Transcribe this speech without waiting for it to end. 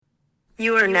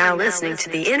You are now listening to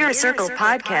the Inner Circle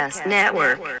Podcast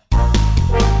Network.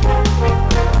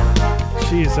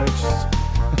 Jeez,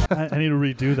 I need to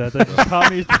redo that. That just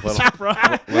caught me by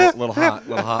surprise. Little hot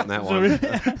in that one.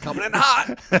 Coming in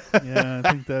hot. Yeah,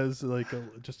 I think that is like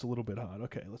just a little bit hot.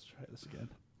 Okay, let's try this again.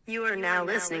 You are now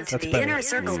listening to That's the better. Inner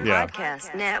Circle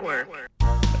Podcast Network.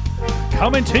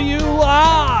 Coming to you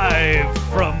live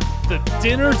from the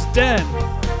Dinner's Den.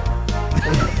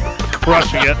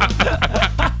 Crushing it.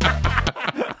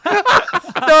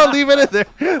 No, leave it in there.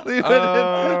 Leave it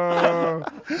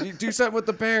in. You do something with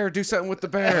the bear. Do something with the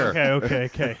bear.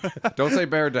 Okay. Don't say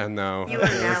bear den, though. You are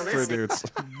now There's three listening. dudes.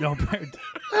 No,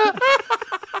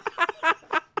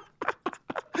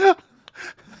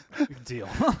 big deal.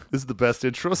 This is the best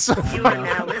intro so You are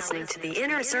now listening to the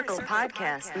Inner Circle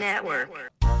Podcast Network.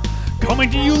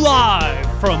 Coming to you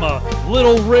live from a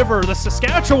little river, the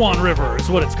Saskatchewan River is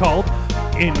what it's called,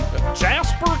 in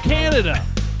Jasper, Canada.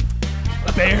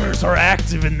 Bears are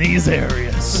active in these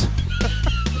areas.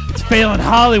 It's Phelan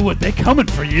Hollywood. They coming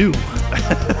for you.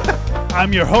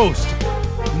 I'm your host,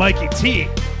 Mikey T,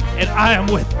 and I am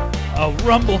with a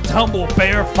rumble-tumble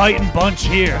bear fighting bunch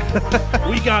here.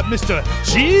 We got Mr.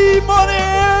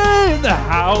 G-Money in the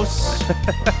house.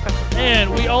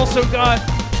 And we also got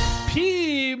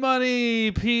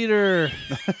P-Money Peter.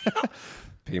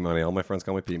 P-Money. All my friends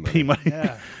call me P-Money. P-Money.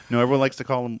 Yeah. No, everyone likes to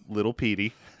call him Little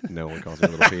Petey. No one calls me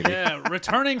Little Petey. Yeah,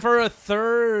 returning for a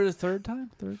third time?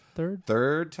 Third time.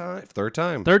 Third time.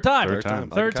 Third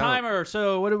Timer.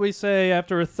 So what did we say?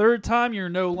 After a third time, you're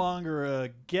no longer a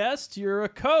guest, you're a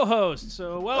co-host.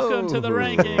 So welcome to the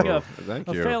ranking of Thank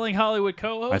a you. failing Hollywood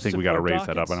co-host. I think we got to Support raise that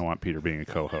up. dockets. I don't want Peter being a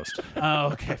co-host.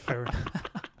 Oh, okay, fair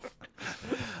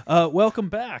enough. Welcome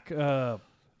back.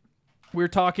 We're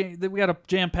talking. We got a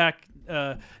jam-packed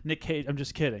Nick Cage. I'm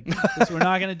just kidding. So we're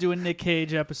not going to do a Nick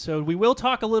Cage episode. We will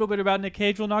talk a little bit about Nick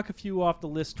Cage. We'll knock a few off the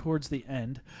list towards the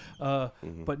end.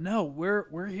 But no,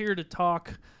 we're here to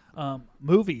talk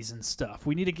movies and stuff.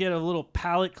 We need to get a little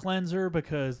palate cleanser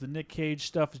because the Nick Cage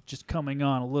stuff is just coming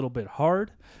on a little bit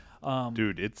hard.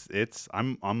 Dude,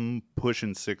 I'm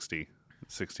pushing 60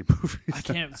 movies. I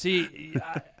can't see.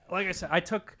 Like I said,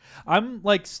 I'm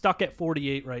like stuck at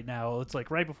 48 right now. It's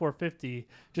like right before 50,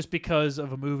 just because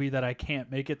of a movie that I can't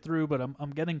make it through. But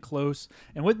I'm getting close.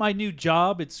 And with my new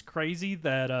job, it's crazy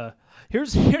that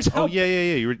here's how. Oh yeah.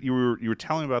 You were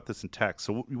telling me about this in text.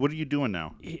 So what are you doing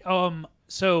now?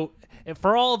 So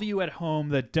for all of you at home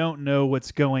that don't know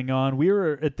what's going on, we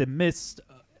were at the amidst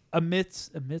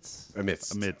Amidst. in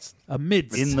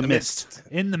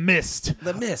the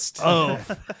mist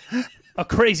of a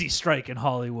crazy strike in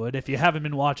Hollywood. If you haven't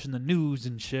been watching the news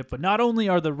and shit, but not only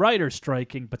are the writers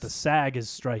striking, but the SAG is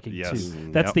striking Yes.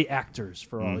 too. That's Yep. the actors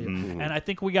for all you. And I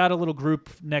think we got a little group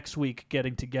next week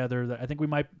getting together. That I think we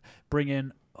might bring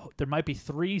in. There might be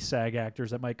 3 SAG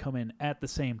actors that might come in at the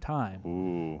same time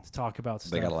Ooh. to talk about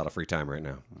stuff. They got a lot of free time right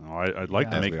now. Oh, I'd like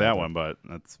to As make we that all do. one, but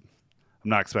I'm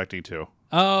not expecting to.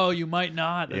 Oh, you might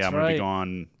not. That's Yeah, I'm right.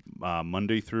 going to be gone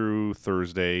Monday through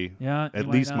Thursday. Yeah, you at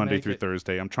might least not Monday make through it.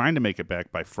 Thursday. I'm trying to make it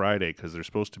back by Friday because there's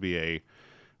supposed to be a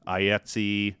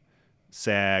IETSE,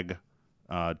 SAG,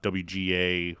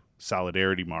 WGA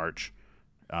Solidarity March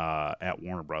at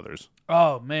Warner Brothers.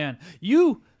 Oh man,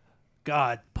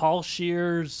 Paul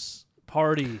Scheer's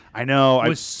party I know.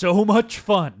 was so much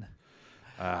fun.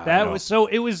 I That know. was so.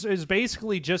 It was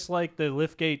basically just like the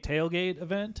Liftgate tailgate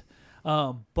event,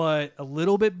 but a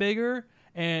little bit bigger.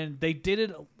 And they did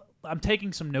it. I'm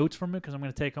taking some notes from it because I'm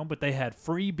going to take home. But they had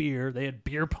free beer. They had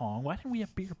beer pong. Why didn't we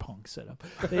have beer pong set up?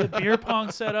 They had beer pong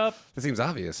set up. That seems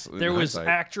obvious. in There was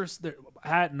hindsight. actress.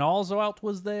 Hatton Allswelt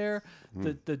was there.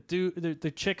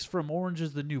 The chicks from Orange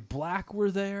Is the New Black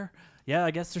were there. Yeah,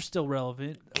 I guess they're still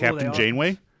relevant. Captain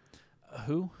Janeway?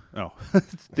 Who? Oh,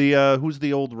 the who's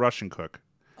the old Russian cook?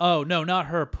 Oh no, not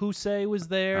her. Pusey was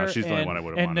there. She's the only and, one I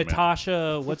would've And wanted, man.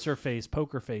 Natasha, what's her face?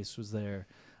 Poker Face was there.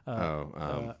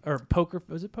 Or Poker?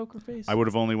 Was it Poker Face? I would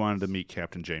have only wanted to meet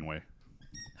Captain Janeway.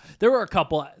 There were a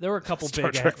couple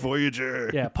Star big. Trek Voyager.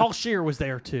 Yeah, Paul Scheer was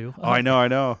there too. Oh, I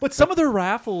know. But some of their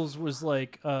raffles was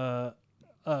like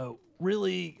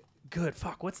really good.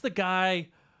 Fuck, what's the guy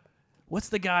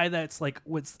that's like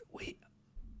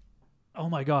oh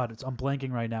my god, I'm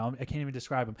blanking right now. I can't even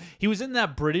describe him. He was in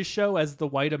that British show as the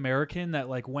white American that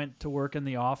like went to work in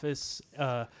the office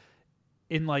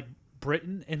in like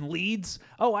Britain in Leeds.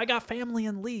 Oh, I got family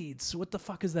in Leeds. What the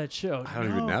fuck is that show? I don't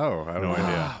even know. I have no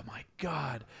idea. Oh my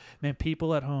god, man!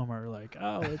 People at home are like,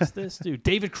 "Oh, it's this dude,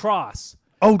 David Cross."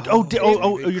 You're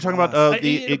talking about I the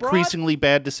Ate It Abroad? increasingly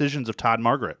bad decisions of Todd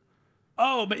Margaret.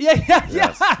 Oh, but yeah.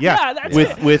 Yeah, That's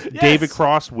with it. David Yes.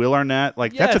 Cross, Will Arnett.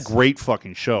 Like that's Yes. a great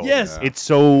fucking show. Yes. It's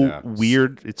so Yeah.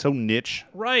 weird. It's so niche.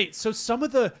 Right. So some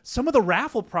of the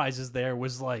raffle prizes there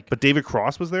was like, But David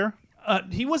Cross was there.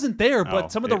 he wasn't there, but Oh,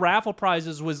 some of the raffle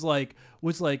prizes was like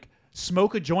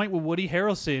smoke a joint with Woody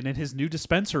Harrelson in his new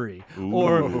dispensary,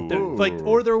 or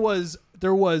there was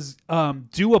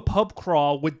do a pub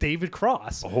crawl with David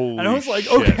Cross. Holy and I was like,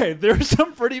 shit. okay, there's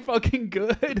some pretty fucking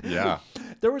good. Yeah.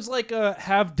 There was like a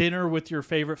have dinner with your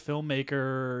favorite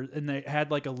filmmaker, and they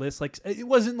had like a list. Like it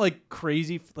wasn't like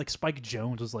crazy. Like Spike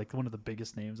Jonze was like one of the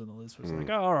biggest names on the list. It was like,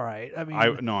 oh, all right. I mean,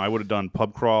 I would have done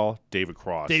pub crawl. David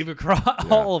Cross. David Cross,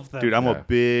 all of them. Dude, I'm a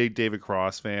big David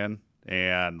Cross fan,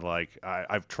 and like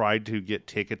I've tried to get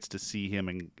tickets to see him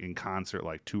in concert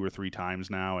like 2 or 3 times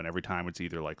now, and every time it's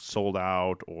either like sold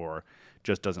out or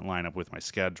just doesn't line up with my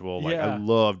schedule. Like Yeah. I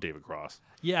love David Cross.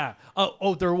 Yeah.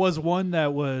 Oh, there was one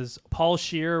that was Paul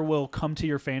Scheer will come to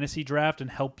your fantasy draft and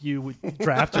help you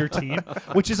draft your team,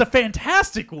 which is a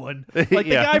fantastic one. Like the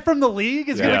Yeah. guy from the league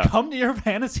is going Yeah. to come to your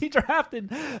fantasy draft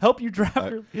and help you draft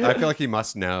your. I feel like he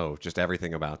must know just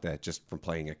everything about that just from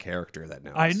playing a character that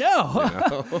knows. I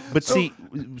know. But see,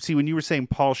 when you were saying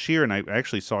Paul Scheer, and I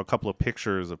actually saw a couple of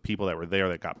pictures of people that were there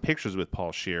that got pictures with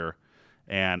Paul Scheer,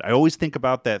 and I always think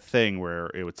about that thing where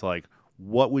it was like,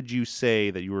 what would you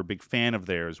say that you were a big fan of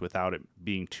theirs without it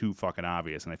being too fucking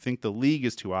obvious? And I think the league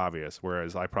is too obvious,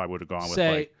 whereas I probably would have gone with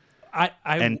like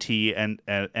NT and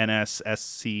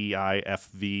NSSCIFV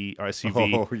or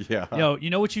SUV. Oh, yeah.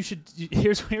 you know what you should.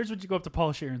 Here's what you go up to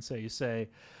Paul Scheer and say. You say,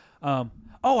 "Oh,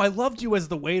 I loved you as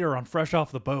the waiter on Fresh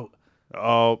Off the Boat."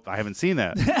 Oh, I haven't seen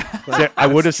that. See, I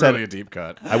would have said really a deep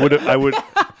cut. I would.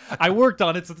 I worked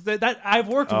on it. So that I've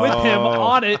worked with him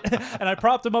on it, and I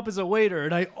propped him up as a waiter.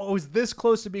 And I was this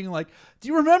close to being like, "Do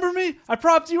you remember me? I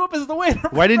propped you up as the waiter."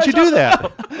 Why didn't you do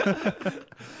that?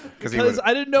 Because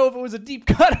I didn't know if it was a deep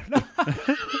cut or not.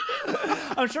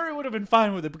 I'm sure he would have been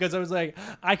fine with it because I was like,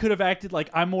 I could have acted like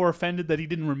I'm more offended that he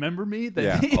didn't remember me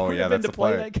than he would have been that's to the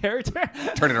play play. that character.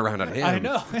 Turn it around on him. I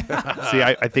know. See,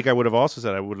 I think I would have also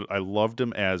said I loved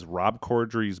him as Rob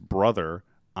Corddry's brother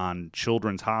on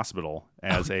Children's Hospital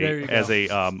as there you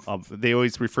they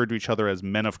always refer to each other as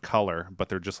men of color, but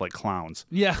they're just like clowns.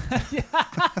 Yeah.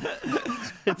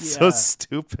 It's so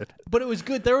stupid. But it was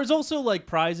good. There was also like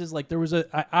prizes. Like there was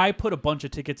I put a bunch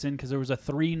of tickets in because there was a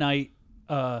 3-night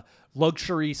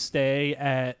luxury stay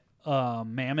at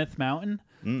Mammoth Mountain,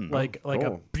 like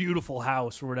a beautiful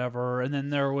house or whatever. And then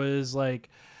there was a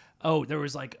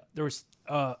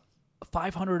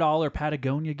 $500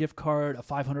 Patagonia gift card, a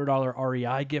 $500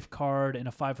 REI gift card, and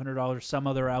a $500 some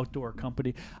other outdoor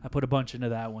company. I put a bunch into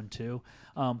that one too.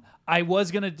 I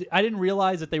didn't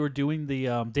realize that they were doing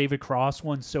the David Cross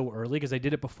one so early because they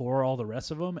did it before all the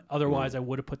rest of them. Otherwise, I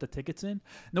would have put the tickets in. And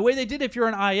the way they did, if you're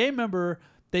an IA member,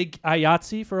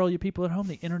 IATSE, for all you people at home,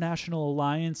 the International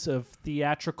Alliance of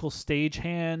Theatrical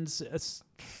Stagehands.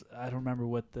 I don't remember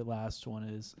what the last one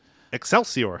is.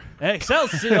 Excelsior.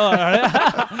 Excelsior.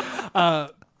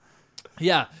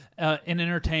 In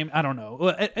entertainment, I don't know.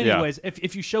 Well, anyways,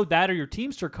 if you showed that or your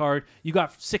Teamster card, you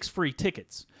got 6 free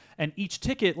tickets. And each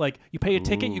ticket, like you pay a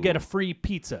ticket, you get a free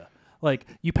pizza. Like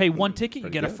you pay one ticket, you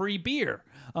get a free beer.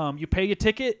 You pay a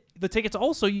ticket, the tickets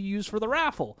also you use for the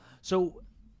raffle. So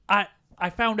I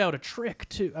found out a trick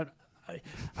too.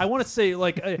 I want to say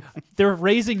they're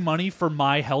raising money for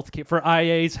my healthcare, for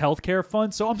IA's healthcare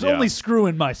fund. So I'm only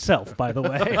screwing myself, by the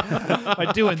way, by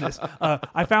doing this.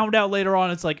 I found out later on,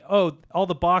 it's like, oh, all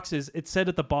the boxes, it said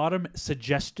at the bottom,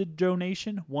 suggested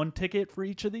donation, 1 ticket for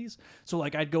each of these. So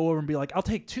like I'd go over and be like, I'll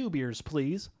take 2 beers,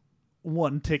 please.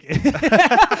 1 ticket.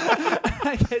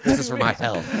 This is for my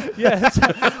health. Yes.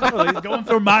 Going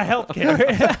for my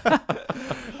healthcare.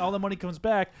 All the money comes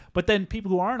back, but then people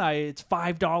who aren't IA, it's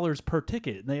 $5 per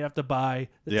ticket, and they have to buy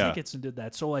the tickets and did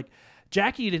that. So like,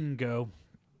 Jackie didn't go,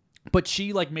 but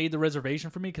she like made the reservation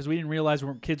for me because we didn't realize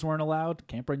kids weren't allowed.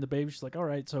 Can't bring the baby. She's like, all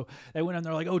right. So they went in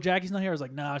there like, oh, Jackie's not here. I was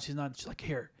like, nah, she's not. She's like,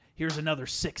 here's another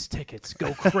 6 tickets.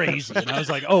 Go crazy. And I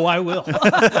was like, oh, I will.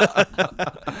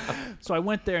 So I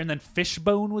went there, and then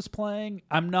Fishbone was playing.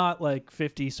 I'm not like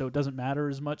 50, so it doesn't matter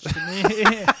as much to me.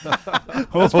 It's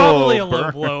probably a low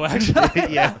blow,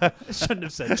 actually. I shouldn't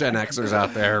have said that. Gen Xers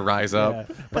out there, rise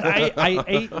up. But I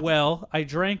ate well, I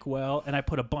drank well, and I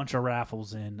put a bunch of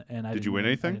raffles in. And Did you win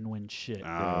anything? I didn't win shit.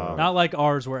 Oh. Not like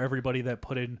ours, where everybody that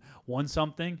put in won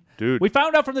something. Dude. We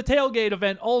found out from the tailgate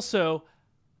event also.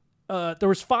 There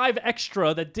was 5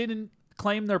 extra that didn't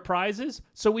claim their prizes,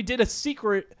 so we did a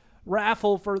secret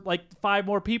raffle for like 5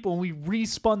 more people, and we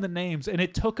respun the names, and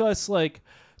it took us like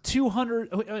 200.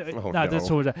 That's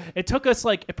what it took us.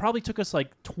 It probably took us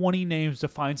 20 names to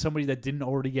find somebody that didn't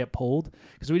already get pulled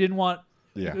because we didn't want.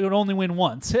 Yeah. We would only win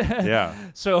once. Yeah.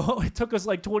 So it took us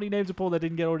 20 names to pull that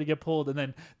didn't already get pulled, and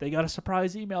then they got a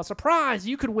surprise email. Surprise!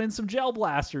 You could win some gel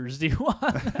blasters. Do you want?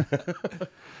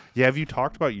 Yeah. Have you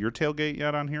talked about your tailgate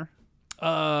yet on here?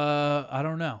 I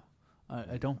don't know.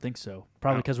 I don't think so.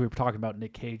 Probably because we were talking about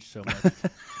Nick Cage so much.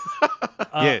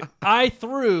 Yeah. I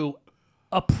threw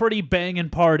a pretty banging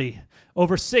party.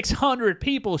 Over 600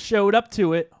 people showed up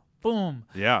to it. Boom.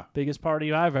 Yeah. Biggest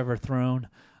party I've ever thrown.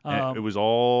 And it was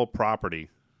all property.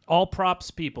 All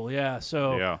props people, yeah.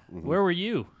 So Yeah. where were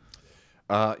you?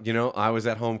 I was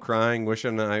at home crying,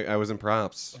 wishing I was in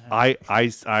props.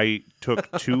 I took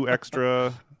 2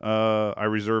 extra. I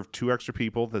reserved 2 extra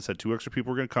people. That said 2 extra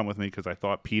people were going to come with me because I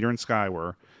thought Peter and Sky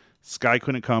were. Sky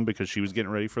couldn't come because she was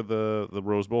getting ready for the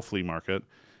Rose Bowl flea market,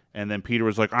 and then Peter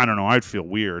was like, I don't know, I'd feel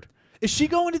weird. Is she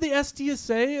going to the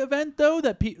SDSA event though?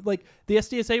 That the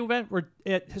SDSA event where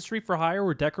at History for Hire,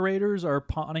 where decorators are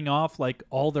pawning off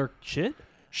all their shit.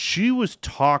 She was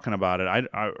talking about it.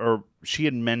 Or she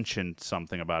had mentioned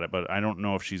something about it, but I don't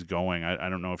know if she's going. I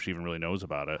don't know if she even really knows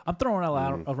about it. I'm throwing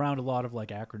around a lot of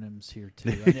acronyms here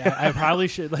too. I probably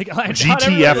should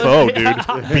GTFO, dude.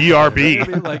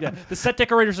 BRB. The Set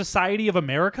Decorator Society of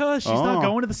America. She's not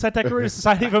going to the Set Decorator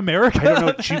Society of America. I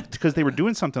don't know, because they were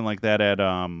doing something like that at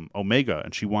Omega,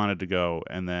 and she wanted to go,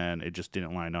 and then it just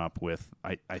didn't line up with.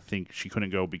 I think she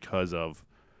couldn't go because of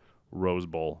Rose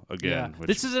Bowl again. Yeah.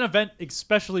 This is an event,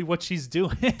 especially what she's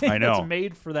doing. I know. It's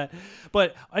made for that.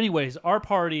 But anyways, our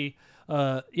party,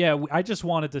 I just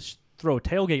wanted to throw a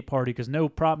tailgate party because no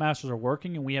prop masters are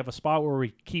working, and we have a spot where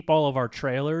we keep all of our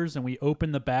trailers and we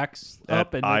open the backs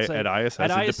up. And at ISS,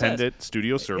 Independent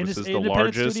Studio Services, the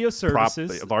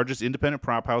largest independent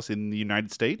prop house in the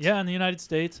United States. Yeah, in the United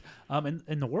States,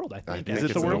 in the world, I think. Is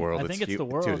it the world? I think it's the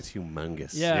world. Dude, it's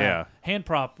humongous. Yeah. Hand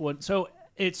prop one. So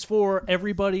it's for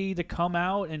everybody to come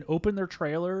out and open their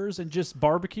trailers and just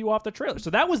barbecue off the trailer. So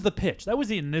that was the pitch. That was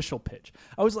the initial pitch.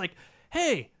 I was like,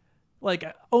 hey,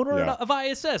 owner of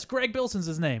ISS, Greg Bilson's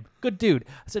his name. Good dude.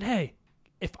 I said, hey,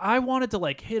 if I wanted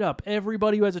to hit up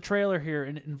everybody who has a trailer here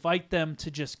and invite them to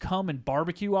just come and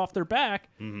barbecue off their back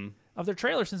of their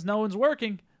trailer since no one's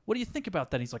working, what do you think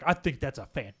about that? And he's like, I think that's a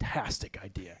fantastic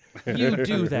idea. You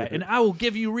do that, and I will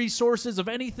give you resources of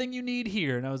anything you need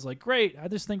here. And I was like, great. I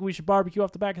just think we should barbecue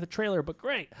off the back of the trailer, but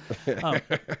great.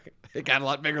 It got a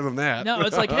lot bigger than that. No,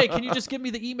 it's like, hey, can you just give me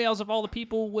the emails of all the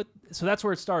people with... So that's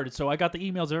where it started. So I got the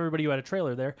emails of everybody who had a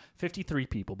trailer there. 53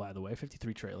 people, by the way,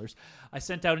 53 trailers. I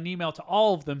sent out an email to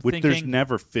all of them thinking... There's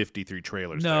never 53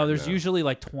 trailers No, there. there's usually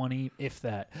 20, if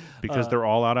that. Because they're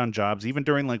all out on jobs, even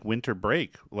during winter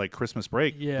break, Christmas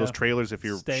break. Yeah. Those trailers, if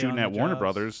you're shooting at Warner jobs.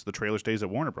 Brothers, the trailer stays at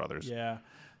Warner Brothers. Yeah.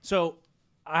 So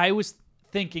I was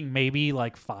thinking maybe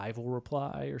 5 will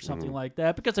reply or something like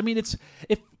that, because I mean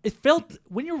it felt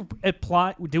when you're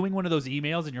doing one of those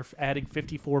emails and you're adding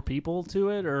 54 people to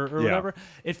it or whatever,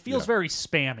 it feels very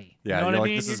spammy. Yeah, you know what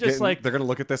I mean? You're just they're gonna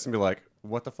look at this and be like,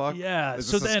 what the fuck? Yeah.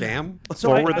 Is this a scam? So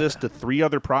Forward this to 3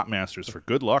 other prop masters for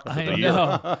good luck for the year.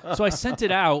 know. So I sent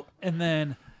it out, and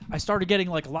then I started getting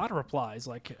a lot of replies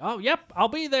oh, yep, I'll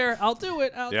be there. I'll do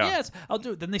it. Yes, I'll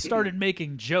do it. Then they started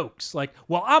making jokes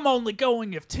well, I'm only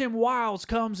going if Tim Wiles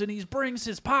comes and he brings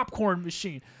his popcorn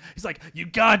machine. He's like, you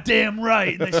goddamn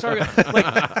right. And they started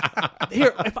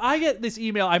here, if I get this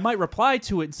email, I might reply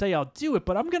to it and say I'll do it,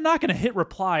 but I'm not going to hit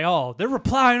reply all. They're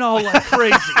replying all like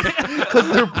crazy.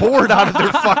 Because they're bored out of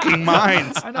their fucking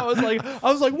minds. I know.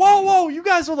 I was like, whoa, you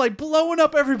guys are blowing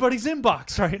up everybody's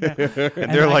inbox right now.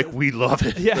 And they're like, we love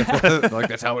it. Yeah.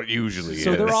 That's how it usually is.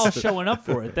 So they're all showing up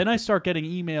for it. Then I start getting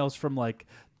emails from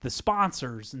the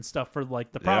sponsors and stuff for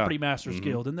the Property Masters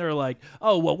Guild, and they're like,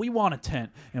 oh, well, we want a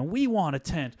tent, and we want a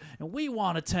tent, and we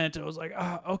want a tent. And I was like,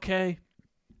 okay.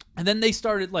 And then they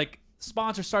started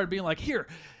sponsors started being like, here,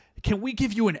 can we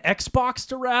give you an Xbox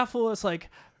to raffle? It's like,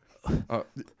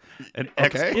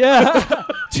 okay. yeah,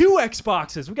 2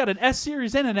 Xboxes. We got an S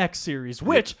series and an X series,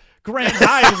 which Grant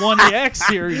Hyde won the X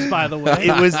series, by the way.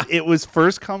 It was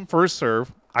first come, first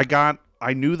serve.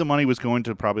 I knew the money was going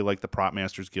to probably the Prop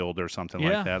Masters Guild or something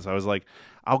like that. So I was like,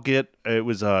 I'll get. It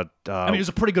was a. I mean, it was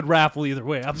a pretty good raffle either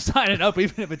way. I'm signing up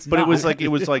even if it's not. But it was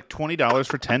 $20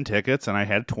 for 10 tickets, and I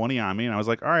had 20 on me, and I was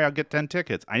like, all right, I'll get 10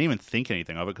 tickets. I didn't even think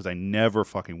anything of it because I never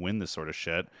fucking win this sort of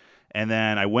shit. And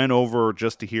then I went over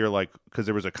just to hear because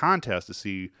there was a contest to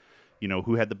see,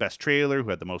 who had the best trailer, who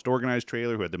had the most organized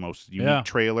trailer, who had the most unique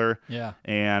trailer. Yeah.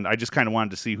 And I just kind of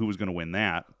wanted to see who was going to win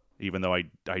that, even though I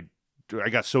I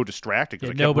got so distracted because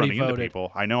Yeah, I kept nobody running into voted.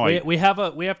 people. I know. We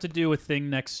have to do a thing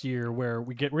next year where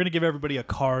we're gonna give everybody a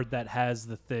card that has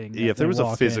the thing. Yeah, if there was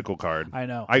a physical card, I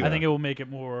know. I think it will make it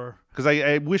more. because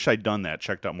I wish I'd done that.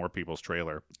 Checked out more people's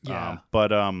trailer. Yeah.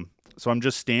 So I'm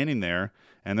just standing there,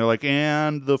 and they're like,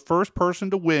 and the first person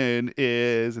to win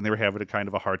is, and they were having a kind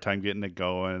of a hard time getting it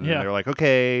going. Yeah. And they're like,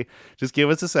 okay, just give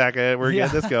us a second. We're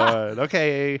getting this going.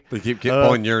 Okay. They keep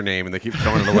pulling your name and they keep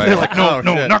throwing it away. They're like, no,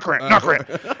 shit. not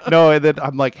correct. No, and then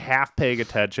I'm like half paying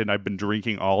attention. I've been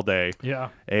drinking all day. Yeah.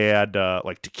 And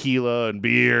like tequila and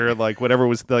beer, like whatever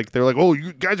was like, they're like, oh,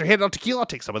 you guys are handing out tequila. I'll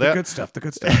take some of that. The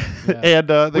good stuff. And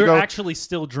they We're go, actually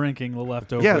still drinking the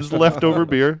leftovers. yeah, there's leftover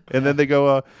beer. And then they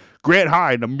go, Grant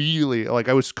High, and immediately, like,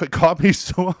 caught me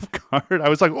so off guard. I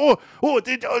was like,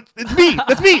 it's me.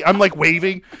 That's me. I'm like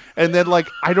waving. And then, like,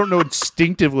 I don't know,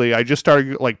 instinctively, I just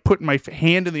started like putting my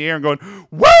hand in the air and going,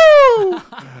 woo!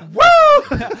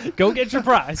 Woo! Go get your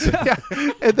prize. Yeah.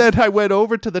 And then I went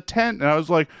over to the tent and I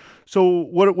was like, so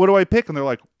what do I pick? And they're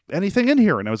like, anything in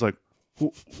here? And I was like,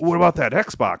 what about that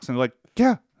Xbox? And they're like,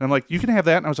 yeah. And I'm like, you can have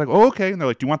that. And I was like, oh, okay. And they're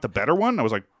like, do you want the better one? And I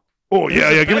was like, oh,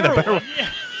 yeah, give me the better one. Yeah.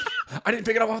 I didn't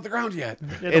pick it up off the ground yet.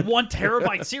 Yeah, the 1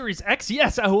 terabyte Series X.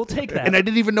 Yes, I will take that. And I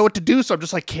didn't even know what to do, so I'm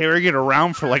just like carrying it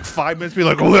around for like 5 minutes, be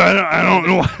like, oh, I don't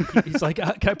know. He's like,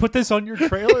 can I put this on your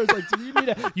trailer? It's like, do you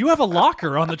need you have a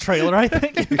locker on the trailer. I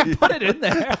think you can put it in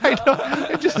there. I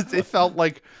know. It felt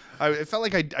like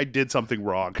I did something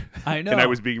wrong. I know. And I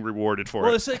was being rewarded for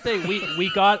Well, it. it's like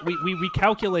we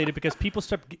calculated because people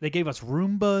they gave us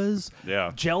Roombas,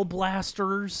 Yeah. gel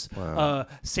blasters,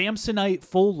 Samsonite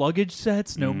full luggage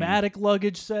sets, nomadic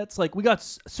luggage sets. Like we got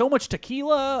so much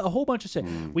tequila, a whole bunch of shit.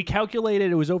 We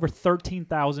calculated it was over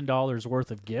 $13,000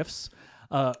 worth of gifts,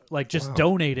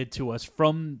 donated to us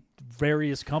from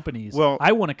various companies. Well-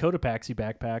 I won a Cotopaxi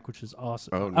backpack, which is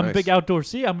awesome. Oh, I'm a nice. big outdoors.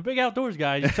 See, I'm a big outdoors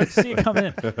guy. You start to see it coming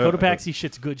in. Cotopaxi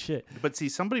shit's good shit. But see,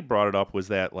 somebody brought it up was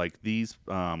that like these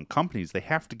companies, they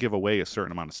have to give away a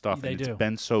certain amount of stuff. They and do. It's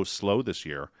been so slow this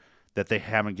year that they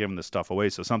haven't given this stuff away.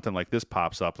 So something like this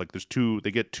pops up. Like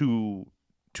they get two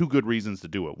good reasons to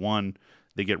do it. One,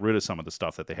 they get rid of some of the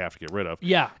stuff that they have to get rid of.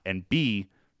 Yeah. And B,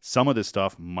 some of this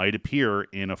stuff might appear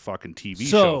in a fucking TV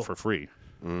So- show for free.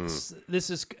 This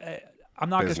is I'm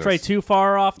not going to Business. stray too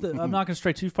far off I'm not going to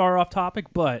stray too far off topic,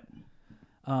 but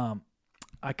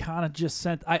I kind of just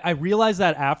I realized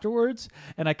that afterwards,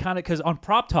 and I kind of, because on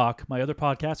Prop Talk, my other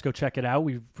podcast, go check it out.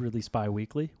 We release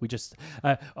bi-weekly. We just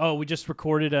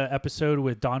recorded an episode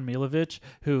with Don Milovich,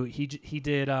 who he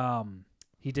did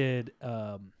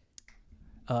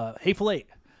Hateful Eight.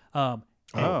 I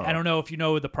don't know if you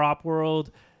know the prop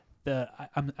world.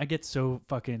 I get so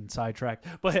fucking sidetracked,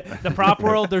 but the prop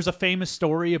world, there's a famous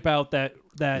story about that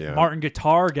Yeah. Martin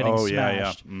guitar getting Oh, yeah,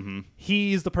 smashed. yeah. Mm-hmm.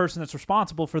 He's the person that's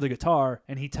responsible for the guitar,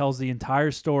 and he tells the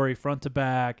entire story front to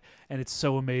back, and it's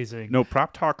so amazing. No,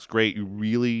 Prop Talk's great. You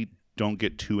really don't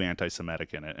get too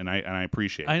anti-Semitic in it, and I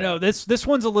appreciate that. I know this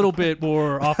one's a little bit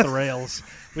more off the rails.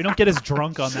 We don't get as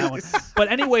drunk on that one. But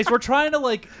anyways, we're trying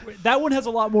to that one has a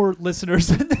lot more listeners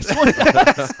than this one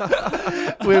does.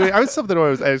 Wait, I was something I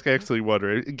was actually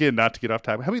wondering. Again, not to get off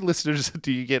topic. How many listeners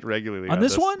do you get regularly On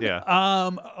this one? Yeah.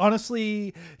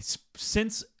 Honestly,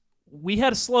 since we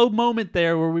had a slow moment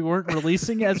there where we weren't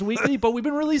releasing as weekly, but we've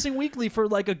been releasing weekly for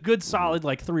like a good solid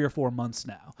 3 or 4 months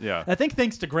now. Yeah. I think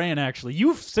thanks to Grant, actually.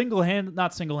 You've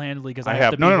not single-handedly, because I have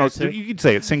have. to be No. here too. You can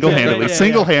say it single-handedly. Yeah.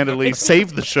 Single-handedly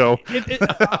saved the show.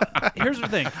 Here's the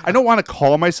thing. I don't want to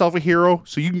call myself a hero,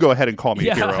 so you can go ahead and call me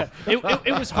a hero.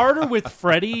 It was harder with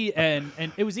Freddie, and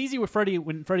it was easy with Freddie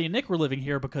when Freddie and Nick were living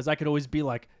here, because I could always be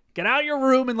like, get out of your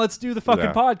room and let's do the fucking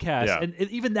Yeah. podcast. Yeah. And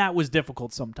even that was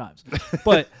difficult sometimes.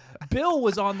 But Bill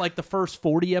was on the first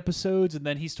 40 episodes, and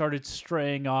then he started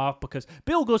straying off because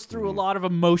Bill goes through a lot of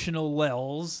emotional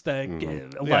lulls that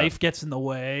life gets in the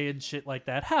way and shit like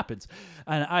that happens.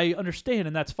 And I understand,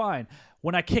 and that's fine.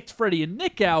 When I kicked Freddie and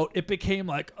Nick out, it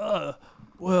became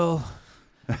well...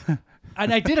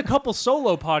 And I did a couple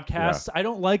solo podcasts. I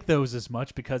don't like those as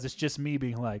much because it's just me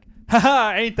being like,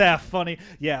 haha, ain't that funny?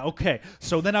 Yeah, okay.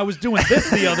 So then I was doing this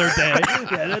the other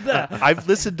day. I've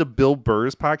listened to Bill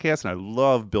Burr's podcast, and I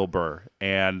love Bill Burr.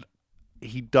 And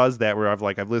he does that where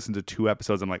I've listened to 2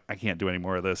 episodes. I'm like, I can't do any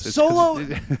more of this. It's Solo,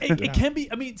 it can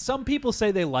be. I mean, some people say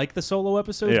they like the solo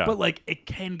episodes, Yeah. but it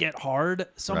can get hard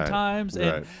sometimes.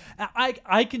 Right. And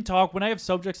I can talk when I have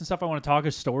subjects and stuff I want to talk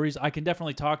as stories. I can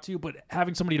definitely talk to you, but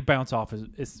having somebody to bounce off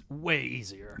is way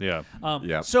easier. Yeah.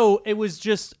 Yeah. So it was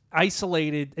just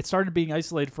isolated. It started being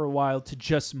isolated for a while to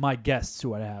just my guests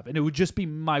who I have, and it would just be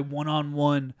my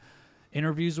one-on-one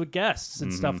interviews with guests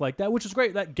and stuff like that, which was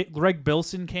great. That Greg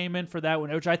Bilson came in for that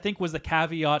one, which I think was the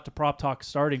caveat to Prop Talk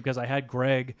starting, because I had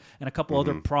Greg and a couple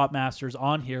other prop masters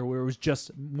on here where it was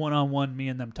just one-on-one, me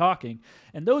and them talking.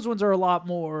 And those ones are a lot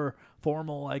more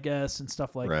formal, I guess, and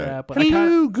stuff like that. But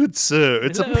hello, good sir.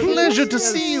 It's a pleasure to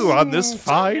see you on this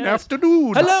fine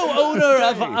afternoon. Hello,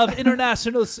 owner of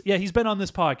International. Yeah, he's been on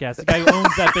this podcast. The guy who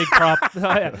owns that big prop.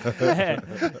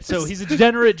 So he's a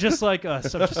degenerate just like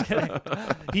us. I'm just kidding.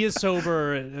 He is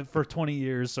sober for 20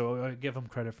 years, so I give him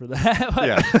credit for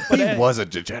that. He was a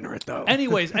degenerate, though.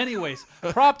 Anyways,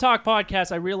 Prop Talk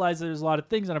podcast, I realized there's a lot of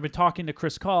things, and I've been talking to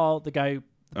Chris Call, the guy,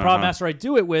 the prop master I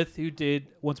do it with, who did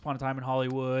Once Upon a Time in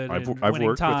Hollywood, I've Winning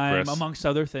worked Time, with Chris, amongst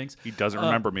other things. He doesn't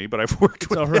remember me, but I've worked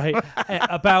with All him. right.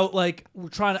 About like we're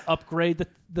trying to upgrade the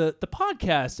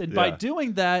podcast, and by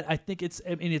doing that, I think it's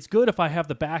good if I have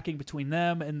the backing between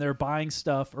them and they're buying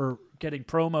stuff or getting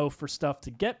promo for stuff to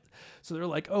get. So they're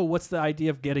like, oh, what's the idea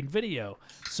of getting video?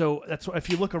 So that's why if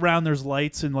you look around, there's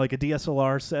lights and like a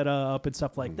DSLR setup and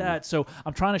stuff like that. So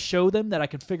I'm trying to show them that I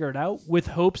can figure it out, with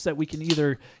hopes that we can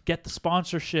either get the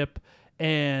sponsorship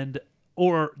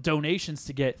or donations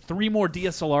to get 3 more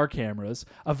DSLR cameras,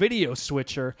 a video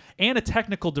switcher, and a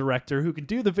technical director who can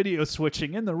do the video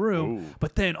switching in the room. Ooh.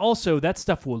 But then also that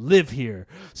stuff will live here.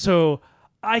 So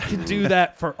I can do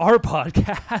that for our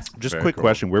podcast. Just Very quick cool.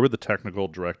 question. Where would the technical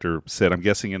director sit? I'm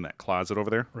guessing in that closet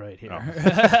over there? Right here.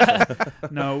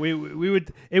 No, we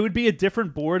would. It would be a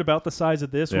different board about the size of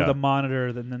this with a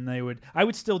monitor. Then they would. I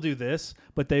would still do this,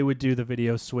 but they would do the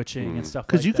video switching and stuff.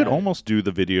 Because like you could that. almost do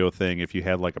the video thing if you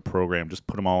had like a program, just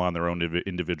put them all on their own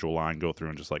individual line, go through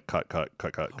and just like cut.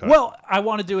 Well, I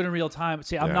want to do it in real time.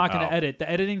 See, I'm Yeah. not going to edit. The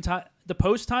editing time, the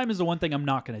post time is the one thing I'm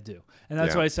not going to do. And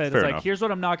that's Yeah, why I said, fair it's like, enough. here's what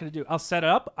I'm not going to do. I'll set it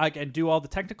up. I can do all the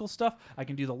technical stuff. I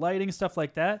can do the lighting, stuff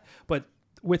like that. But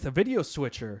with a video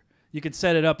switcher, you can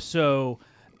set it up so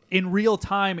in real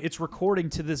time it's recording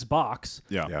to this box.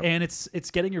 Yeah. Yep. And it's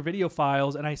getting your video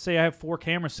files. And I say I have 4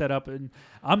 cameras set up, and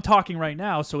I'm talking right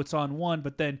now, so it's on one.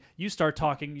 But then you start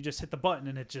talking, you just hit the button,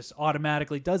 and it just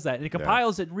automatically does that. And it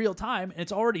compiles it in real time, and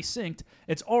it's already synced.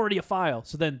 It's already a file.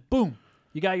 So then, boom.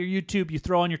 You got your YouTube, you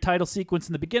throw on your title sequence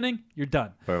in the beginning, you're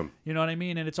done. Boom. You know what I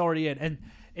mean? And it's already in. And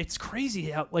it's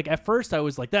crazy how, like, at first I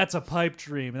was like, that's a pipe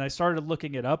dream. And I started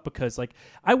looking it up because, like,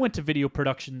 I went to video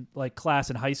production, like, class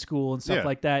in high school and stuff Yeah.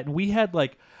 like that. And we had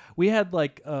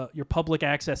your public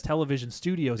access television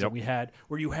studios that we had,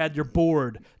 where you had your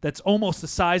board that's almost the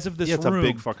size of this Yeah, it's a room.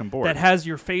 big fucking board. that has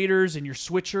your faders and your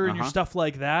switcher and your stuff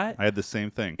like that. I had the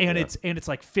same thing. And it's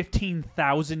like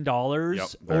 $15,000 Yep.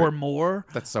 or more.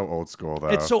 That's so old school, though.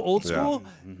 It's so old Yeah. school.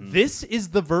 This is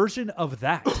the version of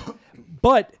that,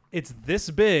 but it's this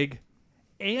big,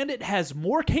 and it has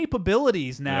more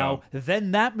capabilities now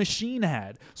than that machine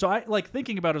had. So I like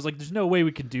thinking about it. I was like, "There's no way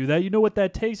we can do that." You know what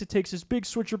that takes? It takes this big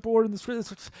switcher board and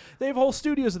this. They have whole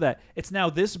studios of that. It's now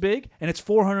this big, and it's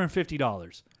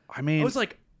 $450. I mean, I was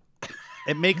like,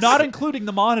 it makes not including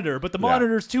the monitor, but the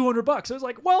monitor's $200. I was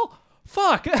like, well,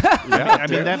 fuck. I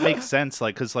mean, that makes sense.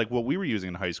 Like, because like what we were using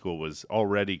in high school was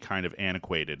already kind of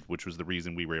antiquated, which was the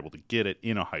reason we were able to get it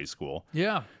in a high school.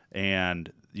 Yeah.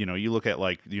 And you know, you look at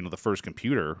like the first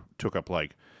computer took up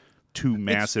like 2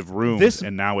 massive rooms,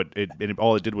 and now it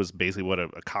all it did was basically what a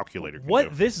calculator can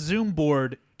What do. this Zoom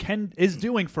board is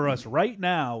doing for us right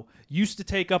now used to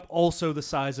take up also the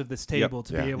size of this table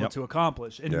to be able to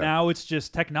accomplish. And now it's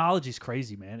just technology's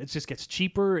crazy, man. It just gets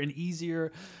cheaper and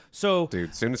easier. So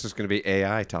Dude, soon it's just going to be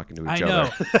AI talking to I each know.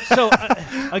 other. So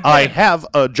again, I have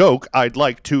a joke I'd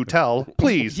like to tell.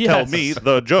 Please tell Yes. me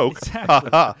the joke.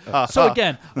 Exactly. So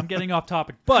again, I'm getting off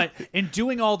topic, but in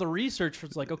doing all the research,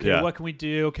 it's like, okay, what can we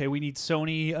do? Okay, we need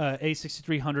Sony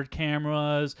A6300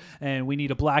 cameras, and we need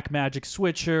a Blackmagic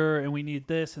switcher, and we need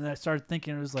this. And I started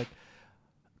thinking, it was like,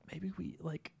 maybe we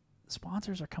like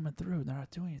sponsors are coming through and they're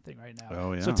not doing anything right now.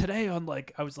 Oh, yeah. So today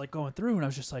I was like going through, and I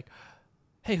was just like,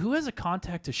 hey, who has a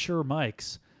contact to Shure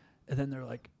mics? And then they're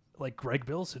like Greg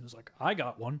Bilson was like, I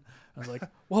got one. I was like,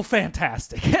 well,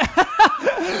 fantastic. And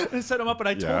I set them up, and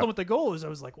I told them what the goal is. I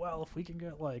was like, well, if we can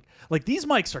get like these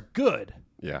mics are good,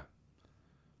 Yeah.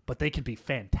 but they can be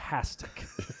fantastic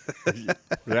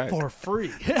Right. for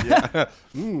free.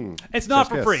 It's not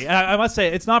for yes. free. I must say,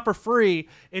 it's not for free.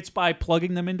 It's by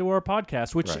plugging them into our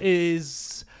podcast, which Right.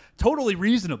 is totally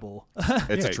reasonable.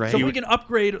 It's a Yeah, drain. So we can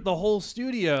upgrade the whole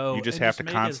studio. You just and have to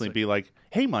make it as, constantly like, be like,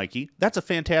 "Hey, Mikey, that's a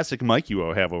fantastic mic you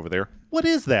have over there. What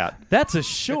is that?" That's a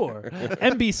Shure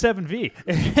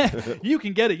MB7V. You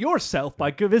can get it yourself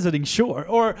by visiting Shure.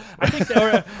 Or I think,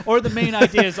 or the main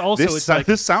idea is also This it's like,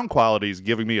 this sound quality is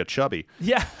giving me a chubby.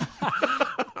 yeah.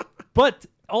 But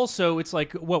also it's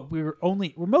like, what we're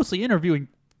mostly interviewing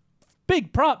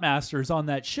big prop masters on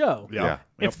that show. Yeah.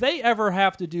 If they ever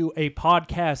have to do a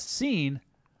podcast scene,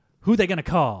 who they going to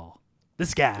call?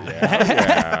 This guy.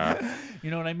 Yeah. You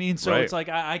know what I mean? So Right. it's like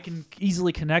I can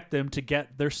easily connect them to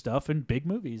get their stuff in big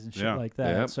movies and shit Yeah. like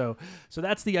that. Yep. So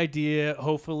that's the idea.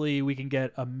 Hopefully we can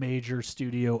get a major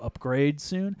studio upgrade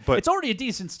soon. But- it's already a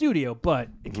decent studio, but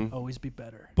it can always be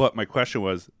better. But my question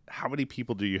was, how many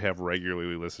people do you have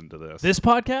regularly listen to this? This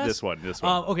podcast? This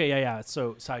one. Okay, yeah.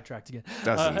 So sidetracked again.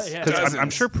 Dozens. Yeah. Because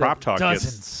I'm sure Prop Talk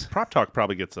Dozens.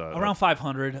 probably gets a Around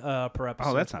 500 per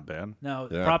episode. Oh, that's not bad. No,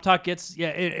 Yeah. Prop Talk gets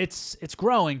it's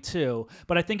growing too.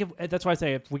 But I think that's why I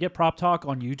say if we get Prop Talk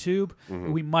on YouTube,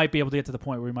 we might be able to get to the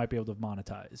point where we might be able to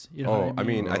monetize. You know Oh, what I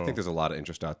mean? I think there's a lot of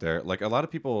interest out there. Like a lot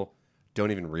of people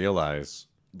don't even realize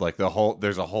like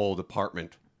there's a whole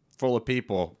department full of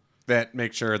people that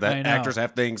make sure I that know. actors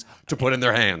have things to put in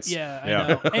their hands. Yeah, I Yeah.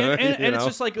 know. And You it's know?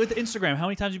 just like with Instagram. How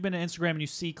many times you've been to Instagram and you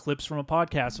see clips from a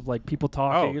podcast of like people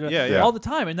talking? Oh, yeah. All the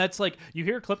time. And that's like you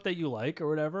hear a clip that you like or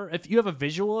whatever. If you have a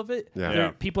visual of it, Yeah.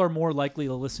 Yeah. people are more likely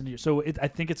to listen to you. So I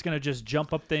think it's going to just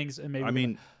jump up things and maybe. I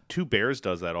mean, Two Bears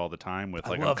does that all the time with I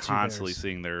like I'm love Two constantly Bears.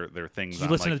 seeing their things. did you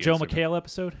on, listen like, to Joe Instagram. McHale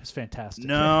episode? It's fantastic.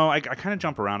 No, I kind of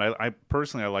jump around. I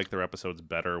personally I like their episodes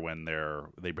better when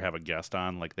they have a guest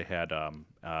on. Like they had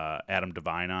Adam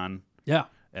Devine on, Yeah.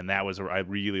 and that was I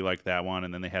really liked that one.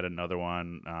 And then they had another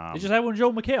one. They just had one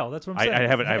Joe McHale. That's what I'm saying. I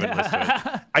haven't listened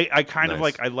to it. I kind of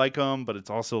Nice. I like them, but it's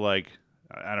also like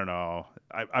I don't know.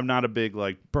 I'm not a big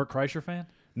like. Burt Kreischer fan?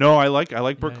 No, I like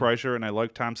Burt Yeah. Kreischer and I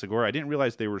like Tom Segura. I didn't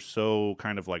realize they were so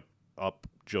kind of like up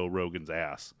Joe Rogan's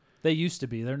ass. They used to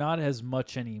be. They're not as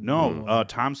much anymore. No,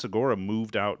 Tom Segura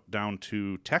moved down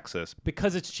to Texas.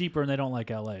 Because it's cheaper and they don't like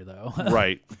LA though.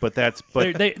 Right, but they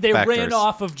ran Factors.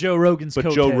 off of Joe Rogan's but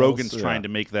coattails. Joe Rogan's Yeah. trying to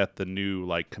make that the new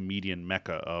like comedian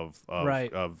mecca of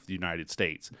Right. of the United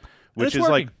States, it's which is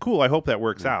working. like cool. I hope that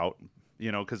works out.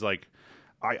 You know, because like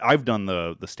I've done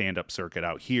the stand up circuit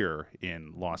out here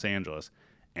in Los Angeles,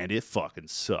 and it fucking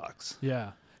sucks.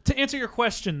 Yeah. To answer your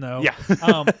question though. Yeah.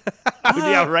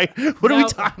 Yeah, right. What are we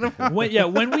talking about?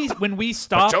 When we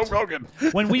stopped Joe Rogan.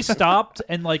 when we stopped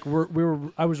and like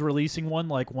I was releasing one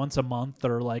like once a month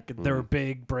or like there were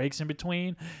big breaks in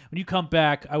between. When you come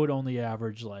back, I would only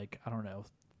average like I don't know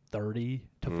 30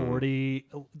 to 40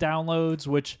 downloads,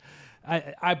 which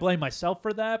I blame myself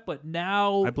for that. But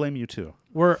now I blame you too.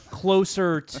 we're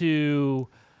closer to.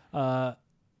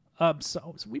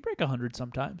 So we break 100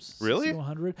 sometimes. Really?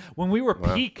 100. When we were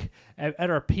peak, at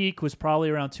our peak was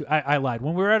probably around I lied.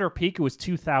 When we were at our peak, it was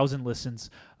 2,000 listens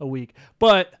a week.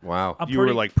 But Wow. I'm You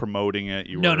pretty, were like promoting it.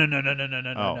 You no.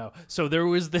 Oh. So there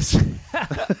was this.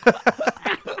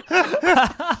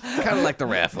 Kind of like the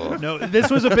raffle. No, this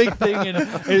was a big thing, and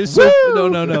it was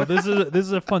no. This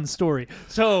is a fun story.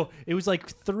 So it was like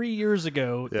 3 years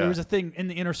ago. Yeah. There was a thing in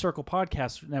the Inner Circle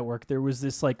Podcast Network. There was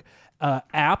this like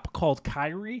app called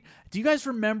Kyrie. Do you guys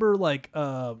remember like?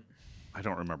 I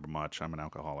don't remember much. I'm an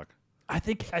alcoholic. I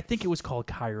think it was called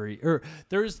Kyrie. Or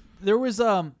there was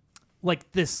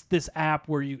like this app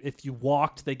where if you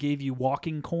walked, they gave you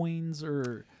walking coins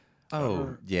or.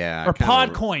 Oh, yeah. Or I kinda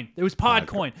Podcoin. There was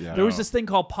Podcoin. yeah. There was this thing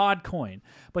called Podcoin,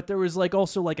 but there was like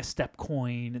also like a step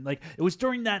coin, and like it was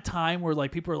during that time where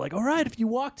like people were like, "All right, if you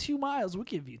walk 2 miles, we'll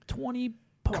give you 20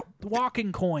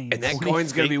 walking coins." And that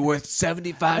coin's going to be worth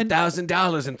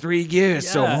 $75,000 in 3 years,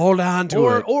 so Yeah. hold on to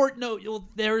it. Or no,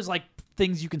 there's like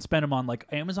things you can spend them on, like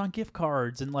Amazon gift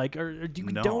cards, and like or you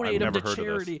can No, donate I've them to never heard of this.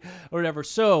 charity or whatever.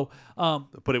 So,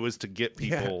 But it was to get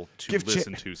people to Give cha-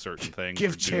 listen to certain things.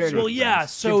 give or do charity. certain well, yeah.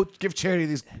 things. So give charity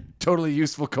these totally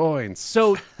useful coins.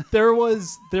 So there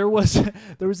was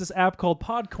this app called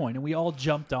Podcoin, and we all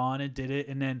jumped on and did it.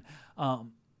 And then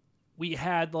we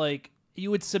had like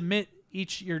you would submit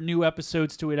your new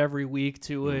episodes to it every week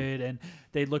to it, and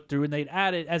they'd look through and they'd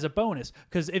add it as a bonus.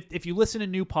 Because if you listen to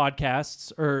new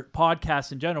podcasts or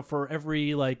podcasts in general, for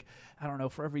every like I don't know,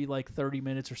 for every like 30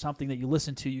 minutes or something that you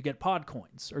listen to, you get pod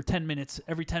coins. Or 10 minutes,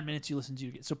 every 10 minutes you listen to,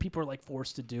 you get. So people are like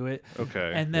forced to do it.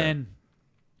 Okay, And then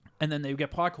they would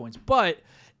get pod coins. But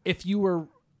if you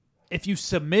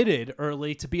submitted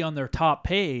early to be on their top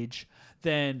page,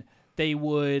 then they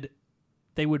would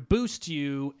boost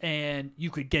you and you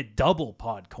could get double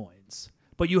pod coins.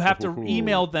 But you have to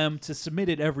email them to submit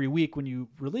it every week when you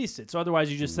release it. So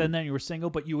otherwise you just send them, you were single,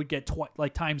 but you would get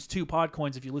like times 2 pod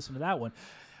coins if you listen to that one.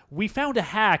 We found a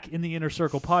hack in the Inner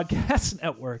Circle Podcast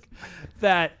Network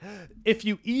that if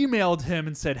you emailed him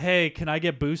and said, "Hey, can I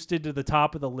get boosted to the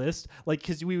top of the list?" Like,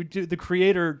 because we would do the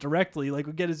creator directly, like,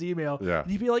 would get his email, Yeah.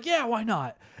 and he'd be like, "Yeah, why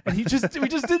not?" And we just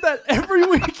did that every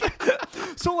week.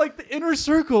 So, like, the Inner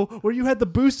Circle, where you had the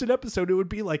boosted episode, it would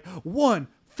be like 1,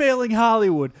 Failing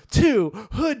Hollywood. 2,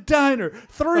 Hood Diner.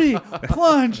 3,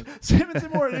 Plunge. Simmons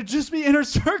and Morton. It'd just be Inner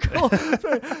Circle.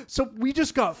 So we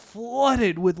just got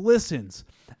flooded with listens.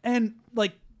 And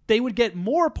like they would get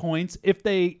more points if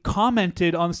they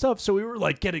commented on stuff. So we were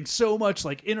like getting so much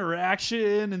like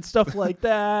interaction and stuff like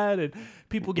that. And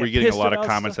people get Were you getting a pissed lot of about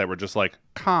comments stuff. that were just like,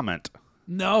 comment?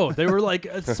 No, they were like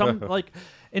some like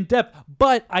in depth.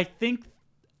 But I think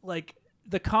like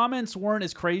the comments weren't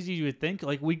as crazy as you would think.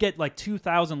 Like we get like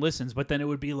 2,000 listens, but then it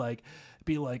would be like,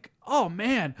 oh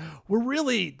man, we're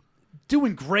really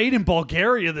doing great in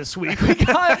Bulgaria this week. We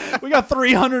got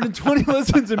 320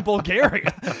 listens in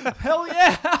Bulgaria. Hell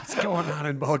yeah. What's going on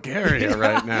in Bulgaria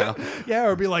right now? Yeah,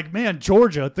 or be like, man,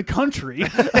 Georgia, the country.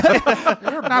 Not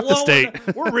the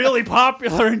state. We're really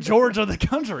popular in Georgia, the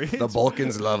country. The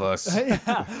Balkans love us.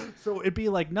 Yeah. So it'd be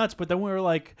like nuts, but then we were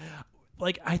like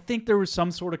I think there was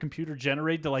some sort of computer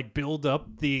generated to like build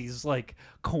up these like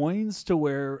coins to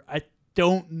where I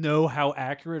don't know how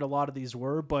accurate a lot of these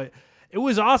were, but it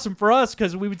was awesome for us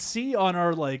because we would see on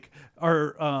our like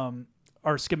our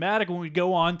schematic when we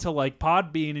go on to like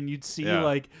Podbean and you'd see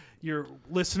like your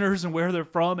listeners and where they're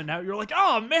from, and now you're like,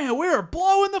 oh man, we're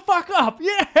blowing the fuck up,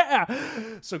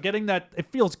 yeah. So getting that, it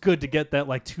feels good to get that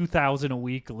like 2,000 a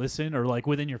week listen or like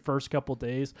within your first couple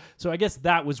days. So I guess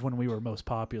that was when we were most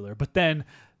popular, but then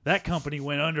that company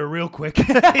went under real quick.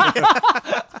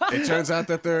 It turns out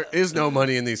that there is no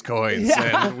money in these coins,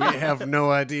 and we have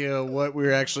no idea what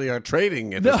we actually are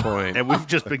trading at this point. And we've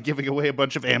just been giving away a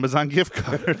bunch of Amazon gift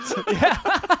cards.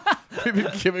 We've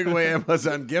been giving away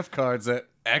Amazon gift cards that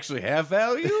actually have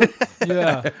value.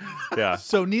 Yeah.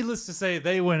 So needless to say,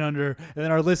 they went under, and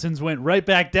then our listens went right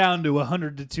back down to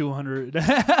 100 to 200.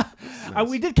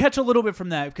 We did catch a little bit from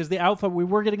that because the alpha, we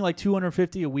were getting like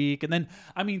 250 a week. And then,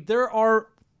 I mean,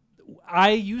 I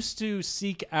used to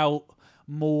seek out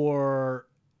more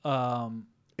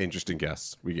Interesting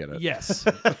guests. We get it. yes.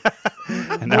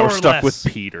 And now we're stuck with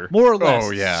Peter. More or less.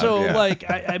 Oh, yeah, So, yeah. like,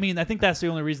 I mean, I think that's the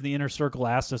only reason the Inner Circle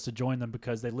asked us to join them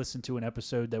because they listened to an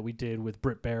episode that we did with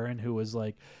Britt Barron, who was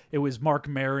like, it was Mark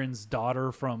Maron's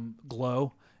daughter from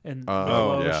Glow. And the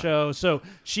Glow show. So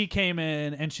she came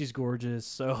in and she's gorgeous.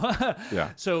 So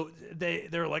So they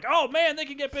were like, oh man, they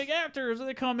can get big actors. And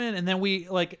they come in, and then we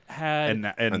like had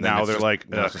and now they're like,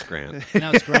 now it's just Grant. now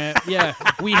it's Grant. Yeah,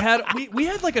 we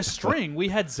had like a string. We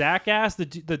had Zach Ass,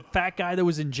 the fat guy that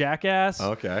was in Jackass.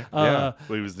 Okay.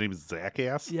 his name is Zach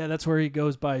Ass. Yeah, that's where he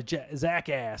goes by Zach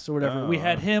Ass or whatever. We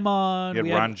had him on. You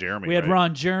had Ron Jeremy, We had right?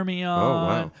 Ron Jeremy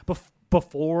on. wow.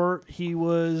 Before he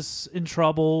was in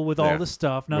trouble with all the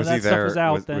stuff. None of that stuff was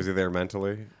out then. Was he there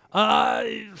mentally?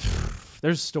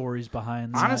 There's stories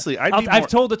behind that. Honestly, I've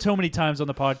told it so many times on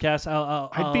the podcast.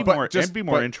 It'd be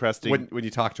more interesting. When you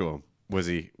talk to him. Was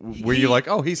he? Were you like,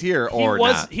 oh, he's here or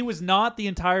not? He was not the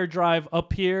entire drive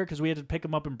up here because we had to pick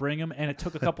him up and bring him, and it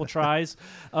took a couple tries.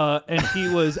 And he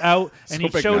was out, and he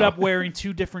showed up wearing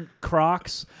 2 different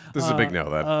Crocs. This is a big no.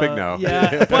 Big no.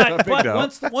 Yeah, but no.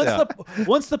 once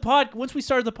we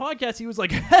started the podcast, he was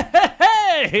like,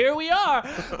 hey, here we are.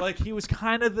 Like he was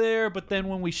kind of there, but then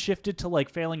when we shifted to like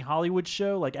Failing Hollywood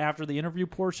show, like after the interview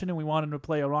portion, and we wanted him to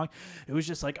play along, it was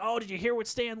just like, oh, did you hear what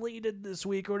Stan Lee did this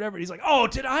week or whatever? And he's like, oh,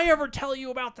 did I ever tell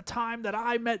you about the time that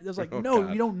I met? I was like, no,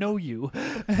 God. we don't know you.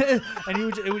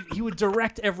 And he would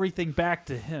direct everything back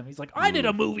to him. He's like, I did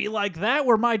a movie like that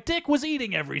where my dick was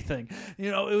eating everything.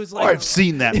 You know, it was like I've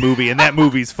seen that movie, and that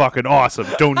movie's fucking awesome.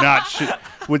 Do not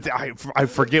I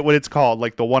forget what it's called,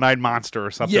 like the One-Eyed Monster or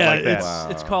something like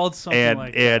that. It's called something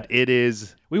like that. And it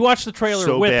is. We watched the trailer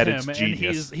so with bad him, it's and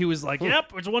genius. he was like,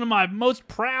 "Yep, it's one of my most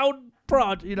proud."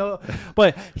 You know,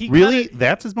 but he Really?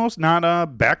 That's his most, not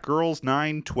Batgirl's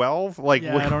 912? Like,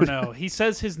 yeah, I don't know. He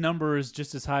says his number is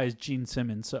just as high as Gene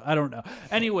Simmons, so I don't know.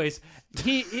 Anyways,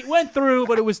 he went through,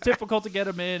 but it was difficult to get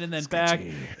him in and then back.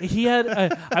 He had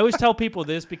I always tell people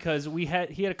this because he had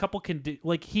a couple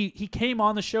he came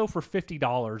on the show for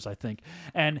 $50, I think,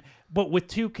 but with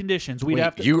 2 conditions. We'd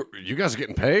have to. You guys are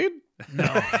getting paid? No,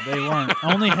 they weren't.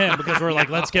 Only him because we're like,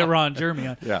 let's get Ron Jeremy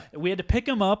on. Yeah. We had to pick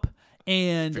him up.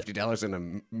 And $50 in a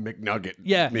McNugget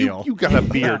Yeah. meal. You got a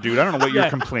beer, dude. I don't know what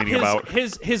you're complaining about.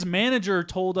 His manager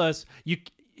told us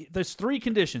there's 3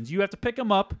 conditions. You have to pick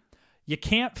him up. You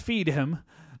can't feed him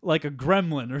like a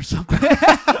gremlin or something.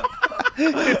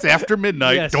 It's after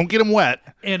midnight. Yes. Don't get him wet.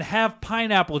 And have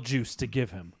pineapple juice to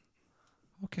give him.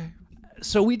 Okay.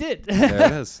 So we did. There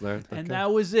it is. And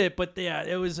that was it. But yeah,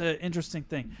 it was an interesting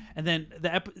thing. And then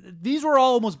these were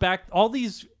all almost back. All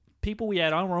these people we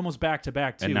had on were almost back to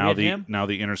back too. And now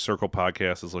the Inner Circle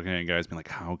podcast is looking at you guys being like,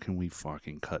 how can we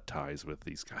fucking cut ties with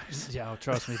these guys? Yeah,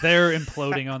 trust me, they're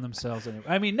imploding on themselves anyway.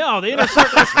 I mean, no, the Inner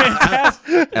Circle is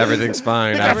fantastic. Everything's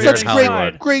fine out got here in such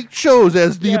Hollywood. Great shows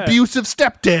as the Yeah. abusive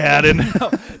stepdad and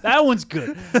That one's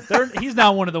good. He's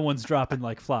not one of the ones dropping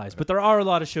like flies, but there are a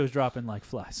lot of shows dropping like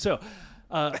flies. So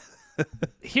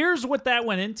here's what that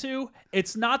went into.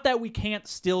 It's not that we can't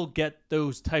still get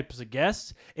those types of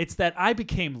guests. It's that I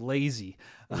became lazy.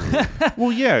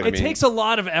 well, yeah. It takes a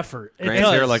lot of effort. It Grant's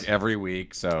does. here like every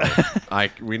week, so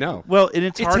we know. well, and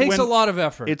it's It hard takes when a lot of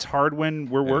effort. it's hard when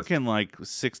we're working like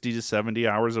 60 to 70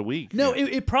 hours a week. No,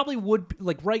 it probably would be,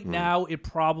 like right now. It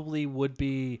probably would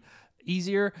be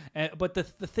easier, but the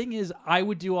thing is, I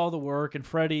would do all the work, and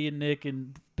Freddie and Nick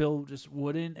and Bill just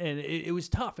wouldn't, and it was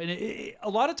tough. And a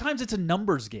lot of times it's a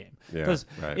numbers game because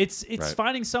it's right.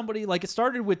 finding somebody. Like it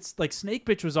started with like Snake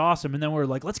Bitch was awesome, and then we're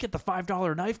like, let's get the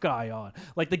 $5 knife guy on.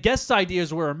 Like the guest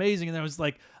ideas were amazing, and then it was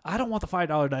like, I don't want the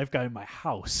 $5 knife guy in my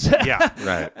house. Yeah,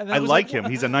 Right. And then I it was like him.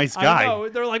 He's a nice I guy. know.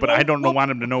 They're like, but well, I don't we'll-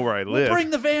 want him to know where I We'll live. bring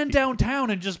the van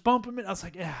downtown and just bump him in. I was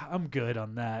like, yeah, I'm good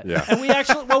on that. Yeah. And we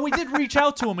actually, well, we did reach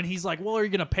out to him, and he's like, well, are you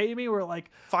going to pay me? We're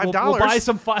like, $5. We'll buy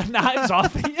some knives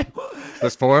off of you.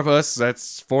 There's 4 of us.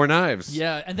 That's 4 knives.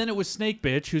 Yeah, and then it was Snake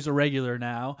Bitch, who's a regular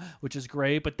now, which is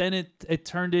great. But then it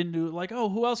turned into like, oh,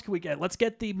 who else can we get? Let's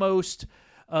get the most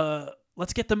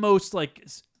like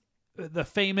the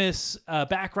famous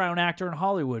background actor in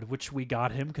Hollywood, which we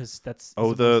got him because that's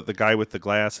the guy with the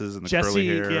glasses and the curly Jesse.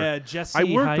 hair. Yeah, Jesse. I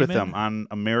worked with Hyman. him on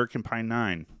American Pie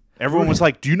 9. Everyone was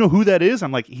like, "Do you know who that is?"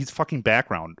 I'm like, "He's fucking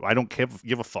background. I don't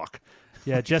give a fuck."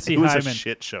 Yeah, Jesse It was Hyman. a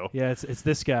shit show. Yeah, it's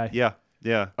this guy.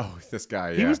 Yeah. Oh, this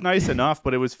guy. He Yeah. was nice enough,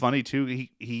 but it was funny too.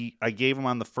 I gave him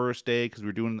on the first day because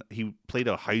he played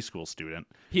a high school student.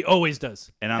 He always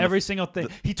does. And on every single thing.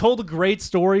 He told a great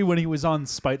story when he was on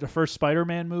the first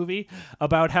Spider-Man movie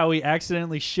about how he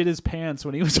accidentally shit his pants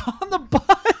when he was on the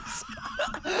bus.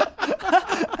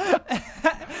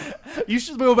 You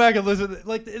should go back and listen.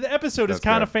 Like the episode is That's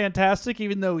kind good. of fantastic,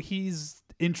 even though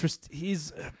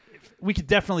we could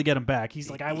definitely get him back. He's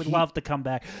like, I would love to come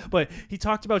back. But he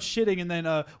talked about shitting, and then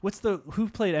who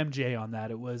played MJ on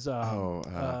that? It was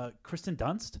Kristen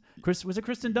Dunst. Was it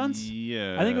Kristen Dunst?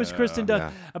 Yeah, I think it was Kristen Dunst.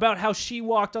 Yeah. About how she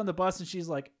walked on the bus and she's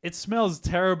like, it smells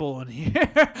terrible in here.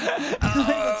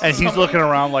 And he's looking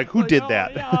around like, "Who did Oh,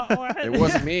 that?" yeah. It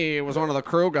wasn't me. It was one of the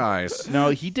crew guys. No,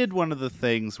 he did one of the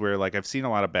things where, like, I've seen a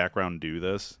lot of background do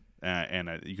this,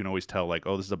 and you can always tell, like,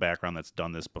 oh, this is a background that's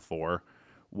done this before,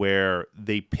 where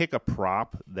they pick a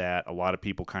prop that a lot of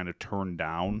people kind of turn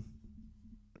down,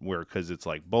 because it's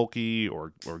like bulky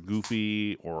or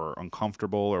goofy or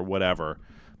uncomfortable or whatever,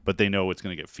 but they know it's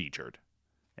going to get featured.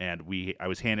 And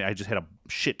I just had a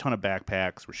shit ton of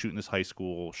backpacks. We're shooting this high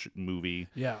school movie.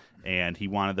 Yeah. And he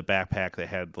wanted the backpack that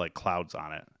had like clouds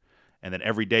on it. And then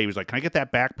every day he was like, "Can I get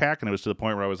that backpack?" And it was to the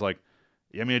point where I was like,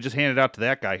 I just handed it out to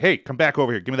that guy. "Hey, come back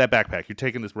over here. Give me that backpack. You're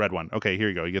taking this red one. Okay, here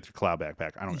you go. You get your cloud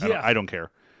backpack. I don't care."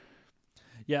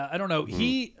 Yeah, I don't know.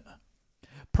 He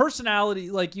personality,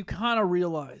 like you kind of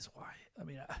realize why. I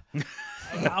mean,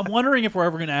 I'm wondering if we're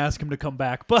ever going to ask him to come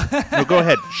back, but No, go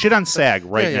ahead. Shit on SAG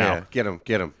right now. Yeah. Get him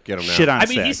now. Shit on I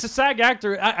mean, SAG. he's a SAG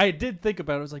actor. I did think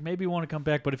about it. I was like, maybe he want to come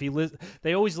back, but if he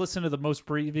they always listen to the most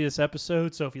previous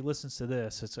episode. So if he listens to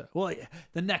this,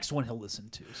 the next one he'll listen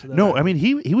to. So No, I mean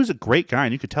he was a great guy,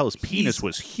 and you could tell his penis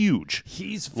was huge.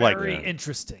 he's like, very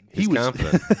interesting. He's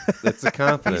confident. It's the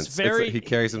confidence. He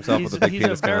carries himself with a big he's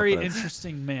penis a very confidence.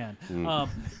 interesting man.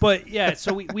 But yeah,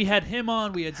 so we had him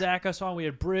on, we had Zach us on, we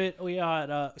had Britt, we had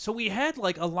so we had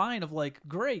like a line of like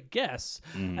great guests,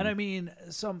 and I mean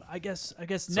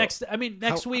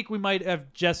next week we might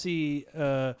have Jesse.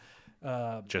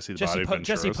 Jesse the Body Venturos.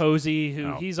 Jesse Posey, who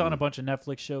Oh. he's on a bunch of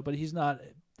Netflix show, but he's not.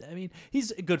 I mean,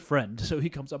 he's a good friend, so he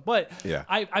comes up. But Yeah.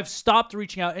 I've stopped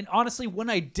reaching out, and honestly, when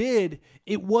I did,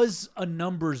 it was a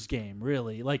numbers game,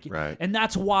 really. Like, Right. and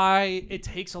that's why it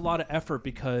takes a lot of effort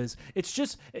because it's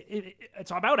just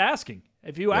it's about asking.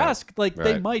 If you ask, like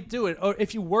they Right. might do it, or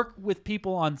if you work with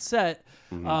people on set,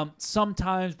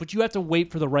 sometimes, but you have to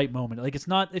wait for the right moment. Like it's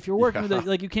not if you're working with it,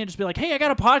 like you can't just be like, "Hey, I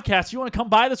got a podcast. You want to come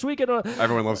by this weekend?"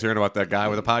 Everyone loves hearing about that guy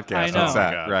with a podcast I know. on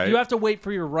set, Oh my God. right? You have to wait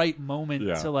for your right moment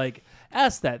Yeah. to like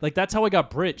ask that. Like that's how I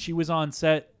got Britt. She was on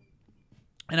set,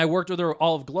 and I worked with her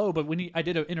all of Glow. But when I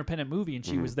did an independent movie, and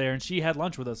she was there, and she had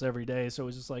lunch with us every day. So it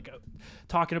was just like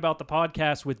talking about the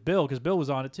podcast with Bill because Bill was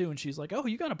on it too. And she's like, "Oh,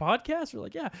 you got a podcast?" We're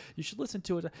like, "Yeah, you should listen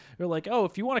to it." We're like, "Oh,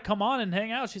 if you want to come on and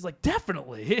hang out," she's like,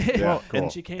 "Definitely." Yeah, cool.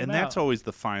 And she came And out. that's always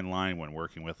the fine line when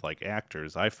working with like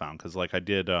actors, I found, because like I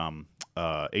did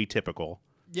Atypical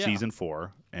season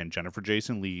 4, and Jennifer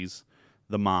Jason Leigh's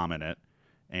the mom in it,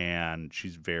 and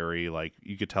she's very like,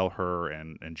 you could tell her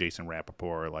and Jason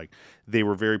Rappaport, like they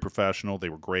were very professional, they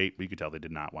were great, but you could tell they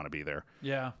did not want to be there.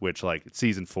 Yeah. Which like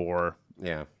season 4,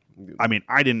 Yeah. I mean,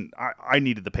 I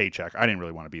needed the paycheck. I didn't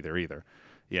really want to be there either,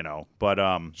 but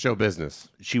Show business.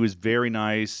 she was very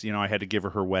nice. I had to give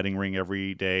her wedding ring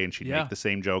every day, and she'd Yeah. make the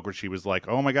same joke where she was like,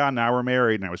 "Oh my God, now we're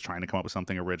married." And I was trying to come up with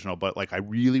something original, but like I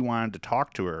really wanted to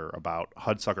talk to her about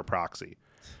Hudsucker Proxy,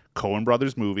 Coen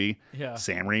Brothers movie. Yeah.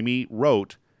 Sam Raimi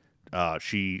wrote.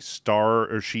 She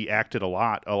acted a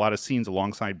lot of scenes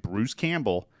alongside Bruce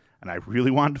Campbell, and I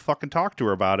really wanted to fucking talk to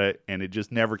her about it, and it just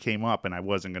never came up, and I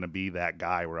wasn't going to be that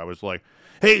guy where I was like,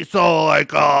 hey, so,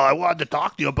 like, I wanted to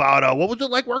talk to you about, what was it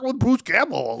like working with Bruce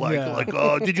Campbell?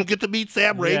 Did you get to meet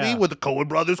Sam Raimi Yeah. with the Coen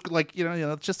Brothers? Like,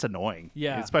 it's just annoying.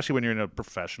 Yeah. Especially when you're in a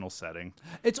professional setting.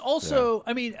 It's also,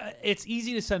 I mean, it's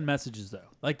easy to send messages though.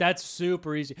 Like that's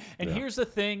super easy. And here's the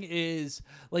thing: is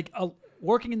like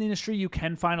working in the industry, you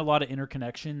can find a lot of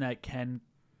interconnection that can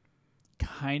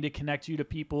kind of connect you to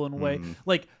people in a way.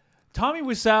 Like Tommy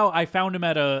Wiseau, I found him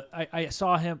at I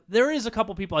saw him. There is a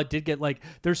couple people I did get, like,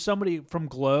 there's somebody from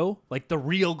Glow, like the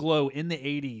real Glow in the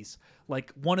 80s.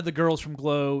 Like one of the girls from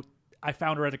Glow, I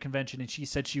found her at a convention and she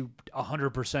said she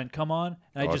 100% come on.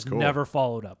 And I just cool. never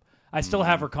followed up. I still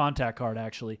have her contact card,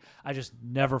 actually. I just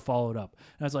never followed up.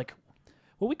 And I was like,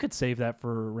 well, we could save that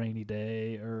for a rainy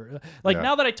day. Or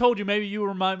now that I told you, maybe you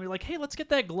remind me, like, hey, let's get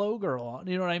that Glow girl on.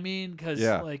 You know what I mean? Because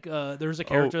there's a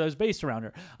character that was based around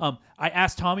her. I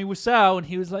asked Tommy Wiseau, and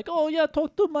he was like, oh, yeah,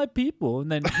 talk to my people.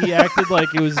 And then he acted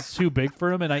like it was too big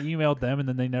for him, and I emailed them, and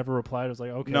then they never replied. I was like,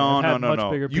 okay, No.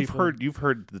 bigger You've people. you've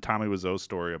heard the Tommy Wiseau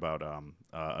story about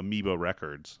Amoeba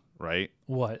Records, right?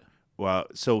 What? Well,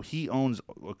 so he owns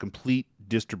a complete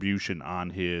distribution on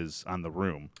the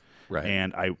Room. Right.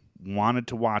 And I wanted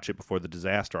to watch it before The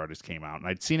Disaster Artist came out. And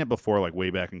I'd seen it before, like way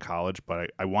back in college,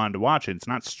 but I wanted to watch it. It's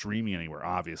not streaming anywhere,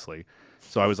 obviously.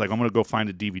 So I was like, I'm going to go find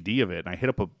a DVD of it. And I hit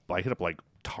up like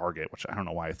Target, which I don't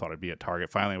know why I thought I'd be at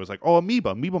Target. Finally, I was like, oh,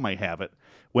 Amoeba might have it.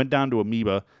 Went down to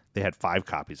Amoeba. They had 5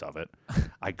 copies of it.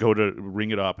 I go to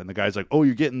ring it up, and the guy's like, oh,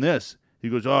 you're getting this. He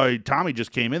goes, oh, Tommy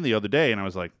just came in the other day. And I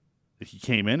was like, he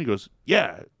came in. He goes,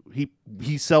 yeah,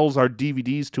 he sells our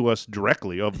DVDs to us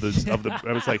directly of the.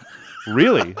 I was like,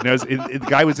 really? And the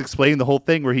guy was explaining the whole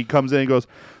thing where he comes in and goes,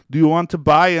 do you want to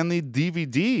buy any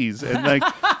DVDs?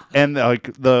 And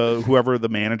the whoever the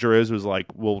manager is was like,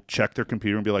 we'll check their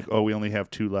computer and be like, oh, we only have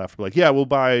 2 left. We're like, yeah, we'll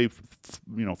buy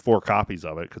 4 copies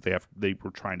of it because they were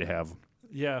trying to have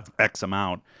X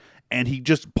amount. And he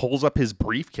just pulls up his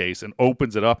briefcase and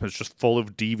opens it up, and it's just full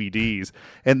of DVDs.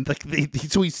 And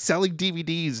so he's selling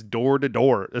DVDs door to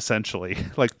door, essentially.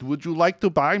 Like, would you like to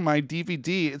buy my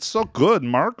DVD? It's so good.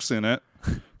 Mark's in it.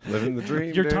 Living the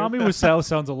dream. Your dude. Tommy Wiseau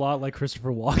sounds a lot like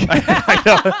Christopher Walken.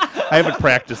 I haven't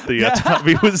practiced the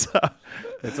Tommy Wiseau.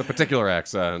 It's a particular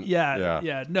accent.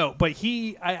 Yeah. No, but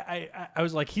I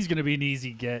was like, he's gonna be an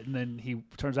easy get, and then he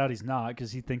turns out he's not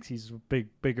because he thinks he's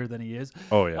bigger than he is.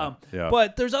 Oh yeah. Yeah.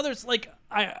 But there's others like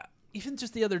even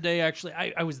just the other day, actually,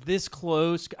 I was this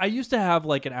close. I used to have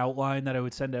like an outline that I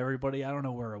would send to everybody. I don't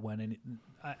know where it went, and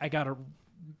I got to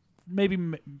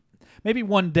maybe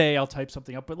one day I'll type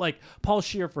something up. But like Paul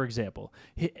Scheer, for example,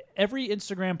 every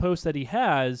Instagram post that he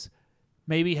has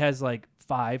maybe has like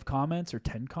 5 comments or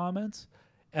 10 comments.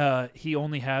 He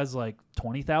only has like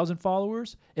 20,000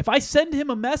 followers. If I send him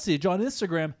a message on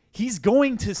Instagram, he's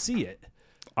going to see it.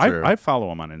 I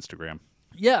follow him on Instagram.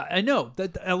 Yeah, I know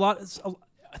that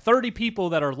 30 people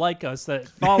that are like us that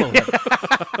follow him,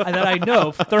 and that I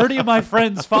know 30 of my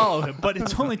friends follow him, but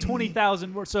it's only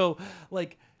 20,000 more. So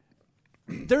like,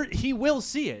 he will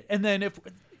see it, and then if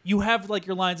you have like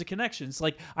your lines of connections,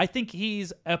 like I think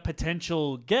he's a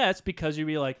potential guest because you'd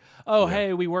be like, oh,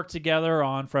 hey, we work together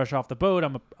on Fresh Off the Boat.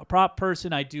 I'm a prop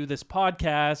person. I do this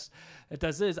podcast. It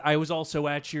does this. I was also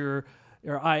at your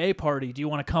IA party. Do you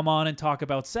want to come on and talk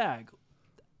about SAG?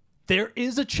 There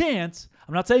is a chance.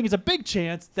 I'm not saying it's a big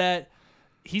chance that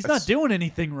he's not doing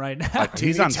anything right now.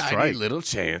 He's on tiny strike. little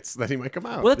chance that he might come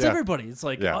out. Well, that's everybody. It's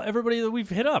like Yeah. everybody that we've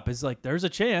hit up is like, there's a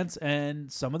chance,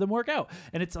 and some of them work out.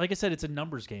 And it's like I said, it's a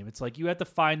numbers game. It's like you have to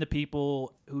find the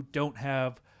people who don't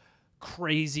have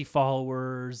crazy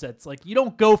followers. That's like, you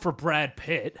don't go for Brad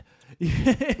Pitt. You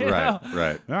know?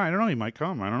 Right. No, I don't know. He might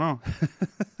come. I don't know.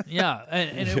 Yeah,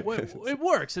 and it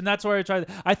works, and that's why I tried.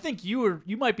 I think you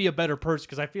might be a better person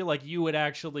because I feel like you would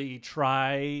actually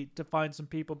try to find some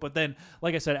people. But then,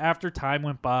 like I said, after time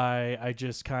went by, I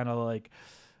just kind of like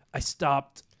I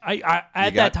stopped.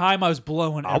 At that time I was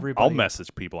blowing everybody. I'll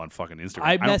message people on fucking Instagram.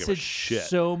 I don't give a messaged shit.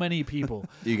 so many people.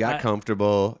 You got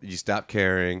comfortable. You stopped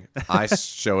caring. I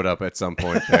showed up at some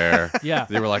point there. Yeah.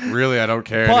 They were like, really, I don't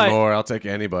care But- anymore. I'll take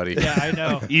anybody. Yeah, I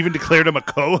know. Even declared him a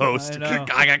co-host. I know.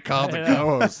 I got called the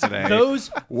co-host today. Those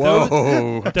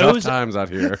Whoa. those Tough times out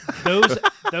here.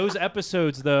 those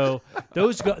episodes though, they're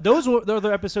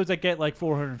the episodes that get like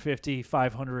 450,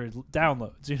 500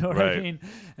 downloads. You know what I Right. mean?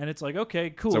 And it's like, okay,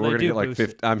 cool. So we're they gonna do get like boost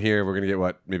 50. it. I'm here. We're gonna get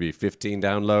what? Maybe 15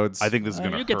 downloads. I think this is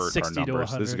going you to get hurt our 60 to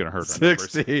numbers. This is 100. going to hurt our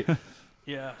numbers. 60.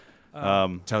 Yeah.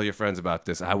 Tell your friends about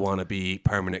this. I want to be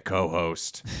permanent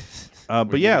co-host.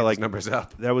 But yeah, like numbers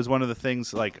up. that was one of the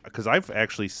things, like, because I've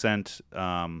actually sent.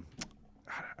 I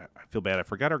feel bad. I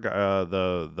forgot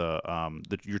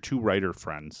your two writer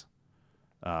friends.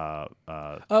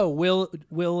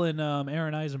 Will and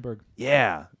Aaron Eisenberg.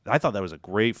 Yeah, I thought that was a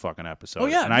great fucking episode. Oh,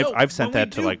 yeah, and no, I've sent when we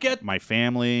that to do like get- my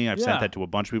family. I've Yeah. sent that to a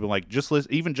bunch of people. Like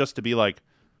even just to be like,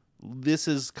 this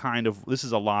is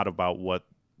a lot about what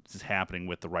is happening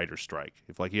with the writer's strike.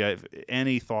 If like you have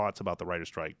any thoughts about the writer's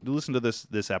strike, listen to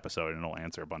this episode and it'll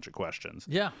answer a bunch of questions.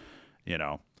 Yeah. You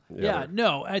know. Yeah.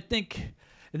 No, I think,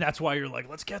 and that's why you're like,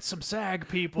 let's get some SAG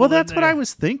people. Well, in that's what there. I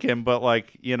was thinking, but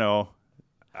like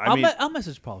I'll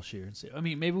message Paul Scheer and say. I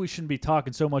mean, maybe we shouldn't be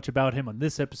talking so much about him on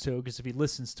this episode because if he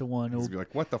listens to one, He's it'll gonna be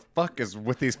like, what the fuck is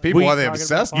with these people? We Are they talking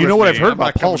obsessed? about you know with what me? I've heard I'm not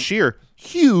about Paul coming- Scheer?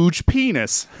 Huge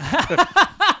penis.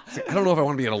 I don't know if I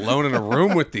want to be alone in a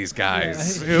room with these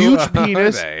guys. Who Huge are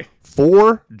penis. they?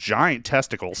 4 giant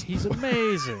testicles. he's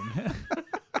amazing.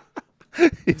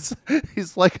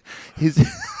 He's like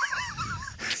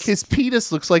his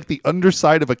penis looks like the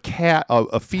underside of a cat,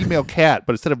 a female cat,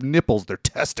 but instead of nipples, they're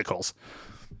testicles.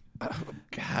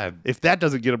 God. If that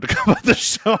doesn't get him to come on the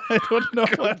show, I don't know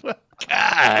what.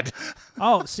 God.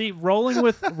 Oh, see, rolling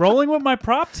with my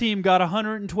prop team got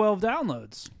 112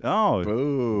 downloads. Oh,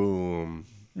 Boom.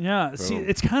 Yeah, see,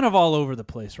 it's kind of all over the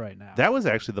place right now. that was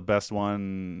actually the best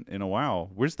one in a while.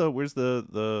 Where's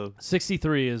the?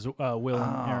 63 is Will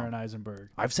and Aaron Eisenberg.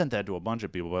 I've sent that to a bunch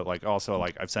of people, but like also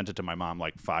like I've sent it to my mom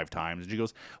like 5 times, and she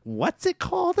goes, "What's it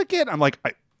called again?" I'm like,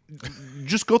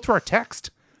 just go through our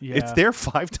text. Yeah. It's there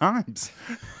 5 times.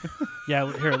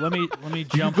 Yeah, here, let me You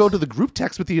jump. go to the group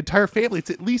text with the entire family. It's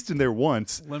at least in there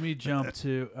once. Let me jump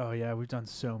to. Oh yeah, we've done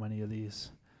so many of these.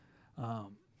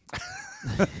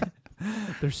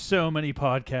 There's so many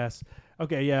podcasts.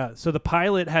 Okay, yeah. So the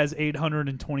pilot has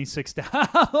 826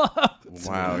 downloads.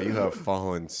 Wow, you have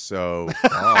fallen so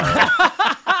far.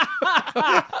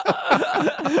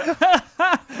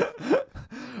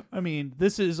 I mean,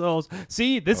 this is all.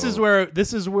 See, this is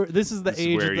the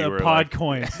age where of you the were like-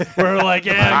 Podcoin. We're like,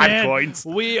 yeah, man, Podcoins.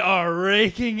 we are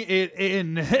raking it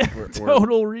in.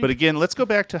 Total reach. But again, let's go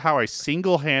back to how I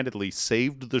single-handedly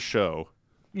saved the show.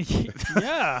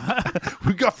 Yeah.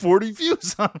 We got 40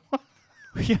 views on one.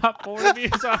 We got 4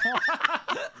 views on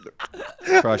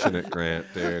one. Crushing it, Grant,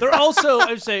 dude. They're also, I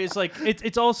would say, it's like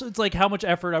how much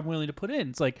effort I'm willing to put in.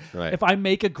 It's like Right. if I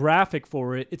make a graphic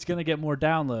for it, it's gonna get more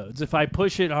downloads. If I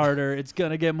push it harder, it's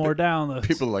gonna get more downloads.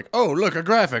 People are like, oh, look, a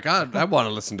graphic. I want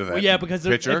to listen to that. Well, yeah, because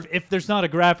picture. if there's not a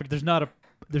graphic, there's not an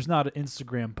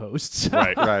Instagram post.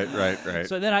 Right. right.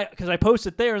 So then because I post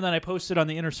it there, and then I post it on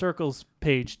the Inner Circles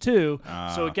page too.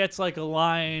 So it gets like a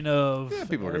line of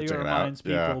people are gonna it check it out. reminds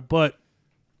people, Yeah. but.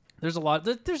 There's a lot.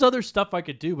 There's other stuff I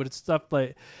could do, but it's stuff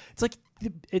like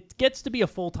it gets to be a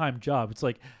full-time job. It's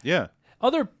like Yeah.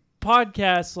 other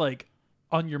podcasts like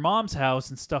on your mom's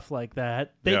house and stuff like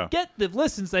that. They Yeah. get the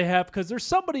listens they have because there's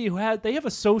somebody they have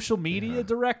a social media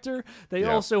director. They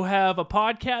Yeah. also have a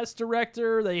podcast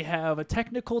director. They have a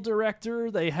technical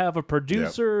director. They have a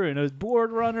producer and a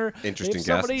board runner. Interesting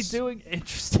they have somebody guests. doing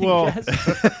interesting Well- guests.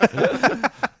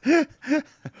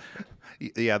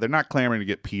 Yeah, they're not clamoring to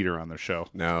get Peter on their show.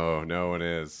 No one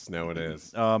is. No one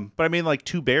is. But I mean, like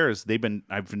Two Bears, I've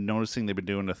been noticing they've been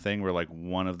doing a thing where like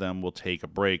one of them will take a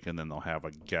break and then they'll have a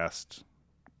guest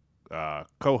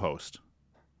co-host,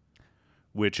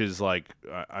 which is like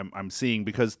I'm seeing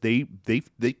because they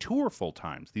tour full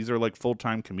time. These are like full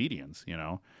time comedians, you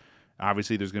know.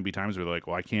 Obviously, there's going to be times where they're like,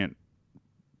 well, I can't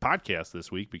podcast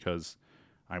this week because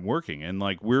I'm working, and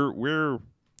like we're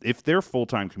if they're full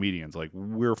time comedians, like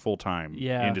we're full time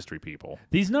industry people.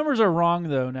 These numbers are wrong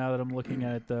though. Now that I'm looking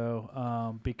at it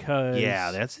though, because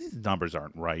These numbers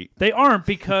aren't right. they aren't,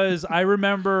 because I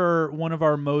remember one of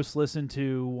our most listened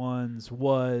to ones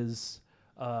was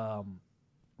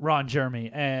Ron Jeremy,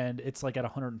 and it's like at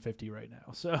 150 right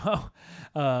now.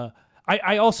 So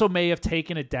I also may have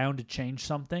taken it down to change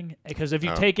something, because if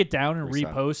you take it down and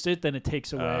reset. repost it, then it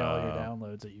takes away all your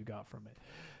downloads that you got from it.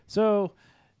 So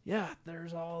yeah,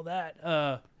 there's all that.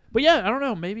 But yeah, I don't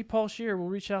know. Maybe Paul Scheer, we'll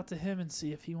reach out to him and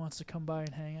see if he wants to come by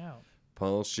and hang out.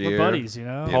 Paul Scheer. We're buddies, you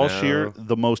know? Paul know. Scheer,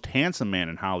 the most handsome man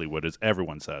in Hollywood, as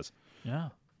everyone says. Yeah.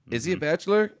 Is he a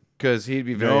bachelor? Because he'd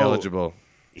be very No. eligible.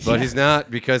 But he's not,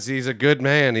 because he's a good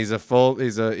man. He's a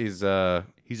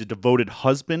He's a devoted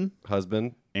husband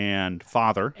husband. and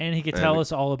father. And he could tell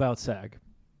us all about SAG.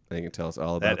 And you can tell us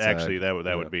all about That actually, SAG.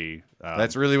 that would be.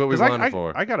 That's really what we 'cause wanted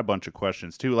for. I got a bunch of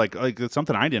questions too. Like it's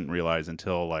something I didn't realize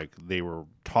until like they were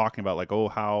talking about like, oh,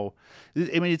 how.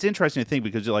 I mean, it's interesting to think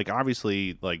because like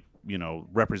obviously like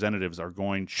representatives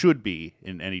should be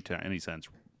in any sense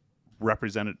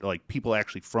represented, like people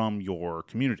actually from your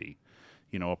community.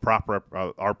 Our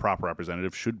prop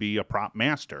representative should be a prop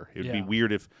master. It would be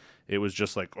weird if it was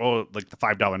just like, oh, like the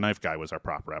 $5 knife guy was our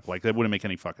prop rep. Like that wouldn't make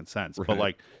any fucking sense. Right. But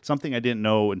like something I didn't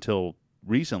know until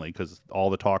recently, because all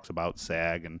the talks about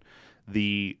SAG and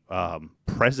the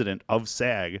president of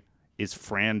SAG is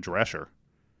Fran Drescher.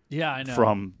 Yeah, I know.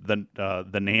 From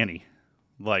the Nanny,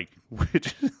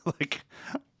 which like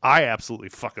I absolutely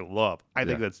fucking love. I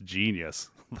think that's genius.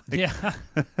 Yeah.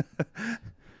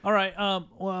 All right.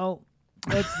 Well.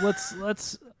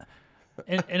 Let's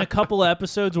in a couple of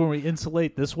episodes when we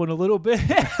insulate this one a little bit.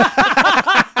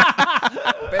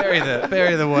 bury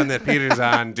the one that Peter's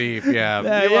on deep.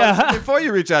 Yeah. Before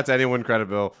you reach out to anyone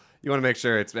credible, you want to make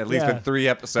sure it's at least been 3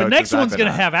 episodes. The next since one's I've been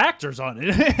gonna on. have actors on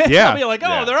it. Yeah. I'll be like,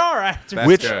 oh, there are actors. That's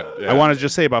Which good. Yeah. I want to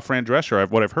just say about Fran Drescher,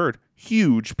 what I've heard,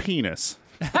 huge penis.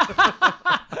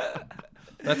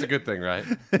 That's a good thing, right?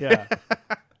 Yeah.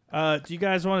 Do you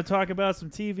guys want to talk about some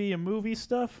TV and movie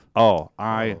stuff? Oh,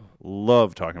 I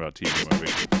love talking about TV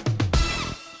movies.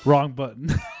 Wrong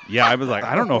button. Yeah, I was like,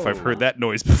 I don't know if I've heard that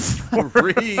noise before.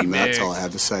 And that's all I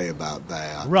have to say about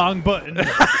that. Wrong button.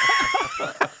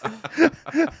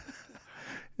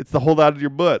 It's the hold out of your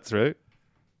butts, right?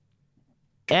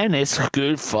 And it's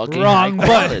good fucking Wrong high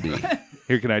quality.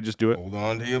 Here, can I just do it? Hold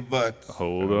on to your butts.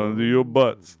 Hold on to your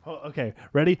butts. Oh, okay,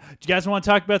 ready? Do you guys want to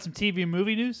talk about some TV and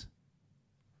movie news?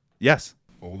 Yes.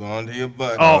 Hold on to your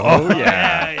butts. Oh,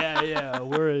 Yeah.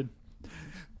 We're in.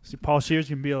 See, Paul Shear's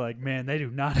gonna be like, man, they do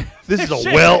not. Have This is their a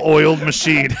shit." well-oiled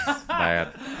machine.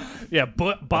 Bad. Yeah,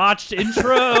 botched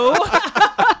intro.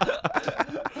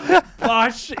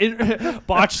 botched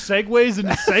segues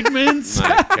and segments.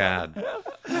 My God.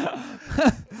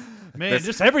 Man,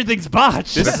 just everything's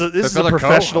botched. This is a other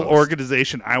professional co-host.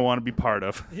 organization I want to be part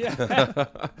of. Yeah.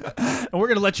 And we're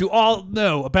going to let you all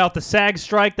know about the SAG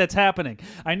strike that's happening.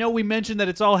 I know we mentioned that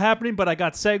it's all happening, but I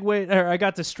got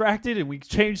distracted and we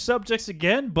changed subjects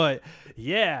again, but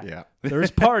yeah.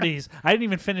 There's parties. I didn't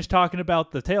even finish talking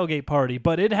about the tailgate party,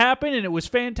 but it happened and it was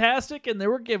fantastic and there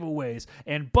were giveaways.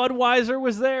 And Budweiser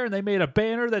was there and they made a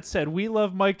banner that said, "We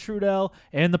love Mike Trudell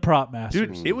and the Prop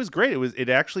Masters." Dude, it was great. It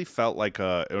actually felt like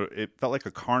a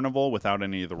carnival without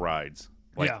any of the rides.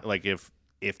 Like if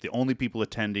the only people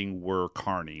attending were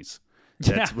carnies.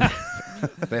 That's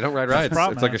They don't ride rides.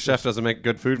 prop It's like a masters. chef doesn't make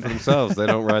good food for themselves. They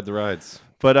don't ride the rides.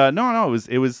 But no,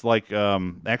 it was like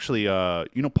actually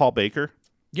Paul Baker.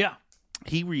 Yeah.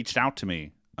 He reached out to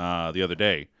me the other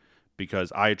day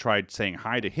because I had tried saying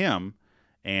hi to him,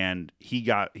 and he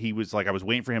was like, I was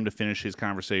waiting for him to finish his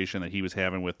conversation that he was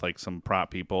having with like some prop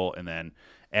people, and then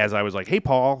as I was like, hey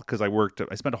Paul, because I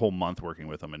spent a whole month working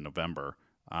with him in November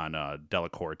on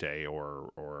Delacorte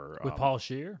or With Paul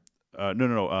Shear? Paul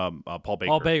Baker.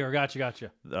 Paul Baker,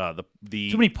 gotcha. The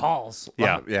Too many Pauls.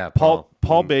 yeah Paul.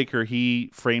 Paul Baker,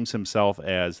 he frames himself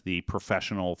as the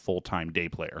professional full-time day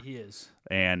player. He is.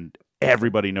 And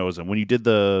everybody knows him. When you did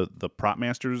the Prop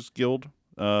Masters Guild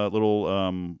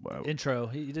Intro.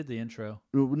 He did the intro.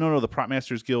 no, the Prop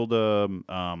Masters Guild where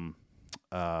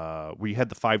you had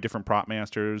the 5 different prop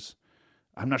masters.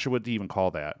 I'm not sure what to even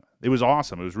call that. It was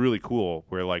awesome. It was really cool.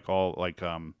 Where like all like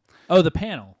The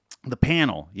panel. the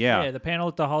panel, Yeah, the panel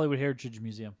at the Hollywood Heritage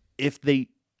Museum. If they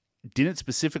didn't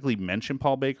specifically mention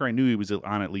Paul Baker, I knew he was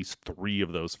on at least 3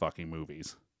 of those fucking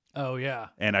movies. Oh yeah.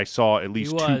 And I saw at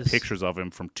least 2 was. pictures of him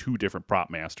from 2 different prop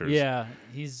masters. Yeah,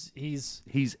 he's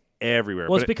everywhere.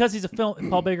 well, But it's because he's a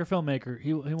Paul Baker filmmaker.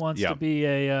 He wants Yeah. to be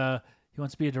a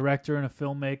director and a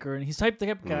filmmaker, and he's the type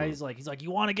of guy. He's like,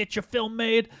 you want to get your film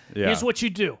made? Yeah. Here's what you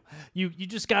do. You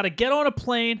just got to get on a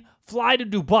plane, fly to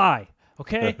Dubai.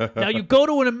 Okay. Now you go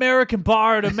to an American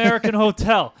bar at an American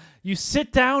hotel. You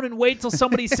sit down and wait till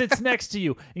somebody sits next to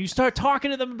you, and you start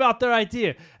talking to them about their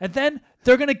idea, and then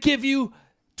they're gonna give you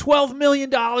 $12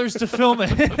 million to film it.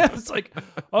 It's like,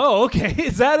 oh, okay,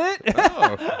 is that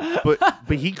it?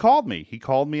 but he called me. He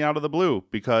called me out of the blue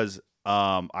because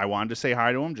I wanted to say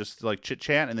hi to him, just to, like chit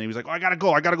chat, and then he was like, "Oh, I gotta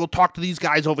go talk to these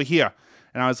guys over here."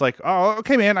 And I was like, "Oh,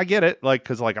 okay, man, I get it." Like,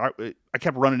 cause like I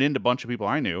kept running into a bunch of people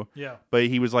I knew. Yeah. But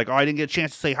he was like, "Oh, I didn't get a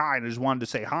chance to say hi," and I just wanted to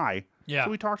say hi. Yeah.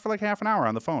 So we talked for like half an hour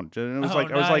on the phone. And it was Oh,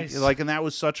 like I was nice. like, and that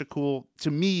was such a cool.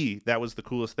 To me, that was the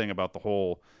coolest thing about the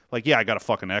whole like, yeah, I got a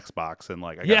fucking Xbox and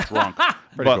like I got drunk,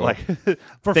 but cool. like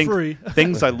For free.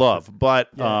 things I love.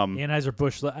 But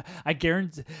Anheuser-Busch. I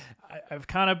guarantee. I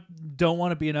kind of don't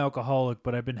want to be an alcoholic,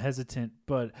 but I've been hesitant.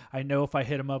 But I know if I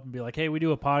hit him up and be like, "Hey, we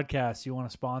do a podcast. You want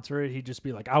to sponsor it?" He'd just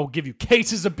be like, "I will give you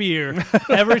cases of beer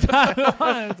every time."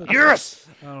 yes,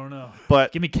 I don't know.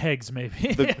 but Give me kegs,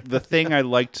 maybe. the thing I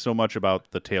liked so much about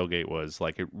the tailgate was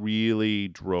like it really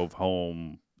drove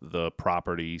home the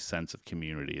property sense of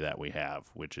community that we have,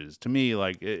 which is to me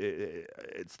like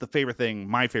it's the favorite thing.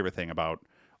 My favorite thing about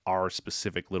our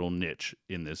specific little niche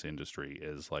in this industry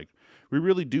is like we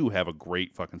really do have a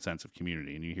great fucking sense of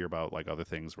community. And you hear about like other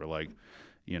things where like,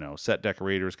 you know, set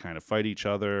decorators kind of fight each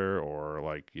other, or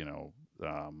like, you know,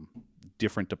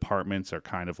 different departments are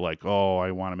kind of like, oh,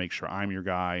 I want to make sure I'm your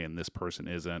guy and this person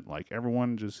isn't. Like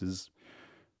everyone just is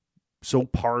so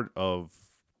part of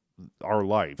our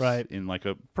lives, Right. in like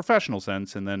a professional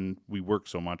sense. And then we work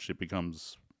so much, it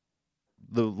becomes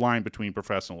the line between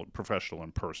professional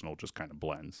and personal just kind of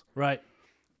blends. Right.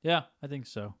 Yeah, I think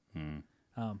so.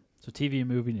 So TV and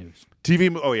movie news.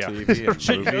 Oh yeah. TV and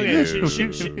Should, movie okay,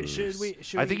 news. should we?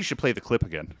 I think you should play the clip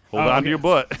again. Hold Oh, on okay. to your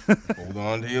butt. Hold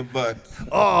on to your butt.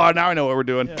 Oh, now I know what we're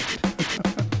doing.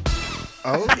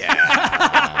 Oh,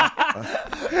 yeah.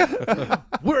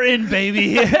 We're in,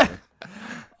 baby.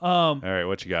 All right,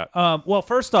 what you got? Well,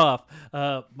 first off,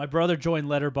 my brother joined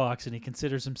Letterboxd, and he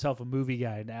considers himself a movie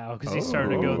guy now because he's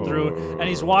starting to go through it. And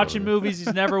he's watching movies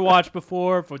he's never watched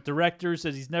before, for directors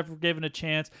that he's never given a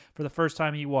chance. For the first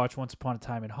time, he watched Once Upon a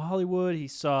Time in Hollywood. He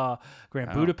saw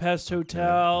Grand Budapest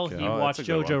Hotel. okay. He Oh, that's watched a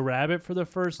good Jojo one. Rabbit for the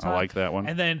first I time. like that one.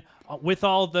 And then with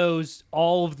all those,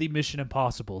 all of the Mission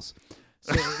Impossibles.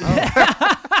 So,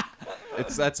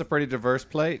 That's a pretty diverse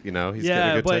plate, you know. He's got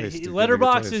yeah, a good but taste. He's got a good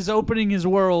Letterboxd taste. is opening his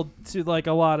world to like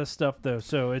a lot of stuff, though.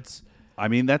 So it's I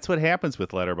mean, that's what happens with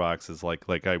Letterboxd. Is like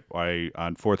I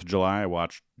on 4th of July I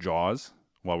watched Jaws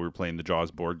while we were playing the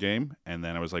Jaws board game, and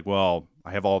then I was like, well,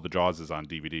 I have all the Jawses on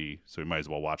DVD, so we might as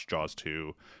well watch Jaws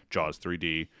 2, Jaws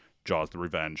 3D, Jaws the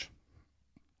Revenge.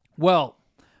 Well,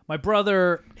 my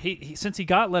brother, he since he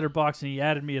got Letterboxd and he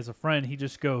added me as a friend, he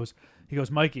goes,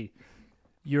 Mikey,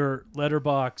 your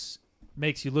Letterboxd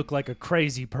makes you look like a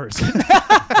crazy person.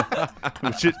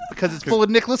 Which is, because it's full of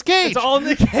Nicolas Cage. It's all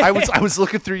Nick Cage. I was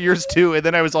looking through yours too, and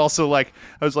then I was also like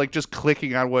just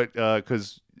clicking on what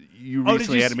because you Oh, did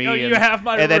recently you had see- me. oh, you and, have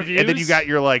my and then you reviews? got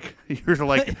your like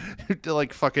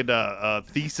fucking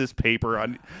thesis paper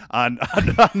on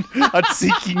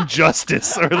seeking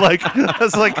justice, or like I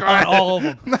was like on all of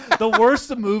them. The worse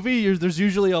the movie, there's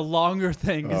usually a longer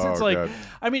thing. 'Cause it's Oh, like, God.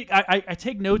 I mean, I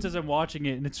take notes as I'm watching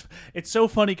it, and it's so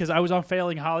funny because I was on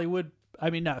Failing Hollywood. I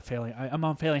mean, not Failing. I'm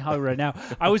on Failing Hollywood right now.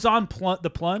 I was on The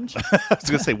Plunge. I was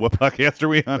gonna say, what podcast are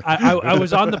we on? I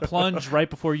was on The Plunge right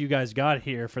before you guys got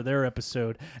here for their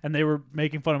episode, and they were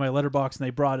making fun of my Letterboxd, and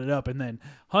they brought it up. And then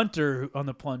Hunter on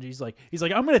The Plunge, he's like,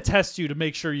 I'm going to test you to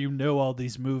make sure you know all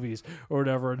these movies or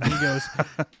whatever. And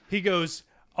he goes,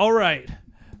 all right,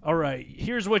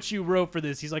 here's what you wrote for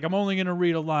this. He's like, I'm only going to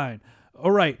read a line. All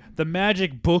right, the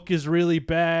magic book is really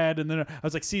bad. And then I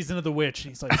was like, Season of the Witch. And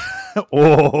he's like,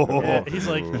 Oh, yeah, he's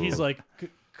like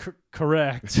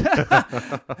correct.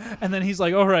 And then he's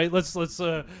like, all right, let's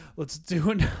do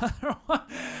another one.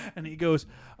 And he goes,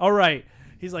 all right.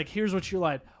 He's like, here's what you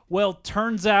lied. Well,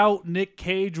 turns out Nick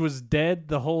Cage was dead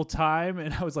the whole time.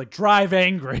 And I was like, Drive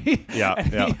Angry. Yeah,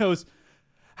 And yeah. he goes,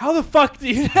 how the fuck do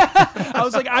you? I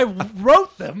was like, I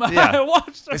wrote them. Yeah. I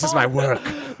watched them. This is my work.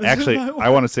 actually, I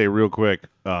want to say real quick.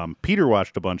 Peter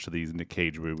watched a bunch of these Nick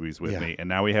Cage movies with Yeah. me, and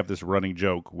now we have this running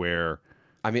joke where.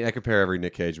 I mean, I compare every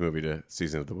Nick Cage movie to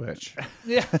Season of the Witch.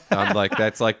 Yeah. I'm like,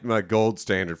 that's like my gold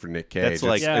standard for Nick Cage. That's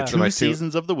like Yeah. it's two my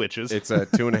seasons of The Witches. It's a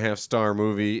 2.5-star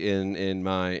movie in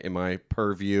my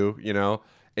purview. You know,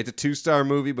 it's a 2-star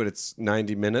movie, but it's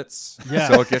 90 minutes, Yeah.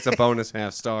 so it gets a bonus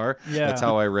half star. Yeah. That's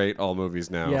how I rate all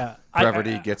movies now. Yeah.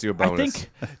 Brevity gets you a bonus.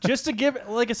 I think just to give,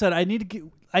 like I said, I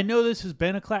know this has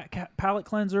been a palate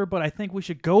cleanser, but I think we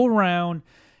should go around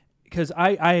because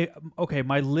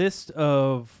my list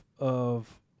of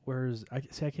I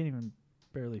can't even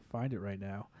barely find it right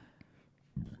now.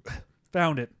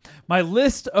 Found it. My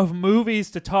list of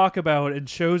movies to talk about and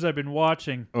shows I've been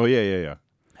watching oh yeah.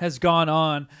 has gone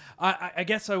on. I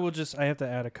guess I have to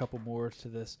add a couple more to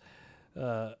this.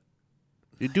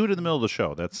 You do it in the middle of the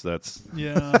show. That's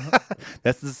Yeah.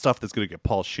 that's the stuff that's going to get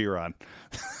Paul Scheer on.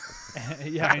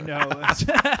 Yeah, I know.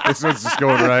 This one's just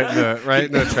going right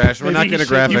in the trash. We're not Maybe going to he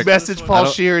should- You graphic. messaged Paul I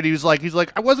don't- Scheer, and he was like,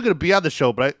 I wasn't going to be on the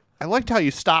show, but I liked how you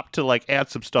stopped to like add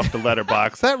some stuff to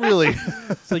Letterboxd. That really.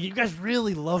 So you guys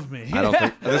really love me. I don't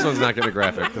think this one's not getting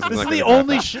graphic. This This is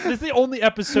the only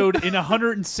episode in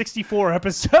 164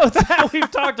 episodes that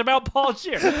we've talked about Paul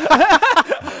Scheer.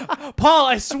 Paul,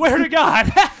 I swear to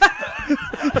God,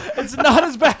 it's not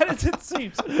as bad as it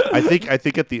seems. I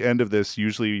think at the end of this,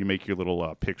 usually you make your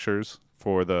little pictures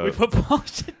for the. We put Paul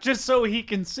Scheer just so he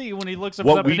can see when he looks up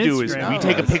What we on do Instagram. is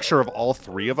we take a picture of all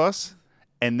three of us,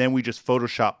 and then we just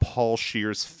Photoshop Paul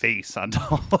Scheer's face on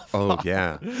top of Oh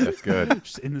yeah, that's good.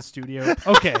 just in the studio.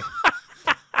 Okay.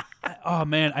 Oh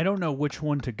man, I don't know which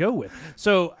one to go with.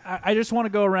 So I just want to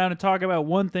go around and talk about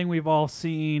one thing we've all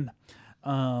seen.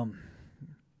 Let's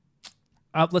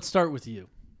start with you.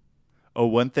 Oh,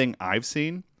 one thing I've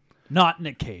seen. Not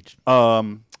Nick Cage.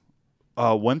 One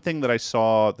thing that I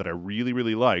saw that I really,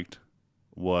 really liked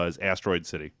was Asteroid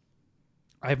City.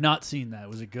 I have not seen that.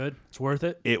 Was it good? It's worth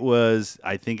it? It was.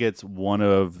 I think it's one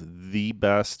of the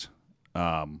best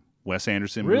Wes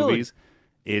Anderson Really? movies.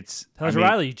 It's. Tell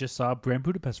Riley you just saw Grand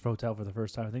Budapest Hotel for the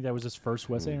first time. I think that was his first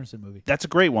Wes Anderson movie. That's a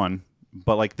great one,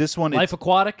 but like this one, Life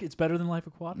Aquatic? It's better than Life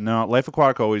Aquatic? no, Life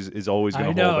Aquatic is always going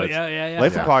I to know. hold it. Yeah.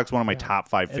 Life Yeah. Aquatic's one of my top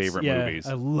 5 It's- favorite yeah, movies.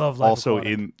 I love Life Also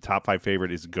Aquatic. in top 5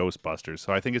 favorite is Ghostbusters.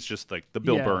 So I think it's just like the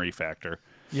Bill Yeah. Murray factor.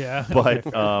 Yeah. But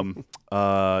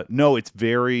no, it's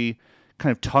very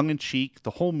kind of tongue-in-cheek.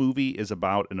 The whole movie is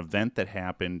about an event that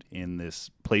happened in this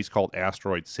place called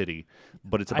Asteroid City,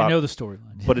 but it's about I know the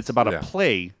storyline. but it's about Yeah. a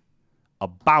play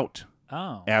about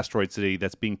Oh. Asteroid City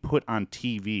that's being put on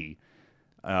TV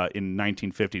in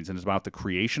 1950s, and it's about the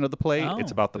creation of the play. Oh.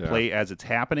 It's about the Yeah. play as it's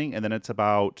happening, and then it's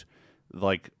about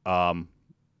like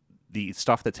the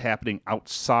stuff that's happening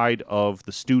outside of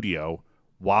the studio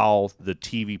while the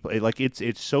TV play. Like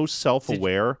it's so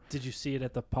self-aware. Did you see it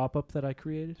at the pop-up that I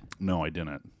created? No, I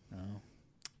didn't.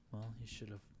 Well, you should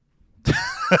have.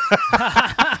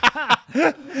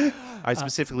 I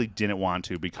specifically didn't want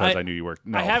to because I knew you worked.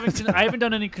 No, I haven't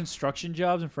done any construction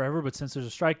jobs in forever, but since there's a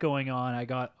strike going on, I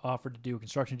got offered to do a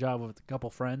construction job with a couple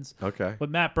friends. Okay. With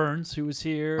Matt Burns, who was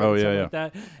here, Oh, and yeah, something yeah. like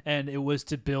that, and it was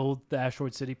to build the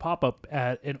Asteroid City pop-up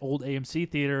at an old AMC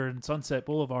theater in Sunset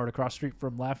Boulevard, across the street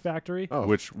from Laugh Factory. Oh,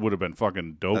 which would have been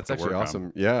fucking dope. that's to actually work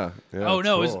awesome. Yeah. Oh that's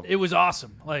no, cool. it was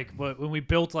awesome. Like, but when we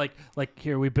built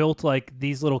we built like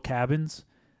these little cabins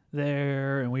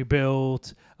there, and we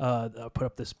built put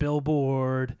up this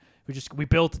billboard. We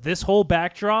built this whole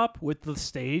backdrop with the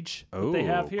stage that they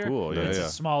have Oh, here. cool. Yeah, It's yeah. a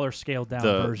smaller scaled down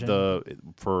The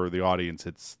version. for the audience,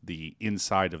 it's the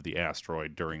inside of the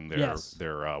asteroid during their Yes.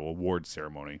 award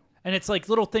ceremony. And it's like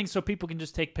little things so people can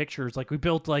just take pictures. Like we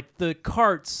built like the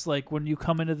carts, like when you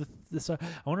come into this. I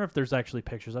wonder if there's actually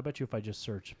pictures. I bet you if I just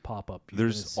search pop up,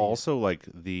 There's also like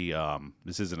the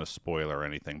this isn't a spoiler or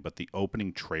anything, but the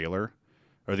opening trailer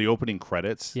or the opening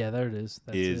credits yeah, there it is.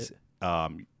 That's is it.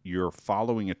 You're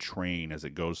following a train as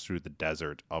it goes through the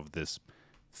desert of this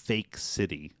fake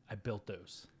city. I built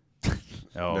those.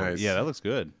 Oh, Nice. yeah, that looks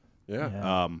good. Yeah.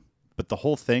 Yeah. But the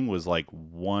whole thing was like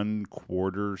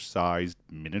 1/4 sized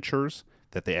miniatures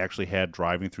that they actually had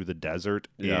driving through the desert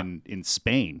Yeah. in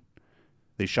Spain.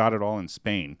 They shot it all in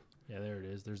Spain. Yeah, there it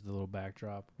is. There's the little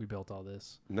backdrop. We built all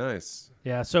this. Nice.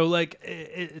 Yeah, so like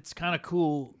it's kind of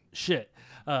cool shit.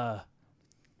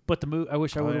 But the movie, I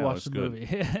wish I would have yeah, watched that's the good.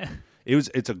 movie.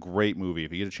 It's a great movie.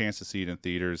 If you get a chance to see it in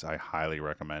theaters, I highly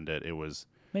recommend it. It was,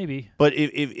 Maybe. but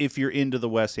if you're into the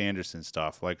Wes Anderson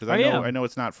stuff, like because I am. I know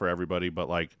it's not for everybody, but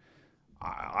like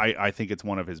I think it's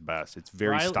one of his best. It's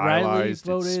very Riley stylized. It's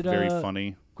voted, very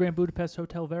funny. Grand Budapest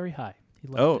Hotel very high. He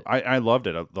loved Oh, it. I loved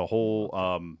it. The whole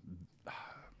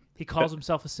He calls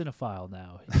himself a cinephile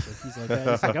now. He's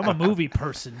like I'm a movie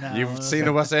person now. You've seen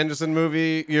a Wes Anderson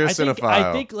movie, you're a cinephile.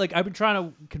 I think like I've been trying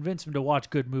to convince him to watch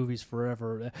good movies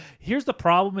forever. Here's the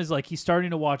problem: is like he's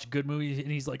starting to watch good movies, and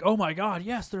he's like, "Oh my god,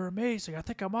 yes, they're amazing. I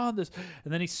think I'm on this."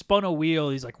 And then he spun a wheel.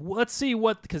 He's like, "Let's see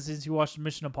what," because he watched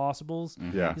Mission Impossibles.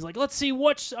 Yeah. He's like, "Let's see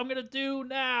what I'm gonna do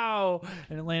now,"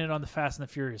 and it landed on the Fast and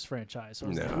the Furious franchise. So I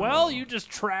was like, No. "Well, you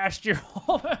just trashed your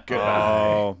whole."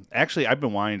 Oh, actually, I've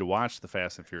been wanting to watch the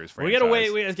Fast and Furious franchise. We gotta wait.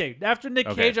 Okay, after Nick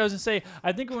Okay. Cage, I was gonna say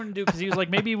I think we're gonna do because he was like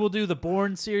maybe we'll do the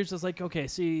Bourne series. I was like, okay,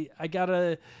 see,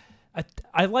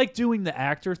 I like doing the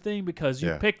actor thing because you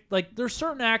Yeah. pick like there's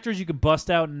certain actors you can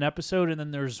bust out in an episode, and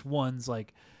then there's ones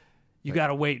like you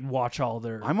gotta wait and watch all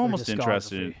their. I'm their almost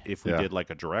interested discography. if we Yeah. did like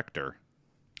a director.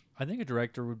 I think a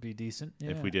director would be decent.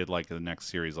 Yeah. If we did like the next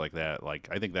series like that, like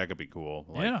I think that could be cool.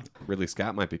 Like, Yeah. Ridley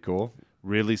Scott might be cool.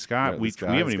 Ridley Scott. Ridley We Scott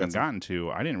haven't has even got some- gotten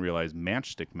to. I didn't realize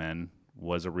Matchstick Men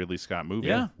was a Ridley Scott movie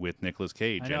Yeah. with Nicolas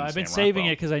Cage. I know. and I've been Sam saving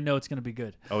Rockwell. it because I know it's gonna be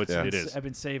good. Oh, it Yeah. is. I've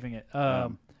been saving it.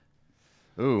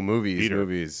 Ooh, movies, Peter.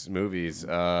 movies.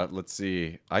 Let's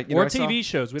see. I Or saw- TV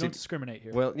shows. We don't discriminate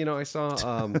here. Well, I saw.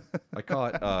 I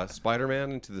caught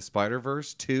Spider-Man Into the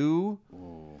Spider-Verse 2.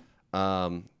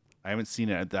 I haven't seen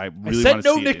it. I I really said want to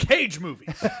no see Nick it. Cage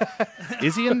movies.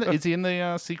 Is he in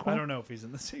the sequel? I don't know if he's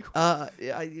in the sequel.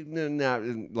 Not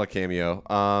like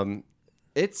cameo.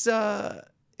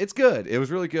 It's good. It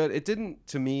was really good. It didn't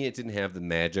have the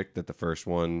magic that the first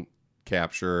one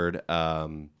captured.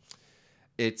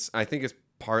 I think it's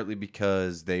partly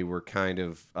because they were kind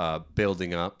of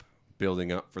building up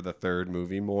for the third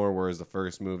movie more, whereas the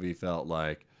first movie felt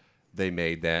like they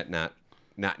made that not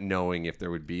knowing if there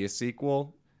would be a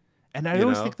sequel. And I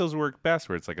always think those work best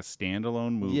where it's like a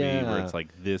standalone movie where Yeah. it's like,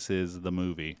 this is the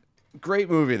movie. Great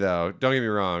movie though. Don't get me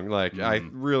wrong. Like I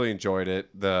really enjoyed it.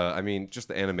 Just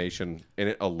the animation in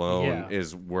it alone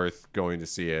is worth going to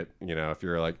see it. If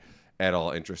you're like at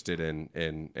all interested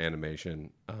in animation,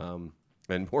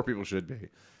 and more people should be.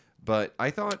 But I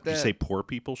thought that Did you say poor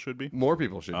people should be? more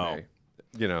people should Oh. be.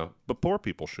 But poor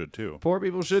people should too. Poor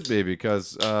people should be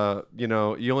because you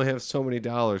only have so many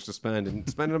dollars to spend and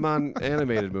spend them on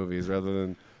animated movies rather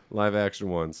than live action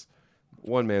ones.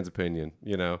 One man's opinion,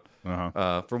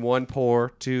 from one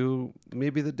poor to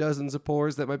maybe the dozens of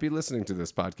poors that might be listening to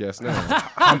this podcast now.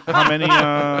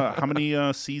 How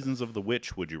many seasons of The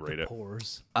Witch would you rate it?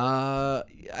 Pores.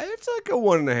 It's like a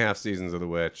 1.5 seasons of The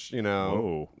Witch.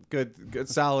 Whoa. Good,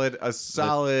 solid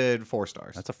 4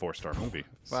 stars. That's a 4-star movie.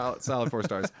 Well, solid 4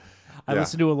 stars. I Yeah.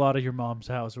 listen to a lot of Your Mom's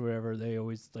House or wherever. They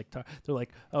always talk. They're like,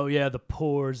 "Oh yeah, the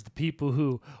pores, the people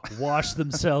who wash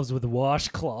themselves with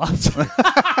washcloths."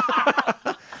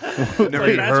 Never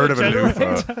even That's heard what of a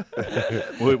generates-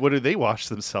 loofah. What do they wash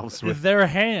themselves with? with their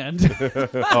hand.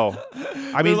 Oh,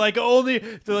 I mean,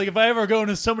 they're like, if I ever go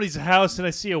into somebody's house and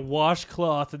I see a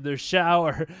washcloth in their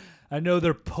shower, I know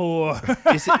they're poor.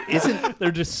 isn't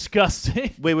They're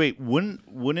disgusting. wait?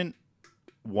 Wouldn't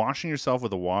washing yourself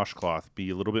with a washcloth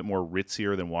be a little bit more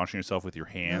ritzier than washing yourself with your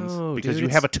hands No, because dude, you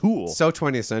it's have a tool? So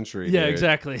 20th century. Yeah, dude.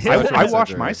 exactly. So I 20th wash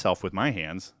century. myself with my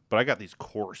hands, but I got these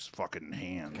coarse fucking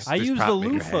hands. I Just use the prop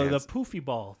your loofah, the hands. poofy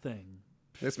ball thing.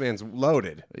 This man's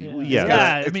loaded.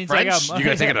 Yeah. it It's means French. I got You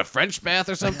gonna take it a French bath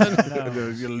or something?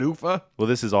 Your loofah. Well,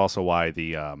 this is also why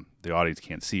the audience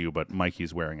can't see you, but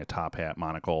Mikey's wearing a top hat,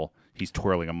 monocle. He's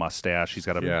twirling a mustache. He's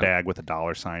got a Yeah. bag with a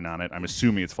dollar sign on it. I'm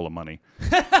assuming it's full of money.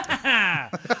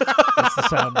 That's the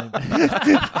sound.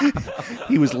 I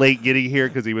He was late getting here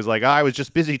because he was like, I was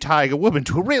just busy tying a woman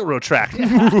to a railroad track.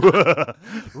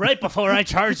 right before I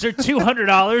charged her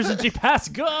 $200 and she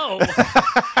passed go.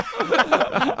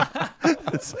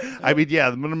 I mean,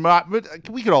 yeah,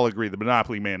 we could all agree the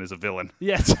Monopoly Man is a villain.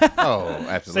 Yes. Oh,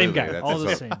 absolutely. Same guy, all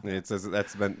the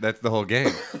same. That's the whole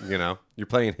game. You're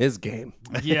playing his game.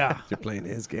 Yeah. You're playing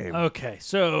his game. Okay,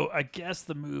 so I guess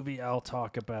the movie I'll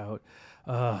talk about.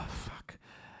 Fuck.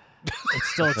 It's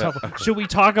still a tough one. Should we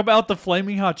talk about the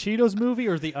Flaming Hot Cheetos movie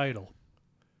or The Idol?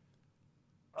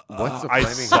 What's the I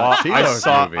Flaming Hot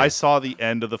Cheetos movie? I saw the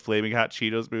end of the Flaming Hot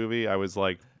Cheetos movie. I was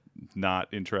like, not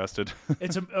interested.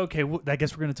 It's okay. I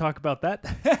guess we're going to talk about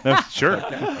that. Sure.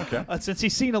 Okay. Since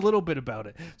he's seen a little bit about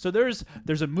it. So there's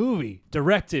a movie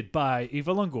directed by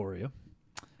Eva Longoria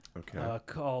Okay.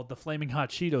 called the Flaming Hot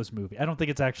Cheetos movie. I don't think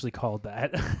it's actually called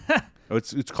that. Oh,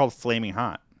 it's called Flaming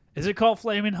Hot. Is it called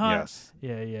Flaming Hot? Yes.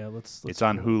 Yeah. Let's It's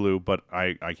on Hulu, but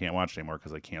I can't watch it anymore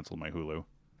because I canceled my Hulu.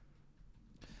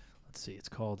 Let's see. It's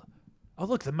called. Oh,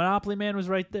 look, the Monopoly Man was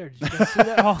right there. Did you guys see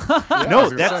that? Oh. I No, was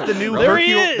gonna that's say, the new There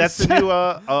he Hercule. is. That's the new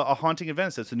a Haunting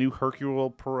Events. That's the new Hercule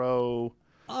Poirot,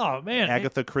 Oh man,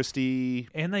 Agatha Christie.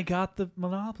 and they got the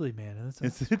Monopoly Man.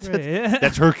 That's It's- great.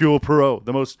 That's Hercule Poirot,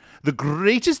 the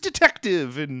greatest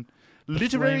detective in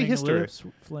literary Flaming history. Lips,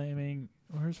 flaming.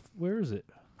 Where is it?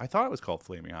 I thought it was called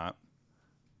Flaming Hot.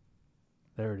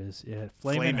 There it is. Yeah,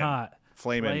 Flaming Flamin'. Hot.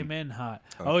 Flamin'. Flamin' Hot.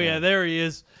 Oh yeah, there he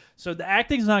is. So the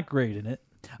acting's not great in it.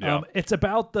 Yeah. It's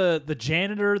about the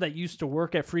janitor that used to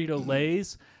work at Frito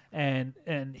Lay's, and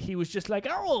he was just like,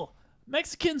 oh,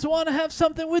 Mexicans want to have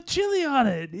something with chili on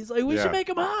it. He's like, we Yeah. should make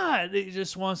them hot. He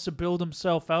just wants to build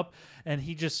himself up, and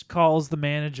he just calls the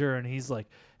manager, and he's like,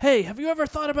 hey, have you ever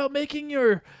thought about making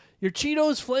your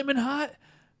Cheetos flaming hot?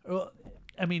 Well,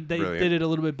 I mean, they Brilliant. did it a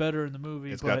little bit better in the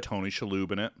movie. It's but got Tony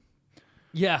Shalhoub in it.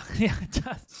 yeah, it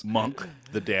does. Monk,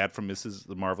 the dad from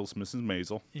the Marvelous Mrs.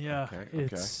 Maisel. Yeah, Okay,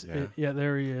 it's yeah.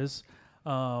 there he is.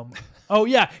 Oh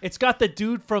yeah, it's got the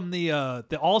dude from the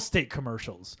Allstate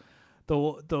commercials.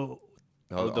 The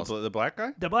The black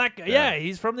guy? black guy. Yeah,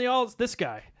 he's from this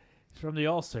guy. He's from the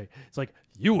Allstate. It's like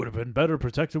you would have been better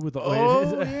protected with the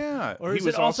Oh yeah. Or He is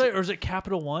was it Allstate or is it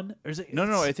Capital One? Or is it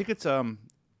No, I think it's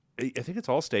I think it's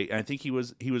Allstate. And I think he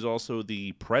was also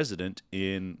the president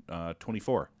in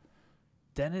 24.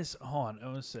 Dennis, hold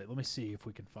on. Let me see if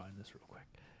we can find this real quick.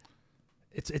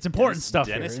 It's important stuff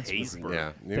Dennis here. Haysbert.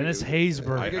 Yeah. Dennis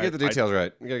Haysbert. You gotta get the details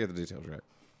right. You gotta get the details right.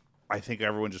 I think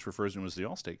everyone just refers to him as the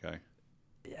Allstate guy.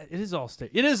 Yeah, it is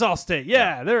Allstate. It is Allstate.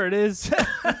 Yeah, there it is.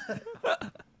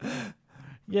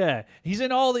 Yeah, he's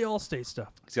in all the Allstate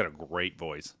stuff. He's got a great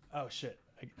voice. Oh shit!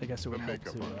 I guess it would help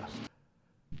makeup to. artist.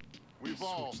 We've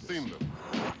all seen them.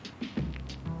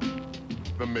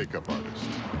 The makeup artist.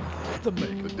 The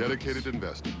make. The dedicated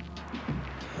investor.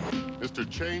 Mr.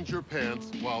 Change Your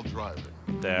Pants while driving.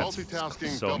 That's Multitasking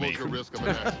so doubles me. your risk of an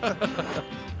accident.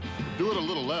 Do it a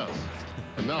little less,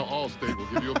 and now Allstate will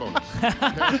give you a bonus.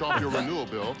 Cash off your renewal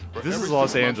bill. For This every is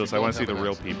Los 6 months Angeles. you I don't want to see have the an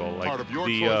real accident. people, like Part of your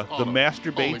the choice auto,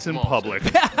 masturbates only in from public.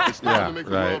 Allstate. It's time Yeah, to make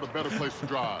the right. world a better place to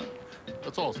drive.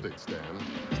 That's Allstate, Stan.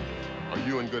 Are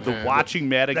you in good The hands? Watching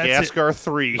Madagascar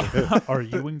 3. Are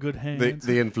you in good hands?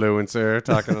 The influencer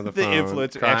talking on the The phone.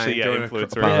 influencer- crying, actually, yeah, doing an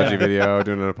influencer. apology Yeah. video,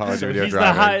 doing an apology So video he's the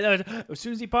driving. high. As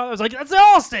soon as he popped, I was like, "That's the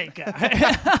Allstate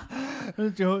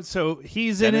guy." So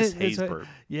he's Dennis in it. Haysbert.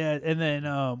 Yeah, and then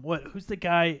Who's the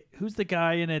guy? Who's the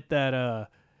guy in it that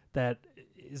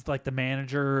is like the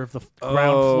manager of the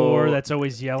ground floor that's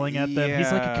always yelling at them?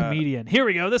 He's like a yeah. comedian. Here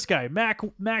we go. This guy,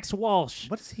 Max Walsh.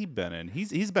 What has he been in?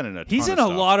 He's been in a ton He's in of a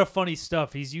stuff. lot of funny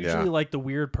stuff. He's usually Yeah. like the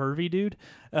weird pervy dude.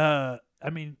 I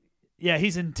mean, yeah,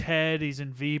 he's in Ted. He's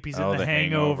in Veep. He's in Oh, The The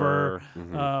Hangover.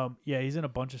 Hangover. Yeah, he's in a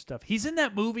bunch of stuff. He's in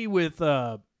that movie with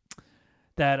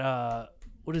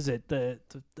what is it? The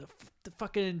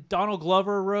fucking Donald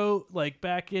Glover wrote like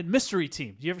back in Mystery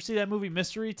Team. Do you ever see that movie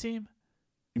Mystery Team?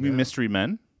 You mean Mystery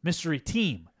Men? Mystery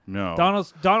Team. No.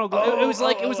 Donald. It was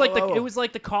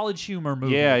like the college humor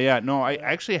movie. Yeah. No, I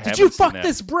actually haven't Did you seen fuck that.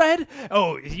 this bread?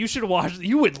 Oh, you should watch.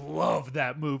 You would love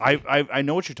that movie. I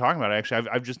know what you're talking about. Actually,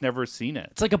 I've just never seen it.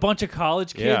 It's like a bunch of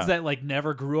college kids Yeah. that like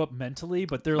never grew up mentally,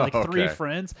 but they're like three Okay.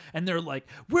 friends, and they're like,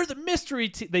 "We're the mystery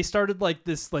team." They started like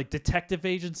this like detective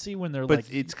agency when they're But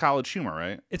like, it's college humor,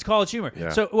 right? it's College Humor. Yeah.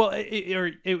 So, well,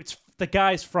 it's the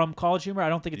guys from College Humor. I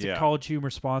don't think it's Yeah. a College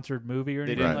Humor sponsored movie or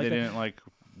They anything didn't. like They that. didn't like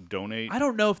donate. I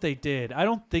don't know if they did. I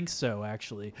don't think so,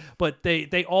 actually. But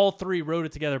they all three wrote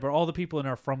it together. But all the people in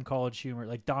are from College Humor,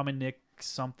 like Dominic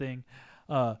something.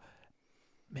 Man,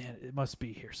 it must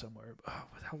be here somewhere. Oh,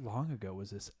 how long ago was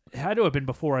this? It had to have been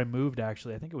before I moved,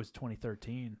 actually. I think it was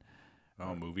 2013.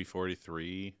 Oh, movie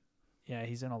 43. Yeah,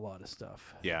 he's in a lot of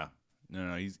stuff. Yeah.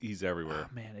 No, he's everywhere.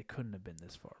 Oh, man, it couldn't have been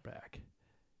this far back.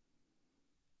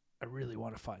 I really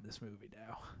want to find this movie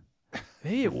now.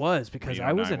 Maybe it was because Reno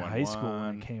I was in high school when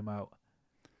 911. it came out.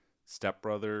 Step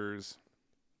Brothers.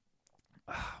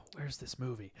 Where's this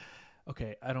movie?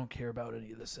 Okay, I don't care about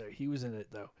any of this. He was in it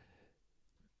though.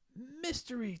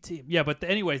 Mystery Team. Yeah, but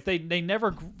anyways, they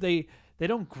never they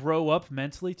don't grow up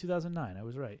mentally. 2009. I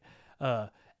was right.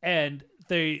 And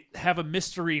they have a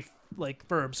mystery like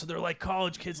firm, so they're like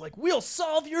college kids. Like, we'll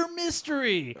solve your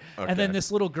mystery. And then Okay.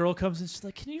 this little girl comes and she's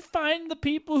like, "Can you find the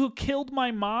people who killed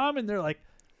my mom?" And they're like,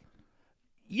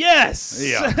 "Yes."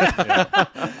 Yeah.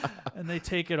 And they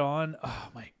take it on. Oh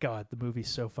my god, the movie's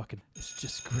so fucking. It's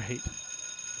just great.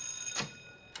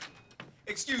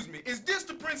 Excuse me, is this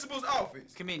the principal's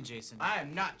office? Come in, Jason. I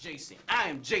am not Jason. I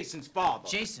am Jason's father.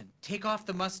 Jason, take off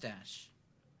the mustache.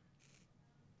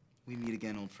 We meet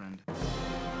again, old friend.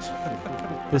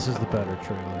 This is the better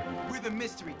trailer. We're the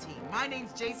mystery team. My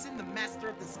name's Jason, the master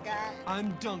of the sky.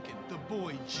 I'm Duncan, the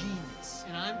boy genius.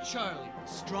 And I'm Charlie,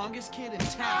 strongest kid in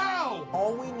town.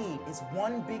 All we need is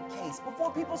one big case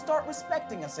before people start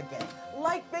respecting us again,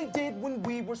 like they did when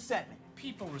we were 7.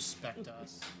 People respect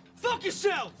us. Fuck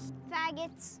yourself!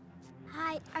 Faggots.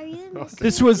 Hi, are you the mystery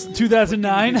This was team?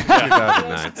 2009.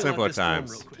 2009. Simpler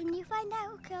times. Can you find out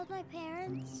who killed my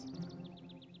parents?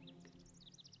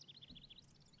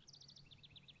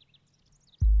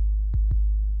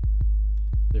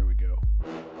 There we go.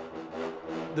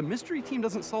 The mystery team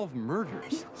doesn't solve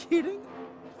murders. Are you kidding?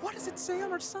 What does it say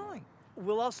on our sign?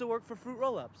 We'll also work for fruit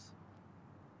roll-ups.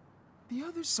 The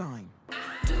other sign.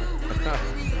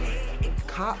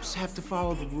 Cops have to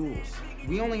follow the rules.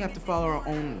 We only have to follow our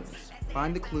own rules.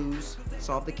 Find the clues,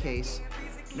 solve the case.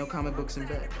 No comic books in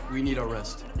bed. We need our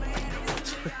rest.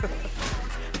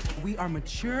 We are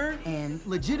mature and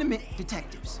legitimate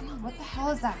detectives. What the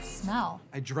hell is that smell?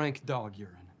 I drank dog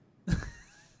urine.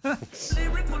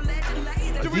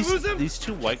 These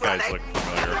two white guys look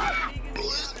familiar.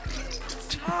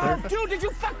 Dude, did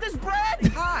you fuck this bread?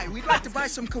 Hi, we'd like to buy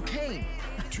some cocaine.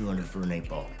 200 for an 8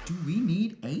 ball. Do we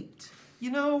need 8?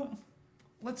 You know,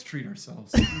 Let's treat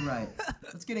ourselves. You're right.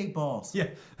 Let's get 8 balls. Yeah,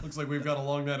 looks like we've got a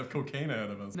long night of cocaine ahead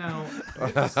of us. Now,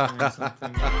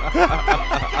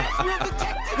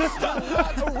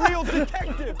 A real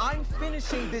detective. I'm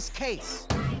finishing this case.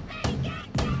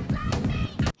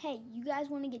 Hey, you guys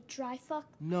want to get dry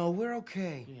fucked? no, we're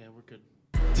okay. Yeah, we're good.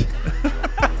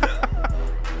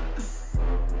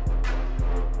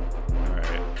 All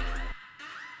right.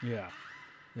 Yeah.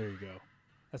 There you go.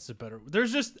 That's a better.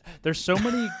 There's so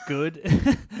many good.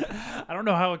 I don't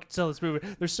know how I can tell this movie.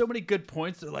 There's so many good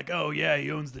points. They're like, oh yeah,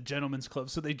 he owns the gentleman's club,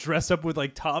 so they dress up with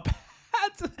like top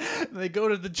hats. And they go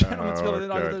to the gentleman's club. And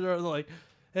they're like,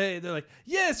 hey, they're like,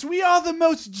 yes, we are the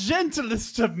most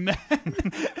gentlest of men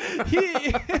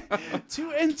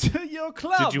to enter your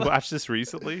club. Did you watch this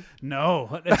recently?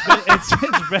 No,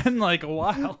 it's been like a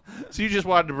while. So you just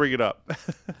wanted to bring it up.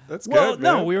 That's Well, good.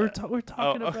 no, man. we were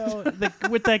talking about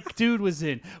what that dude was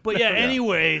in. But yeah,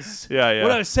 anyways. Yeah.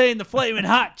 What I was saying, the Flamin'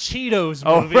 Hot Cheetos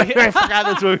Oh, movie. right, I forgot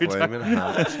that's what we were talking Flamin'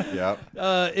 Hot. Yep.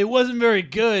 It wasn't very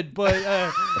good, but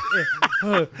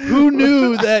who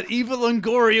knew that Eva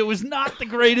Longoria was not the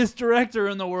greatest director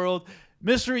in the world?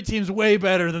 Mystery Team's way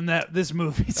better than this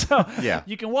movie. So Yeah.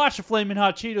 you can watch a Flamin'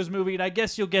 Hot Cheetos movie, and I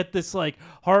guess you'll get this like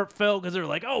heartfelt because they're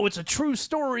like, oh, it's a true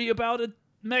story about a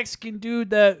Mexican dude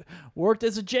that worked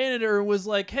as a janitor and was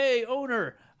like, hey,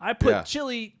 owner, I put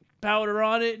chili powder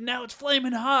on it, and now it's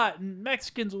flaming hot, and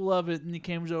Mexicans will love it. And he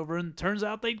comes over, and it turns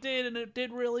out they did, and it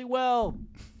did really well.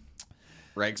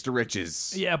 Rags to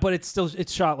riches. Yeah, but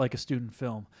it's shot like a student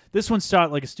film. This one's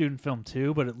shot like a student film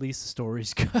too, but at least the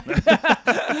story's good.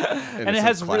 and it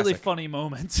has really funny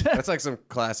moments. That's like some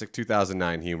classic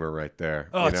 2009 humor right there.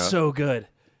 Oh, it's so good.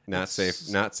 Not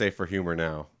safe for humor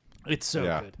now. It's so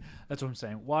good. That's what I'm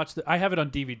saying. I have it on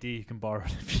DVD. You can borrow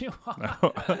it if you want.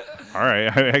 All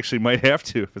right. I actually might have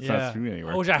to if it's not streaming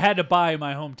anywhere. Which I had to buy in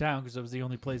my hometown because it was the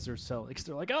only place they were selling. Because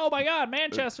they're like, oh my God,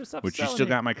 Manchester stuff. Which you still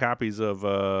got my copies of.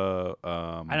 I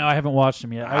know. I haven't watched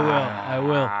them yet. I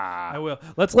will.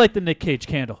 Let's light the Nick Cage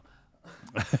candle.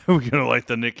 We're gonna light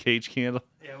the Nick Cage candle.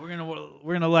 Yeah, we're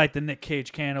gonna light the Nick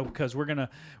Cage candle because we're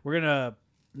gonna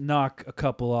knock a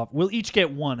couple off. We'll each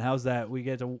get one. How's that? We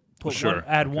get to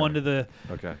add one to the.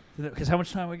 Okay. Because how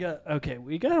much time we got? Okay,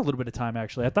 we got a little bit of time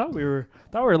actually. I thought we were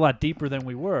a lot deeper than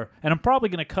we were, and I'm probably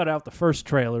gonna cut out the first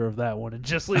trailer of that one and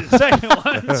just leave the second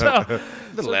one. So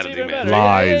it's even better.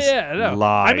 Lies. No.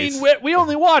 Lies. I mean, we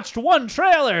only watched one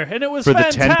trailer, and it was for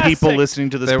fantastic. the 10 people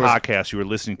listening to this podcast. You were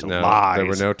listening to lies. There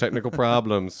were no technical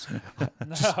problems.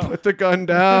 Just put the gun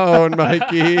down,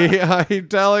 Mikey. I'm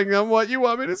telling them what you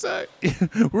want me to say.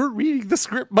 We're reading the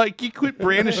script, Mikey. Quit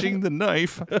brandishing the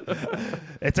knife.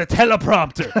 It's a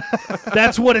teleprompter.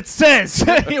 That's what it says.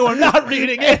 You are not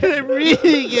reading it. I'm reading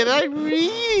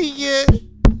it.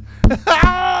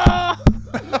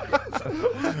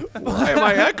 Why am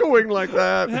I echoing like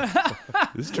that?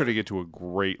 This is turning into a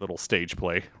great little stage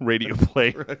play, radio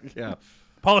play. Yeah.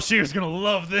 Paul Shear's gonna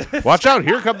love this. Watch out!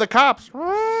 Here come the cops.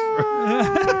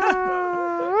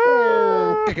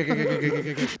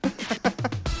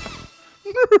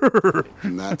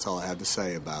 And that's all I had to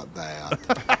say about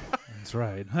that. That's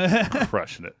right.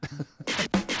 Crushing it.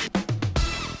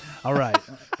 All right.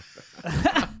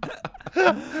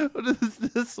 What is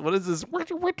this? What is this?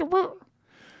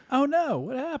 Oh no!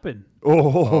 What happened?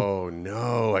 Oh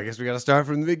no! I guess we got to start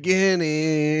from the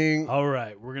beginning. All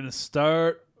right, we're gonna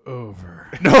start over.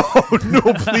 No,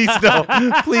 please no,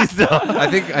 please no. I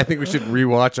think we should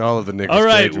rewatch all of the Nicolas All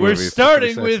right, Cage we're movies.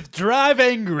 starting with Drive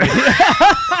Angry.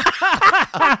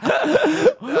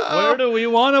 Where do we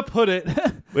want to put it?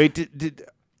 Wait, did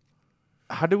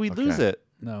how do we lose it?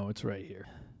 No, it's right here.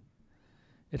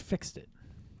 It fixed it.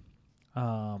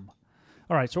 All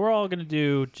right, so we're all gonna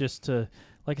do just to.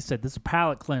 Like I said, this is a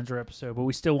palate cleanser episode, but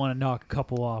we still want to knock a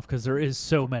couple off because there is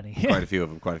so many. Quite a few of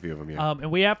them, yeah.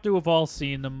 And we have to have all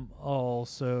seen them all,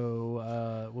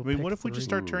 so we'll what if we just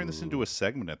start turning this into a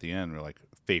segment at the end? We're like,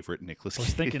 favorite Nicolas Cage. I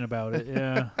was thinking about it,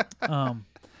 yeah.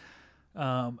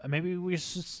 Maybe we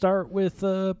should start with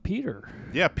Peter.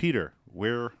 Yeah, Peter.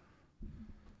 Where?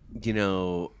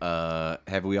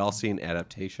 Have we all seen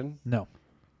Adaptation? No.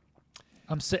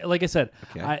 Like I said,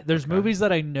 there's movies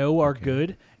that I know are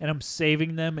good, and I'm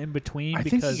saving them in between. I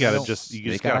because think you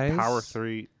just gotta power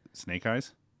through Snake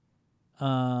Eyes.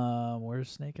 Where's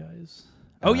Snake Eyes?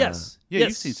 Oh yes, yeah,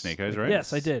 you've seen Snake Eyes, right?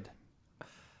 Yes, I did.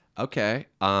 Okay,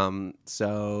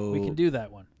 so we can do that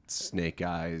one. Snake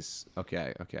Eyes.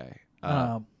 Okay.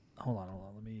 Hold on.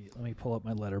 Let me pull up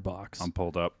my letterbox. I'm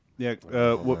pulled up. Yeah.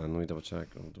 Let me double check.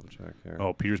 Here.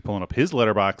 Oh, Peter's pulling up his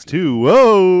letterbox too.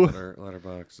 Whoa.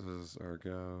 Letterboxes are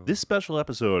go. This special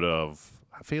episode of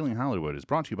Failing Hollywood is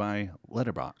brought to you by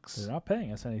Letterboxd. They're not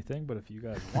paying us anything, but if you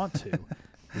guys want to,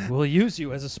 we'll use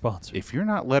you as a sponsor. If you're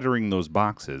not lettering those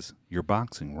boxes, you're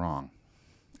boxing wrong.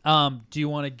 Do you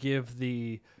want to give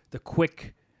the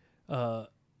quick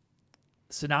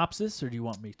synopsis, or do you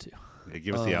want me to?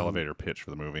 Give us the elevator pitch for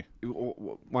the movie.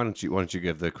 Why don't you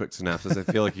give the quick synopsis? I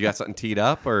feel like you got something teed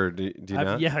up, or do you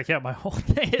not? Yeah, I got my whole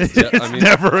thing. It's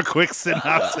never a quick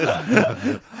synopsis.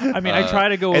 I mean, I try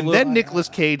to go, and then Nicolas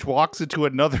Cage walks into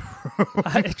another room.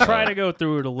 I try to go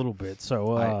through it a little bit.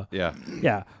 So,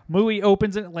 yeah. Movie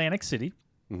opens in Atlantic City.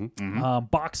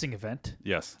 Boxing event.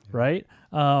 Yes. Right?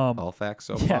 All facts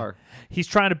so far. He's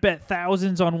trying to bet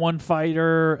thousands on one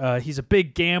fighter. He's a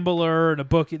big gambler in a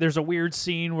book. There's a weird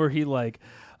scene where he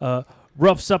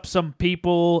roughs up some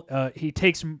people. He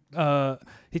takes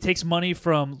money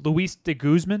from Luis de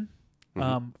Guzman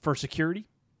for security.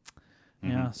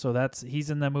 Yeah, so he's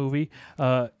in that movie.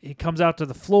 He comes out to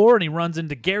the floor and he runs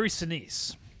into Gary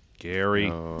Sinise. Gary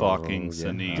fucking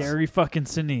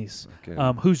Sinise.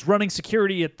 Okay. Who's running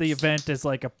security at the event as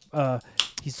like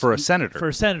he's for a senator. For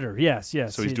a senator, yes.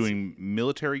 So he's doing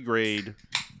military grade.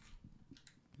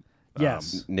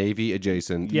 Yes. Navy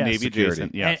adjacent. Yes. Navy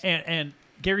adjacent. Yes. And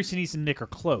Gary Sinise and Nick are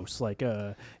close. Like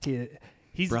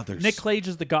he's brothers. Nick Cage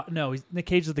is Nick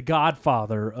Cage is the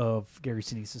godfather of Gary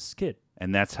Sinise's kid.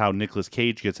 And that's how Nicolas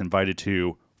Cage gets invited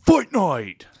to Fight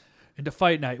Night. Into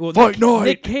Fight Night. Well, Fight Night.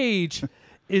 Nick Cage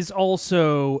is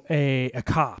also a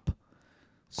cop.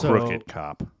 Crooked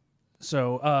cop.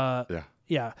 So,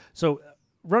 yeah. So,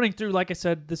 running through, like I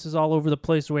said, this is all over the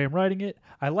place the way I'm writing it.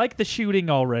 I like the shooting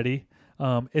already.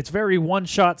 It's very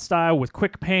one-shot style with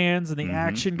quick pans and the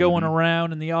action going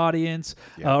around in the audience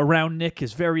around Nick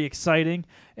is very exciting.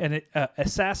 And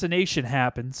assassination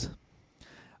happens.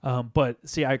 But,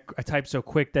 see, I typed so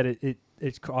quick that it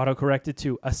auto-corrected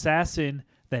to assassin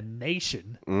the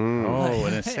nation. Oh,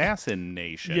 an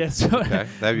assassination. Yes. Okay.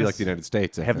 That'd be like the United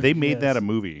States. Have they made that a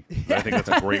movie? I think that's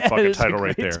a great fucking title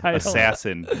right there.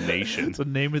 Assassin Nation. That's the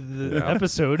name of the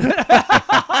episode.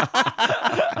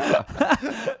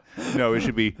 No, it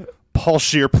should be Paul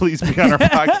Scheer, please be on our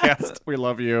podcast. We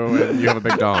love you, and you have a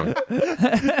big dong.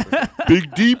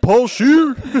 Big D, Paul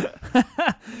Scheer.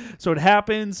 So it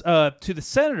happens to the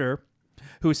senator,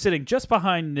 who is sitting just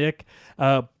behind Nick,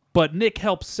 but Nick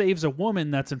helps saves a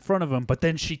woman that's in front of him, but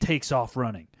then she takes off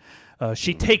running.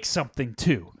 She takes something,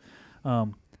 too.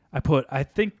 I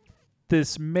think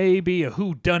this may be a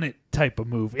whodunit type of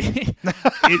movie.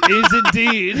 It is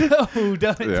indeed a whodunit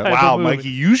type of movie. Wow, Mikey,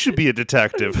 you should be a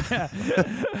detective.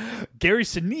 Gary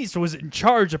Sinise was in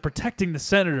charge of protecting the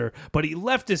senator, but he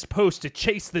left his post to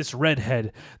chase this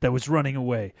redhead that was running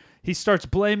away. He starts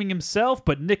blaming himself,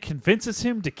 but Nick convinces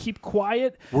him to keep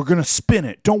quiet. We're going to spin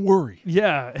it. Don't worry.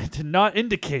 Yeah, to not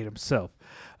indicate himself.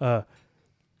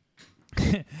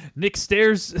 Nick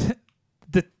stars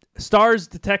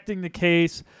detecting the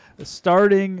case,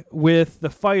 starting with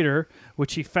the fighter,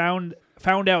 which he found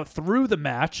out through the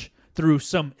match, through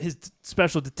his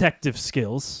special detective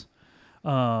skills.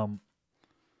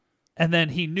 And then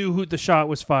he knew who the shot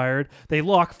was fired. They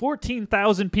lock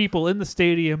 14,000 people in the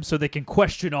stadium so they can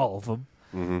question all of them.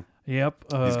 Mm-hmm. Yep.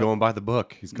 He's going by the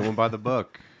book.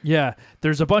 Yeah.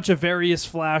 There's a bunch of various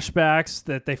flashbacks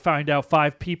that they find out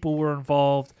 5 people were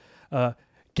involved.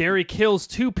 Gary kills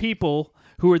 2 people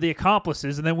who are the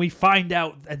accomplices, and then we find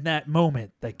out in that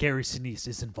moment that Gary Sinise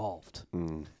is involved.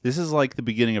 This is like the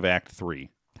beginning of Act 3.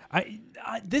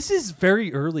 This is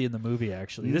very early in the movie.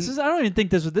 Actually, I don't even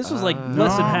think this was like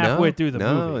less than halfway through the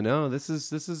movie. No, this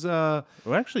is. Well,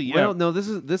 actually, yeah. Well, no, this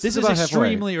is about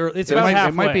extremely early. It's about halfway.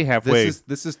 It might be halfway.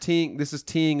 This is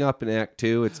teeing up in Act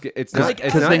 2. It's not. Like,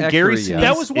 because then Gary Sinise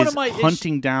that was one of my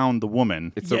hunting down the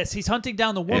woman. He's hunting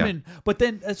down the woman, but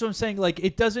then that's what I'm saying. Like,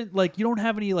 it doesn't like you don't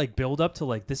have any like build up to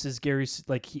like this is Gary's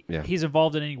like he's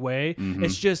involved in any way. Mm-hmm.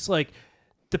 It's just like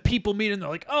the people meet and they're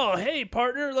like, "Oh, hey,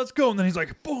 partner, let's go." And then he's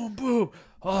like, "Boom, boom."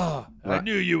 Oh, I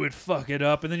knew you would fuck it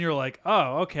up, and then you're like,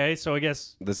 "Oh, okay." So I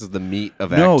guess this is the meat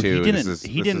of Act 2.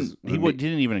 He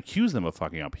didn't even accuse them of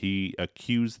fucking up. He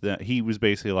accused that he was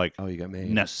basically like, "Oh, you got made.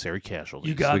 Necessary casualties.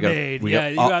 You got made. You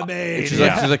got made." She's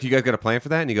like, "You guys got a plan for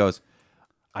that?" And he goes,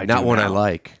 "Not one I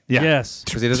like." Yeah. Yes,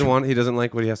 because he doesn't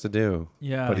like what he has to do.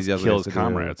 Yeah, but he does kill his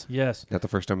comrades. Yes, not the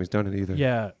first time he's done it either.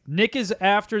 Yeah, Nick is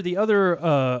after the other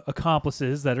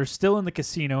accomplices that are still in the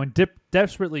casino and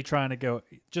desperately trying to go.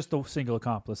 Just the single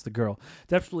accomplice, the girl,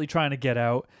 desperately trying to get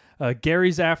out.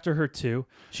 Gary's after her too.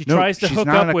 She No, tries to she's hook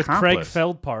not up an with Craig accomplice.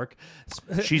 Feldpark.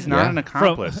 She's not an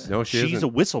accomplice. No, she She's isn't.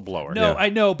 a whistleblower. No, I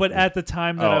know, but at the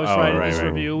time that I was writing this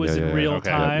review, it was in real Okay.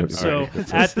 time. Yeah, So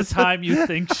alright. at the time, you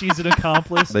think she's an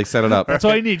accomplice. They set it up. That's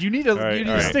all you need. You need to Alright, you need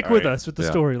to alright, stick with alright. us with the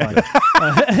Yeah. storyline.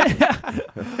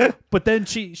 But then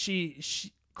she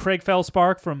Craig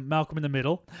Feldpark from Malcolm in the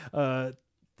Middle.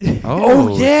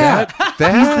 Oh, yeah.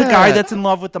 that- He's the guy that's in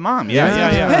love with the mom.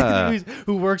 Yeah.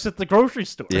 Who works at the grocery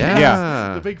store.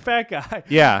 Yeah. The big fat guy.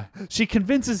 Yeah. She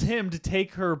convinces him to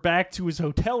take her back to his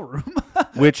hotel room.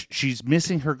 Which she's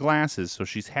missing her glasses, so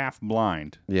she's half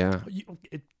blind. Yeah.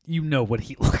 You know what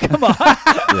he look. Come on.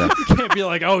 You can't be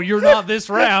like, oh, you're not this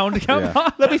round. Come Yeah.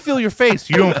 on. Let me feel your face.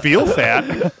 You don't feel fat.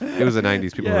 It was the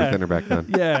 90s. People were thinner back then.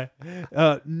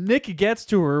 Yeah. Nick gets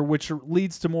to her, which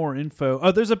leads to more info.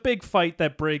 Oh, there's a big fight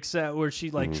that breaks out where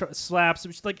she like slaps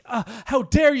him. She's like, how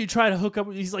dare you try to hook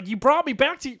up? He's like, you brought me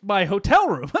back to my hotel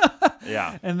room.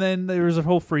 Yeah. And then there was a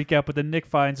whole freak out, but then Nick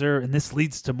finds her, and this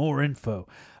leads to more info.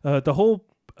 The whole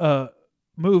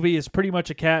movie is pretty much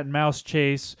a cat and mouse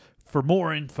chase for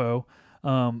more info.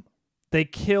 They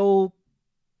kill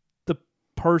the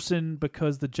person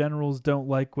because the generals don't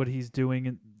like what he's doing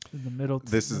in the middle.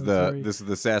 This is the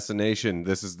assassination.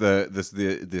 This is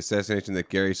the assassination that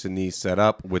Gary Sinise set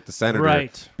up with the senator,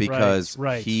 Right, because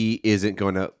right. he isn't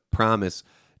going to promise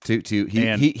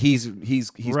And- he's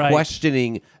Right.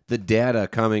 questioning the data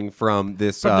coming from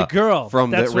this From the girl. from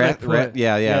That's the what I put.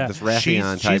 this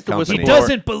Raytheon She's type the company. He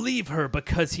doesn't believe her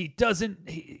because he doesn't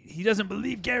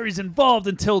believe Gary's involved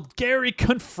until Gary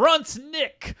confronts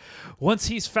Nick. Once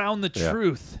he's found the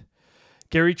truth.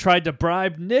 Gary tried to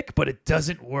bribe Nick, but it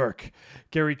doesn't work.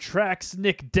 Gary tracks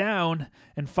Nick down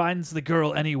and finds the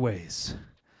girl anyways.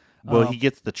 Well, he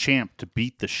gets the champ to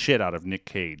beat the shit out of Nick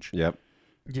Cage. Yep.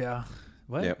 Yeah.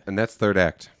 What? Yep. And that's third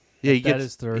act. Yeah, That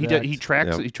is third he act. he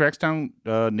tracks down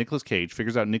Nicolas Cage,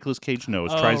 figures out Nicolas Cage knows,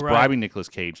 Oh, tries right. bribing Nicolas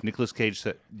Cage. Nicolas Cage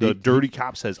said, the dirty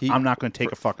cop says, I'm not going to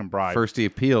take a fucking bribe. First, he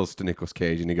appeals to Nicolas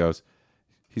Cage, and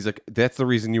he's like, "That's the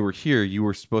reason you were here. You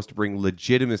were supposed to bring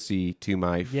legitimacy to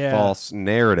my false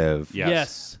narrative.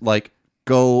 Yes. Like,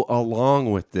 go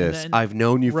along with this. then- I've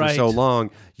known you for so right.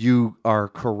 long. You are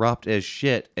corrupt as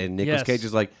shit." And Nicolas Yes. Cage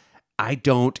is like, "I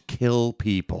don't kill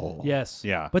people." Yes.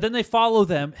 Yeah. But then they follow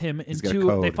him got a into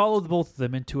code. they follow both of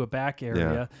them into a back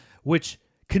area, which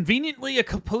conveniently a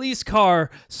police car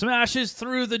smashes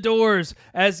through the doors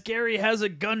as Gary has a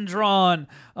gun drawn.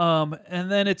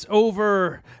 And then it's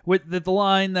over with the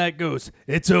line that goes,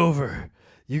 "It's over.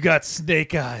 You got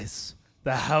snake eyes.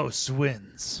 The house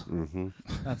wins." Mm-hmm.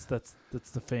 That's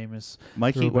the famous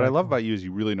Mikey, what I throwback. love about you is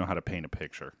you really know how to paint a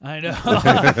picture. I know.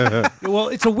 Well,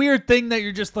 it's a weird thing that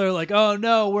you're just there like, oh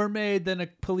no, we're made. Then a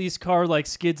police car like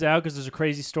skids out because there's a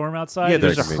crazy storm outside. Yeah,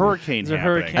 there's a There's hurricane There's a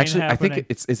happening. hurricane. Actually, I think happening.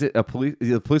 is it a police?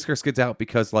 The police car skids out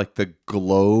because like the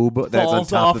globe that's on Falls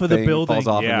top off of of the the thing building. falls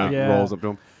off Yeah. and Yeah. rolls up to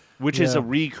him. Which is Yeah. a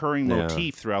recurring Yeah.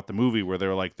 motif throughout the movie where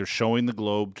they're showing the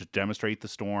globe to demonstrate the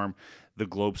storm. The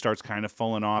globe starts kind of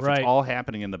falling off. Right. It's all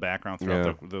happening in the background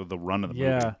throughout the run of the movie.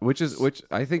 Yeah. Which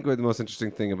I think was the most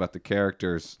interesting thing about the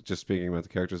characters, just speaking about the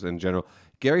characters in general.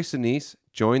 Gary Sinise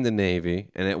joined the Navy,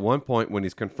 and at one point when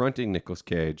he's confronting Nicolas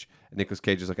Cage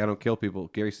is like, "I don't kill people."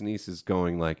 Gary Sinise is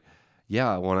going like,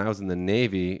 "Yeah, when I was in the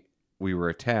Navy, we were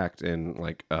attacked in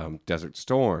like Desert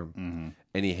Storm,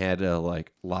 and he had to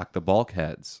like lock the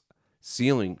bulkheads,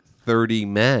 sealing 30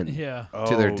 men Yeah.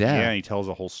 to their Oh, death." Yeah, and he tells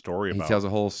a whole story He about tells it. a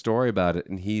whole story about it,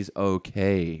 and he's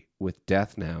okay with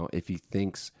death now if he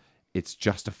thinks it's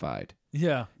justified.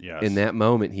 Yeah. Yes. In that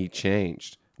moment, he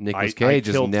changed. Nicolas I Cage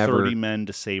is killed never 30 men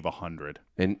to save 100.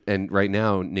 and right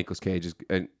now Nicolas Cage is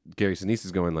and Gary Sinise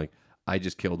is going like, "I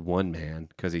just killed one man,"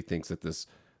 because he thinks that this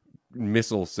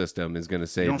missile system is going to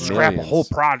save You don't millions. scrap a whole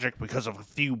project because of a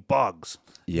few bugs.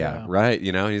 Yeah, right.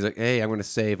 You know, and he's like, "Hey, I'm going to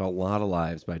save a lot of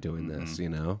lives by doing this." You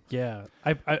know. Yeah.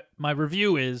 My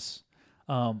review is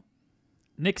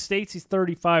Nick states he's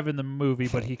 35 in the movie,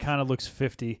 but he kind of looks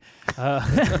 50.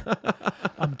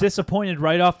 I'm disappointed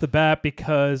right off the bat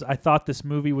because I thought this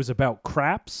movie was about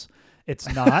craps.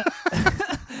 It's not.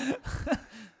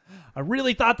 I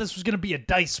really thought this was going to be a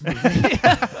dice movie.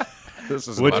 This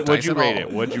is What'd you rate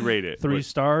it? What'd you rate it? 3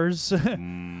 stars.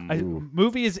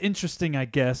 Movie is interesting, I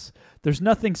guess. There's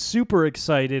nothing super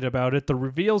excited about it. The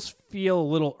reveals feel a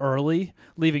little early,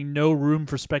 leaving no room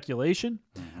for speculation.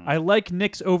 I like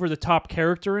Nick's over-the-top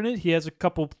character in it. He has a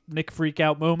couple Nick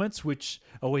freak-out moments, which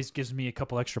always gives me a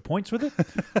couple extra points with it.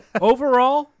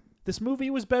 Overall, this movie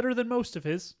was better than most of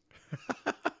his.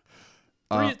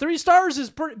 3 stars is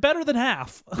better than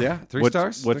half. Yeah, 3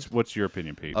 stars. What's your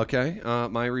opinion, Pete? Okay,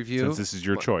 my review. Since this is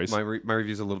your choice. My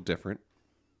review's a little different.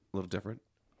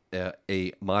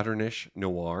 a modernish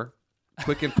noir,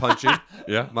 quick and punchy.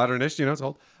 Yeah, modernish. You know, it's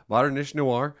called modernish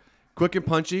noir, quick and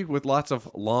punchy with lots of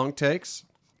long takes.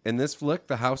 In this flick,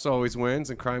 the house always wins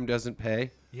and crime doesn't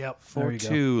pay. Yep, for there you go.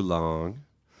 too long.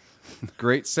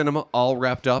 Great cinema, all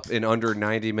wrapped up in under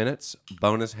 90 minutes.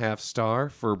 Bonus half star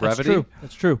for brevity.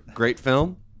 That's true. Great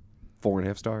film.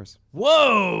 4.5 stars.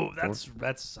 Whoa,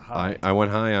 that's high. I went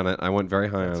high on it. I went very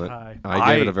high on it. high.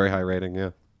 I gave it a very high rating.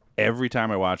 Yeah. Every time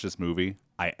I watch this movie,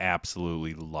 I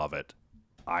absolutely love it.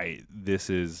 This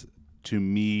is to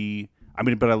me. I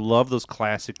mean, but I love those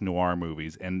classic noir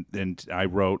movies, and I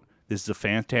wrote, this is a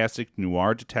fantastic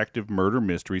noir detective murder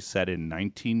mystery set in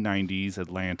 1990s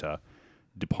Atlanta.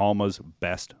 De Palma's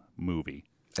best movie.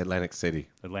 Atlantic City.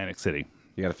 You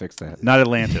got to fix that. Not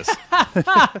Atlantis.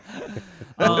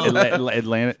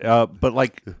 Atlanta. But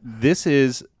like, this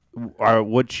is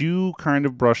what you kind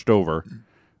of brushed over,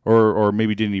 or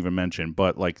maybe didn't even mention.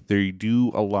 But like, they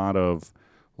do a lot of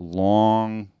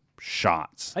long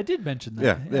shots. I did mention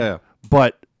that. Yeah.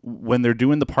 But when they're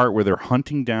doing the part where they're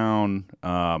hunting down,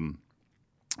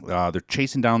 they're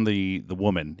chasing down the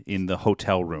woman in the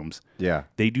hotel rooms. Yeah.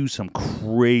 They do some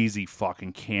crazy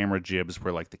fucking camera jibs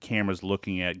where like the camera's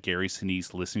looking at Gary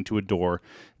Sinise listening to a door.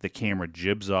 The camera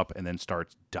jibs up and then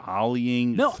starts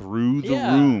dollying through the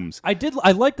rooms. I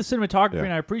like the cinematography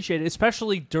and I appreciate it,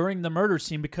 especially during the murder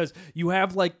scene, because you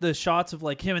have like the shots of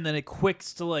like him and then it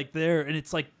quicks to like there, and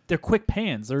it's like they're quick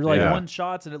pans. They're like one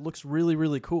shots and it looks really,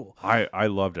 really cool. I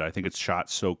loved it. I think it's shot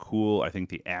so cool. I think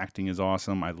the acting is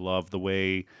awesome. I love the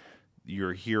way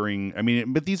you're hearing. I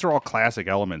mean, but these are all classic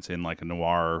elements in like a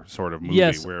noir sort of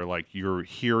movie where like you're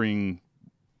hearing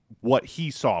what he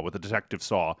saw, what the detective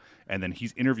saw, and then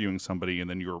he's interviewing somebody, and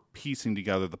then you're piecing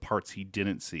together the parts he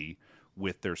didn't see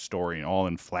with their story, and all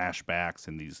in flashbacks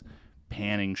and these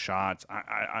panning shots.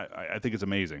 I think it's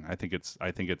amazing. I think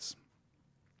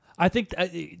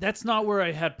that's not where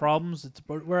I had problems. It's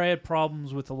where I had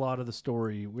problems with a lot of the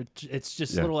story, which it's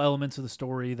just little elements of the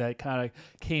story that kind of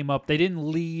came up. They didn't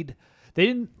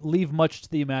leave much to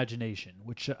the imagination,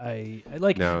 which I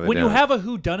like. No, when you have a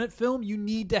whodunit film, you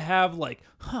need to have like,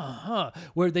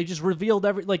 where they just revealed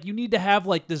you need to have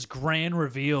like this grand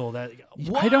reveal that.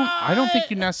 What? I don't think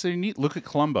you necessarily need. Look at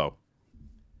Columbo.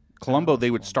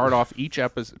 They would start off each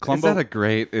episode. Is that a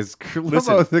great? Is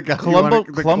Columbo the guy?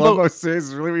 Columbo series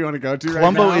is really what you want to go to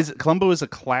Columbo right now? Columbo is a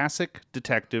classic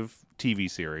detective TV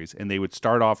series, and they would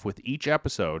start off with each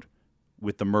episode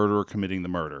with the murderer committing the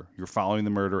murder. You're following the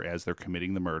murder as they're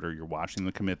committing the murder. You're watching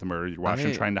them commit the murder. You're watching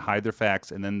them trying to hide their facts,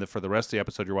 and then for the rest of the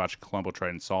episode, you're watching Columbo try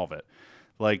and solve it.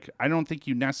 Like, I don't think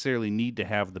you necessarily need to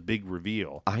have the big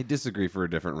reveal. I disagree for a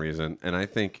different reason, and I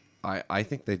think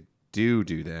they do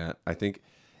that. I think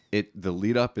the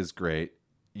lead up is great.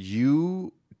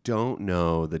 You don't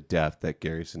know the depth that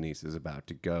Gary Sinise is about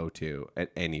to go to at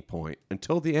any point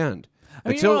until the end. I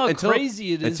mean, you know how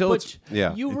crazy it is,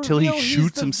 until he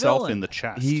shoots himself in the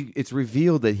chest. It's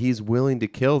revealed that he's willing to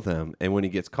kill them, and when he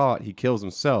gets caught, he kills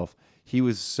himself. He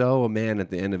was so a man at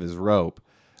the end of his rope.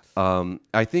 I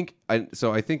think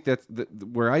that's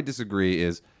where I disagree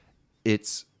is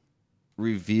it's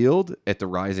revealed at the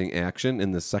rising action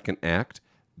in the second act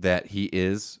that he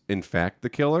is in fact the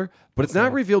killer, but it's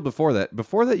not revealed before that.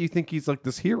 Before that, you think he's like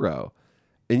this hero.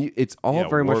 And it's all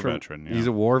very much veteran. He's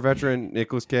a war veteran,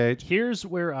 Nicolas Cage. Here's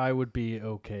where I would be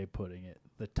okay putting it: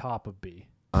 the top of B.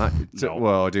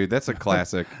 Well, dude, that's a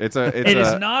classic. It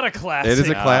is not a classic. It is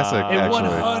a classic. It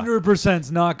 100%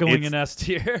 is not going in S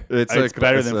tier. It's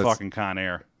better than fucking Con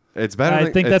Air. It's better.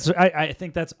 I think that's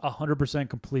 100%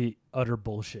 complete utter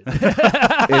bullshit.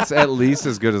 It's at least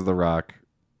as good as The Rock.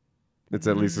 It's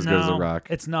at least as good as The Rock.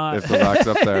 It's not. If The Rock's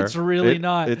up there, it's really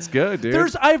not. It's good,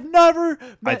 dude. I've never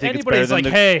met anybody who's like,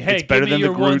 hey, give me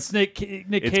your one Nick Cage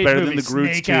movie. It's better than the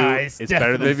Groots Snake 2. Eyes, It's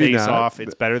better than Face Off.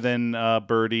 It's better than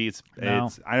Birdie.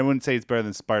 I wouldn't say it's better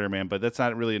than Spider-Man, but that's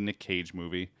not really a Nick Cage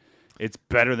movie. It's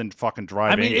better than fucking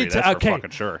Drive Angry. That's for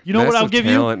fucking sure. You know what I'll give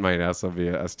you? Talent might also be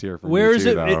a S tier for me Where is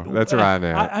too, it? though. That's where I'm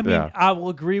at. I mean, I will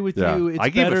agree with you. It's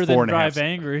better than Drive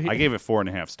Angry. I gave it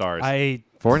 4.5 stars.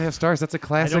 4.5 stars. That's a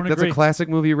classic. That's a classic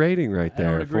movie rating right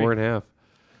there. 4.5.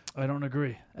 I don't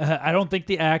agree. I don't think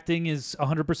the acting is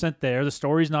 100% there. The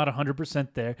story's not 100%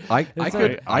 there. I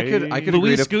could agree.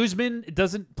 Luis Guzman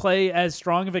doesn't play as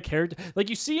strong of a character. Like,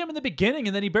 you see him in the beginning,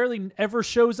 and then he barely ever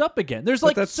shows up again. There's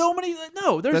like so many.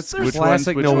 No, there's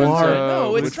classic noir.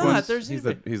 No, it's not. He's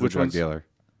the drug dealer.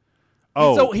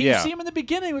 Oh, so you yeah. see him in the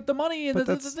beginning with the money and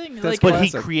the thing. Like, But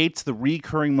he creates the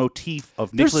recurring motif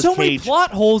of there's Nicolas so Cage. many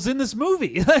plot holes in this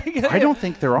movie. I don't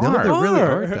think there are. No, there really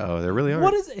aren't, though. There really aren't.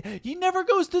 What is it? He never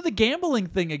goes through the gambling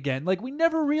thing again. Like, we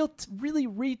never really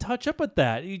retouch up with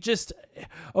that. You just,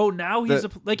 now he's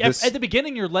at the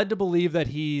beginning, you're led to believe that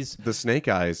he's the Snake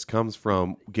Eyes comes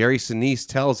from Gary Sinise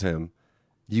tells him,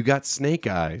 "You got snake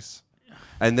eyes."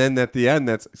 And then at the end,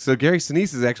 so Gary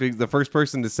Sinise is actually the first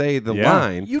person to say the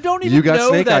line. You don't even got know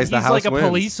snake that eyes, the he's house like a wins.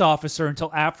 police officer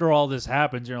until after all this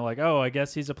happens. You're like, I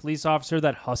guess he's a police officer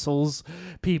that hustles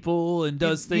people and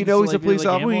does things. You know, he's a police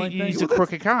like officer. He's a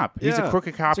crooked cop. He's a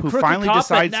crooked cop who crooked finally cop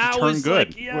decides that to now turn is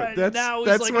good. Like,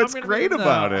 That's what's great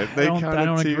about it. They I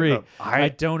don't agree. I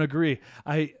don't agree.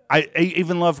 I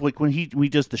even love like when he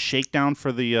does the shakedown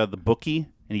for the bookie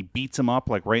and he beats him up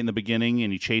like right in the beginning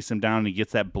and he chases him down and he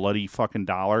gets that bloody fucking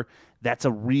dollar. That's a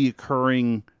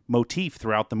reoccurring motif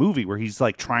throughout the movie where he's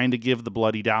like trying to give the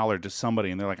bloody dollar to somebody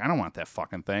and they're like, I don't want that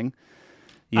fucking thing.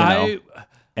 You know?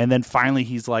 And then finally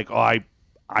he's like, I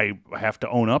have to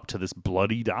own up to this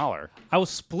bloody dollar. I will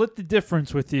split the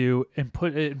difference with you and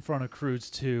put it in front of Cruise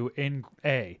 2 in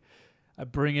A. I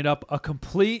bring it up a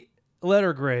complete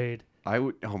letter grade. I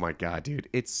would. Oh my god, dude!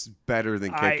 It's better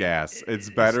than Kick-Ass. It's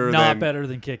better. It's not better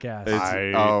than Kick-Ass.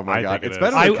 Oh my god! It's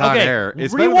better than Con Air.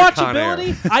 It's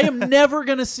rewatchability. I am never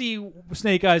gonna see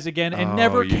Snake Eyes again, and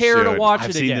never care to watch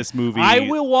it again. I've seen this movie. I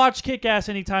will watch Kick-Ass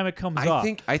anytime it comes off.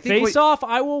 I think Face Off.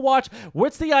 I will watch.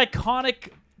 What's the iconic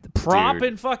prop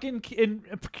in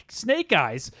Snake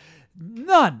Eyes?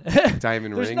 None.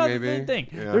 Diamond There's Ring, not maybe? the thing.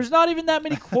 Yeah. There's not even that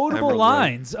many quotable Emerald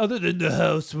lines other than the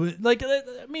house. Like,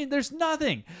 I mean, there's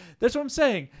nothing. That's what I'm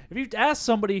saying. If you ask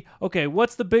somebody, okay,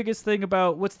 what's the biggest thing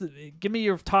about, give me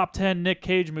your top 10 Nick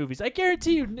Cage movies. I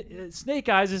guarantee you Snake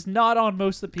Eyes is not on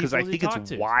most of the people because I think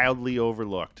it's wildly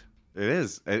overlooked. It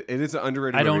is. It is an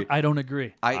underrated movie. I don't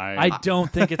agree. I don't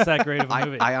think it's that great of a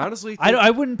movie. I honestly think,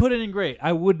 I wouldn't put it in great.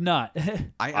 I would not.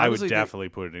 I would definitely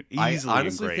put it in easily. I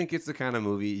honestly in great. think it's the kind of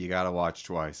movie you got to watch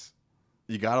twice.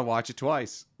 You got to watch it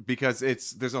twice because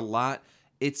there's a lot.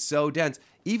 It's so dense.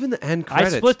 Even the end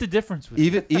credits. I split the difference with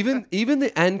you. even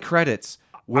the end credits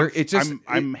where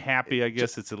I'm happy. I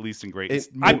guess it's at least in great.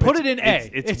 I put it in A.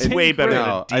 It's way better.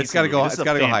 No, than it's got to go. It's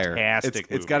got to go higher. Fantastic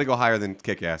It's got to go higher than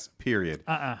Kick-Ass. Period.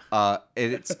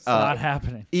 It's not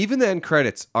happening. Even the end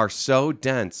credits are so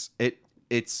dense.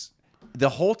 It's the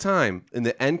whole time in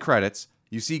the end credits.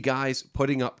 You see guys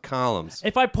putting up columns.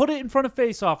 If I put it in front of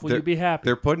Face Off, will you be happy?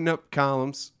 They're putting up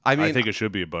columns. I mean, I think it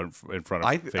should be in front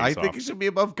of Face Off. I think it should be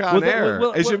above Con Air.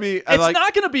 It should be. It's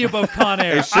not going to be above Con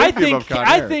Air. It should be above Con Air.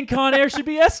 I think Con Air should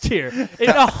be S tier. It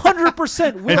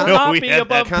 100% will not be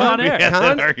above Con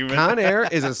Air. Con Air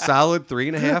is a solid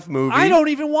 3.5 movie. I don't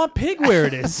even want Pig where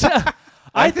it is.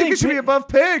 I think it should be above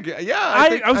Pig. Yeah,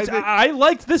 I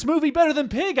liked this movie better than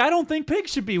Pig. I don't think Pig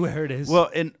should be where it is. Well,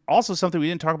 and also something we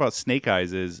didn't talk about Snake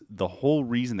Eyes is the whole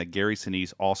reason that Gary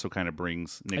Sinise also kind of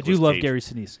brings Nicolas Cage. I do love Gary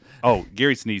Sinise. Oh,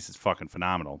 Gary Sinise is fucking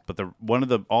phenomenal. But one of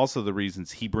the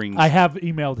reasons he brings. I have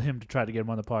emailed him to try to get him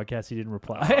on the podcast. He didn't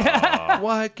reply.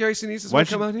 What? Gary Sinise is going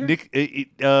to come out here?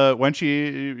 Why don't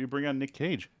you bring on Nick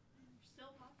Cage?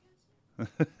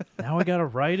 Now I got to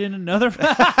write in another.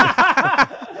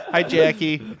 Hi,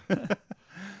 Jackie.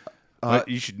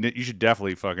 You should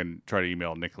definitely fucking try to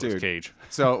email Nicolas Cage.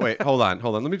 So wait, hold on.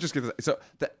 Let me just get this. So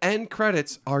the end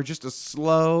credits are just a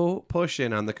slow push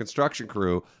in on the construction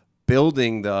crew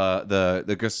building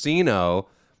the casino.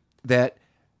 That,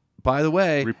 by the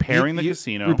way, repairing the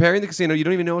casino. You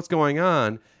don't even know what's going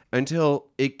on until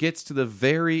it gets to the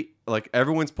very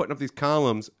everyone's putting up these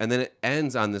columns, and then it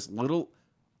ends on this little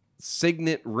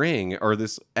signet ring or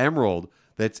this emerald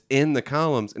that's in the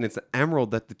columns, and it's the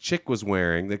emerald that the chick was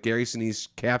wearing that Gary Sinise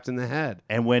capped in the head.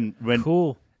 And when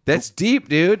cool. That's deep,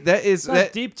 dude. That's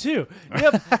deep too.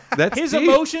 Yep. That's his deep.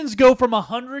 Emotions go from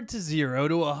 100 to 0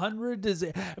 to 100 to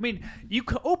 0. I mean, you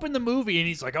open the movie and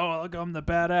he's like, "Oh, look, I'm the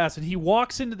badass," and he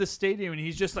walks into the stadium and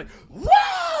he's just like,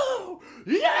 "Whoa,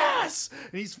 yes!"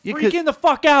 And he's freaking the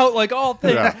fuck out like all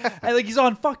things, and like he's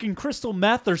on fucking crystal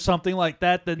meth or something like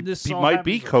that. Then this he might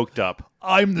be coked up.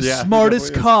 I'm the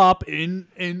smartest cop in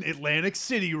Atlantic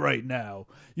City right now.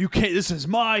 You can't. This is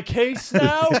my case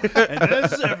now, and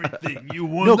that's everything. You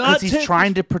will no, not. because he's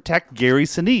trying to protect Gary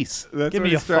Sinise. That's Give what me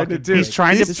he's trying to do. He's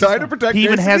trying to protect. He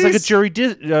even Gary has like a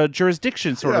Sinise.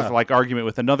 jurisdiction sort of like argument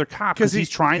with another cop because he's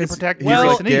trying to protect Gary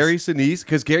Sinise. Sinise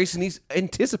because Gary Sinise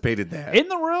anticipated that in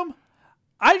the room.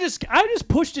 I just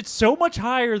pushed it so much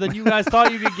higher than you guys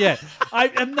thought you could get.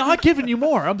 I'm not giving you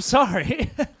more. I'm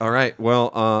sorry. All right.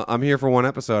 Well, I'm here for one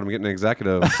episode. I'm getting an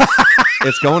executive.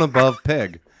 It's going above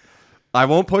Pig. I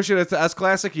won't push it as S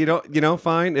classic. You don't,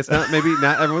 fine. It's not maybe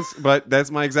not everyone's, but that's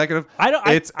my executive. I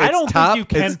don't top, think you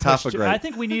can it's top push of great. I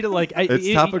think we need to like.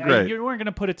 It's top of great. You weren't going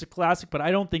to put it to classic, but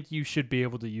I don't think you should be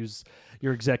able to use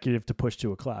your executive to push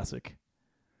to a classic.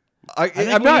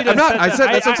 I'm not. I said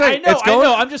that's what I'm saying. I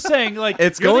know. I'm just saying, like,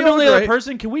 it's you're going the only to other great.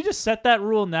 person. Can we just set that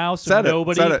rule now so Set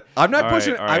nobody? it. I'm not All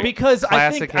pushing right, all right. Because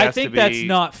Classic I has think to that's be-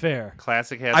 not fair.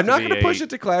 Classic has I'm to not be going to push a-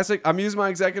 it to classic. I'm using my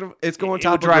executive. It's going It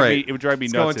top would of drive great. me. It would drive me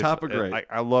It's nuts. going if- top of great.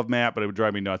 I love Matt, but it would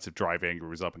drive me nuts if Drive Angry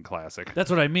was up in classic. That's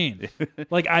what I mean.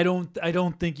 Like, I don't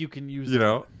think you can use. You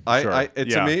know, Sure.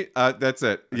 to me, that's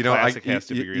it. You know, Classic has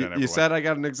to be agreed on you everyone. said I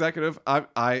got an executive.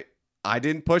 I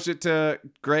didn't push it to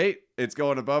great. It's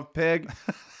going above Pig.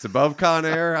 It's above Con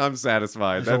Air. I'm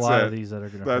satisfied. There's That's a lot it. of these that are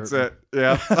going to. That's hurt it.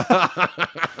 Yeah.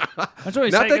 That's what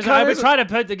he's Not saying. that 'Cause I've Con been Air's trying to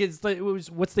put. It was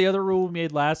what's the other rule we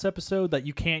made last episode that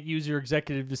you can't use your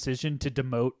executive decision to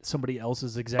demote somebody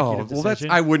else's executive well, that's decision.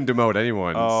 I wouldn't demote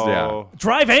anyone. Oh.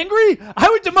 Drive Angry? I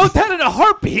would demote that in a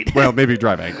heartbeat. Yeah. Well, maybe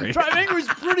Drive Angry. Drive Angry's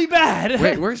pretty bad.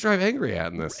 Wait, where's Drive Angry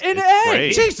at in this? In A.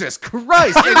 great. Jesus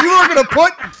Christ! And you were gonna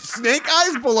put Snake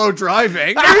Eyes below Drive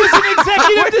Angry? It was an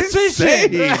executive decision.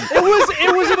 Insane.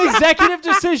 It was an executive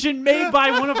decision made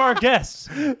by one of our guests.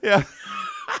 Yeah.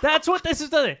 That's what this is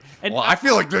doing. And Well, I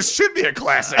feel like this should be a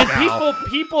classic and now.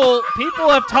 people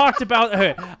have talked about.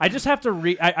 I just have to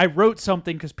read. I wrote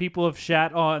something because people have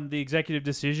shat on the executive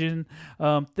decision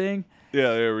thing.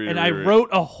 Yeah, And I wrote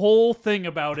a whole thing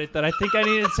about it that I think I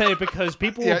need to say because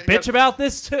people will bitch about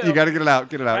this too. You got to get it out.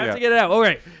 Get it out. I have Yeah. to get it out. All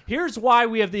right. Here's why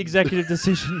we have the executive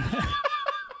decision.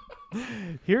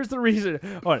 Here's the reason.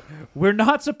 All right. We're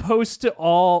not supposed to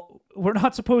all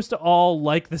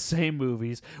like the same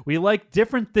movies. We like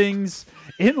different things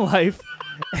in life,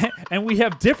 and we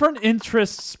have different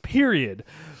interests, period.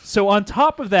 So on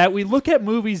top of that, we look at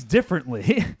movies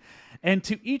differently. And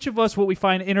to each of us, what we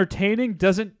find entertaining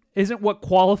isn't what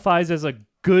qualifies as a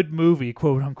good movie,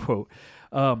 quote unquote.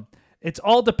 It's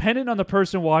all dependent on the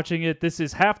person watching it. This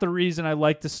is half the reason I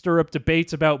like to stir up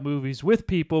debates about movies with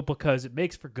people because it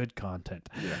makes for good content.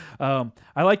 Yeah.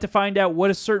 I like to find out what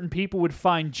a certain people would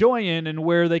find joy in and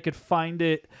where they could find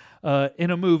it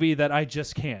in a movie that I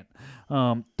just can't.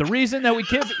 The reason that we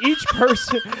give each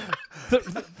person,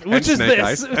 which is Snake this,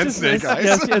 Eyes. which And is Snake this, Eyes.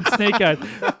 yes, and Snake Eyes.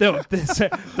 No,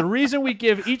 the reason we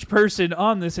give each person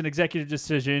on this an executive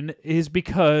decision is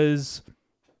because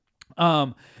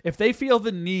if they feel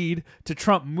the need to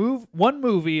trump one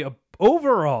movie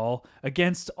overall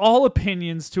against all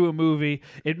opinions to a movie,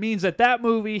 it means that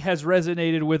movie has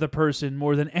resonated with a person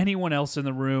more than anyone else in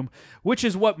the room, which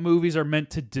is what movies are meant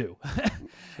to do.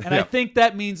 And I think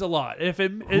that means a lot.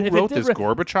 Who wrote this?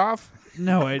 Gorbachev?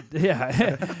 No,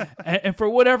 and for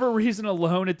whatever reason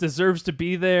alone, it deserves to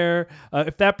be there.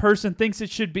 If that person thinks it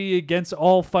should be against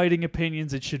all fighting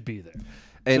opinions, it should be there.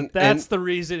 And so that's the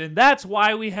reason, and that's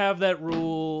why we have that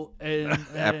rule, and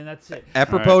that's it.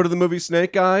 Apropos to the movie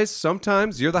Snake Eyes,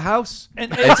 sometimes you're the house,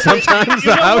 and sometimes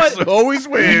the house always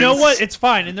wins. You know what? It's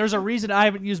fine, and there's a reason I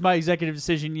haven't used my executive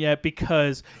decision yet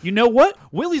because you know what?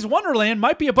 Willy's Wonderland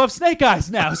might be above Snake Eyes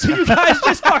now, so you guys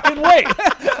just fucking wait.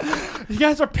 You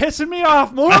guys are pissing me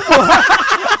off more and more.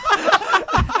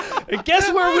 And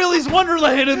guess where Willy's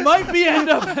Wonderland it might be end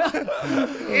up?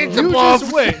 It's You above.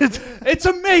 just wait. It's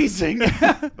amazing.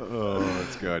 Oh,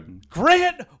 it's good.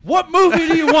 Grant, what movie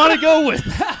do you want to go with?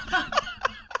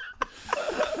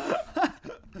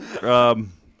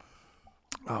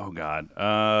 Oh God.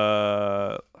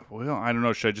 Well, I don't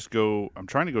know. Should I just go? I'm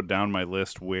trying to go down my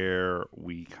list where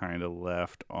we kind of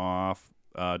left off.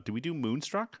 Did we do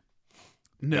Moonstruck?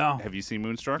 No. Have you seen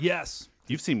Moonstruck? Yes.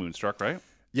 You've seen Moonstruck, right?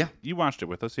 Yeah. You watched it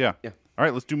with us, yeah. Yeah. All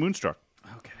right, let's do Moonstruck.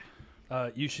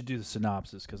 Okay. You should do the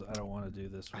synopsis because I don't want to do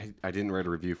this one. I didn't write a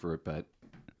review for it, but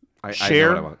I Cher-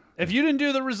 know what I want. If you didn't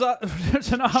do the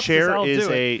synopsis, Cher I'll is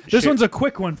do a- it. This Cher- one's a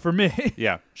quick one for me.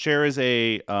 Yeah. Cher is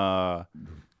a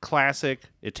classic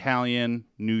Italian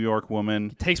New York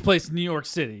woman. Takes place in New York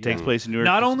City. Takes place in New York.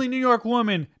 Not only New York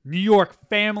woman, New York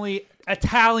family,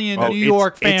 Italian New it's-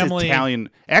 York family. It's Italian.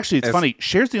 Actually, it's As- funny.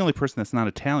 Cher's the only person that's not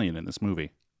Italian in this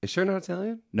movie. Is Cher not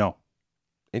Italian? No.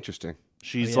 Interesting.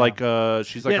 She's Yeah. like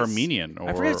Yes. Armenian. Or,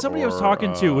 I forget somebody I was or,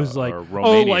 talking to was like, or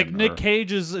oh, like Romanian Nick or-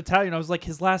 Cage is Italian. I was like,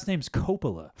 his last name's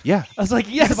Coppola. Yeah. I was like,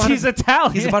 yes, he's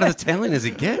Italian. He's about as Italian as he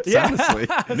gets, Yeah. honestly.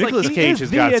 I was Nicolas like, he Cage is has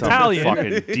the got Italian. some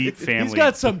fucking deep family. He's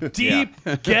got some deep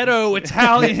ghetto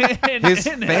Italian. His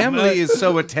in him. family is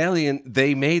so Italian,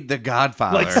 they made The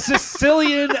Godfather. like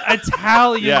Sicilian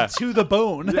Italian Yeah. to the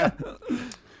bone.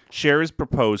 Cher is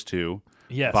proposed to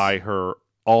Yes. by her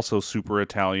also super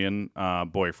Italian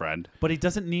boyfriend. But he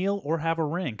doesn't kneel or have a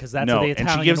ring because that's No, the and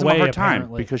Italian she gives him way, a hard time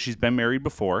apparently. because she's been married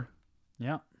before.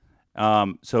 Yeah.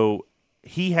 So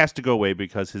he has to go away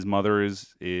because his mother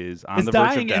is on the verge of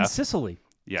dying death. in Sicily.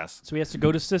 Yes. So he has to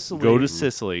go to Sicily. Go to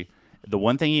Sicily. The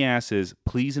one thing he asks is,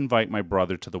 please invite my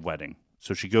brother to the wedding.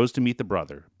 So she goes to meet the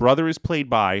brother. Brother is played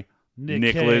by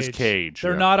Nicolas Cage.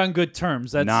 They're not on good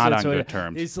terms. That's not that's on what good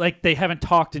terms. It's like they haven't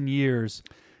talked in years.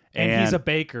 And he's a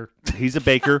baker. He's a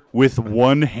baker with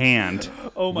one hand.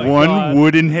 Oh my one God.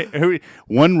 wooden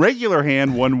one regular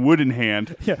hand, one wooden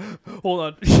hand. Yeah. Hold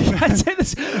on. I say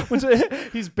this.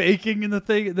 He's baking in the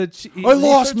thing. I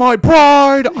lost my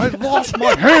bride. I lost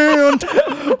my hand.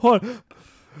 Hold on.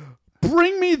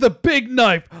 Bring me the big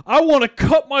knife. I want to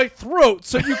cut my throat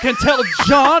so you can tell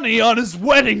Johnny on his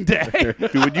wedding day.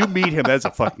 Dude, when you meet him, that's a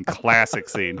fucking classic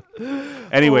scene.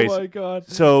 Anyways, oh my God.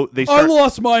 So they start. I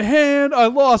lost my hand. I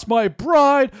lost my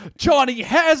bride. Johnny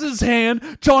has his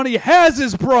hand. Johnny has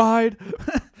his bride.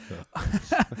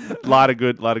 A lot of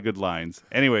good lines.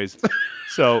 Anyways,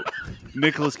 so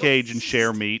Nicolas Cage and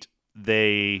Cher meet.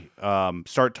 They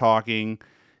start talking.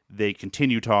 They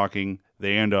continue talking.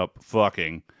 They end up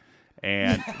fucking.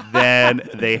 And then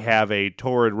they have a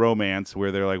torrid romance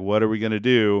where they're like, what are we going to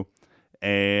do?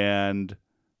 And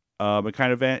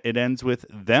it ends with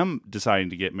them deciding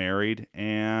to get married,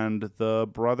 and the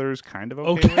brother's kind of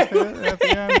okay with it at the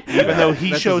end. Even though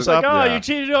he shows up. Like, oh, you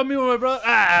cheated on me with my brother?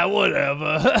 Ah,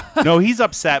 whatever. No, he's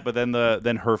upset, but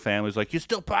then her family's like, you're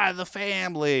still part of the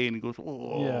family. And he goes,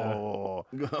 oh.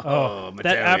 Yeah.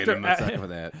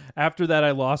 After that,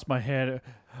 I lost my hand.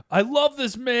 I love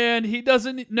this man. He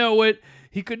doesn't know it.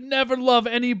 He could never love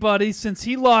anybody since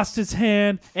he lost his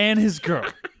hand and his girl.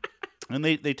 And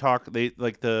they talk. They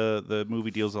like the movie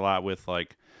deals a lot with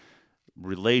like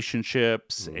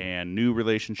relationships and new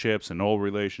relationships and old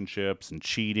relationships and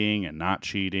cheating and not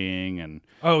cheating and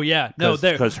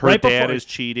because her dad is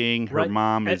cheating, her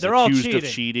mom is accused of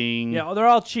cheating. Yeah, they're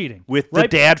all cheating with the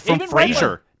dad from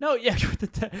Frasier. No, yeah,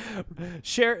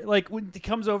 Cher, like when he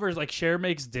comes over, is like Cher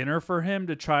makes dinner for him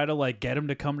to try to like get him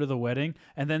to come to the wedding,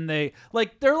 and then they're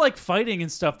like fighting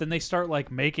and stuff. Then they start like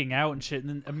making out and shit, and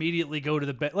then immediately go to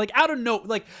the bed. Like out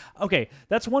of okay,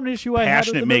 that's one issue I had.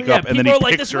 Passionate makeup, and then he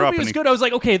picks her up. This movie was good. I was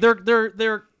like, okay,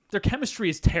 their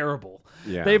chemistry is terrible.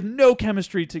 Yeah. They have no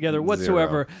chemistry together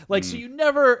whatsoever. Zero. Like, so you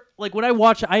never, like, when I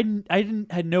watch it, I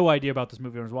had no idea about this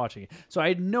movie when I was watching it. So I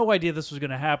had no idea this was going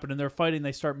to happen. And they're fighting,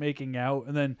 they start making out.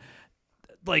 And then,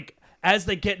 like, as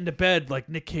they get into bed, like,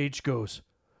 Nick Cage goes,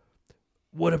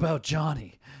 what about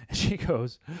Johnny? And she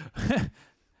goes,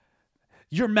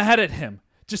 you're mad at him.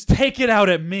 Just take it out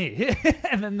at me.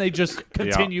 And then they just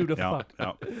continue to fuck.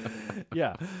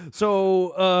 Yeah.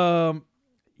 So,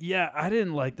 yeah, I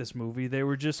didn't like this movie. They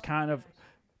were just kind of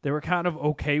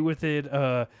okay with it.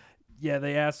 Yeah,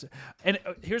 they asked, and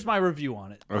here's my review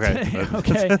on it. Okay.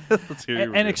 Okay. Let's hear your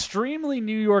An review. extremely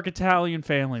New York Italian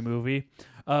family movie.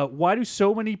 Why do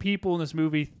so many people in this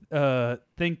movie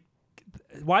think?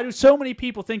 Why do so many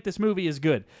people think this movie is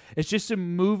good? It's just a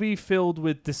movie filled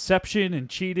with deception and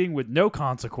cheating with no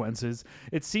consequences.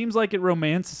 It seems like it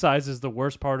romanticizes the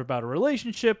worst part about a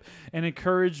relationship and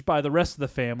encouraged by the rest of the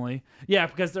family. Yeah,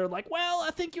 because they're like, well,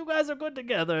 I think you guys are good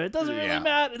together. It doesn't really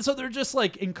matter. And so they're just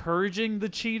like encouraging the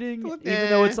cheating, even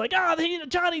though it's like,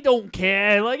 Johnny don't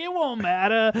care. Like, it won't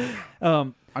matter.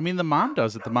 I mean, the mom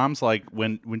does it. The mom's like,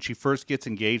 when she first gets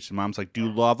engaged, the mom's like, do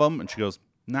you love him? And she goes,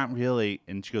 not really.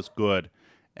 And she goes, good.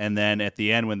 And then at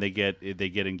the end, when they get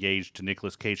engaged to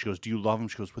Nicolas Cage, she goes, do you love him?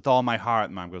 She goes, with all my heart.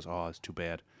 And mom goes, oh, it's too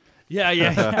bad. Yeah.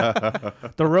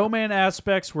 The romance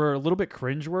aspects were a little bit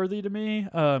cringeworthy to me.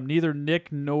 Neither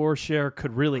Nick nor Cher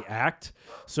could really act,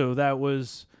 so that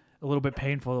was a little bit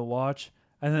painful to watch.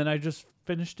 And then I just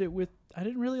finished it with, I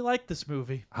didn't really like this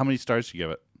movie. How many stars did you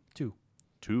give it?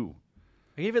 2.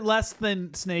 I gave it less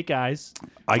than Snake Eyes.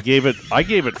 I gave it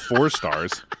 4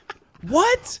 stars.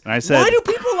 What? And I said, why do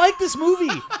people like this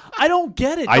movie? I don't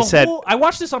get it. I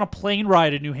watched this on a plane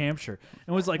ride in New Hampshire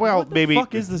and was like, well, what the maybe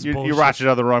fuck is this bullshit? You're watching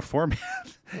it on the wrong format.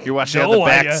 You're watching it on the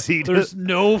back seat. There's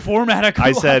no format I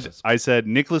could watch. I said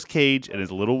Nicolas Cage and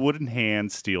his little wooden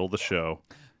hand steal the show.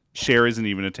 Cher isn't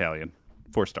even Italian.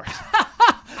 4 stars.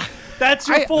 That's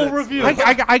your full review.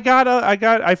 I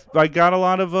got a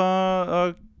lot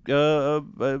of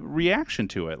reaction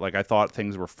to it. Like, I thought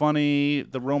things were funny.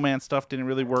 The romance stuff didn't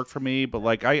really work for me, but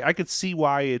like I could see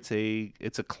why it's a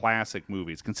classic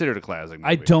movie. It's considered a classic movie.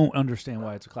 I don't understand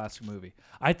why it's a classic movie.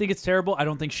 I think it's terrible. I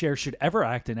don't think Cher should ever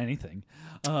act in anything.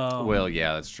 Well,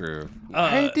 yeah, that's true.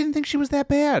 I didn't think she was that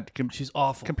bad. She's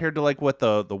awful compared to like what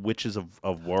the Witches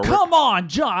of Warwick. Come on,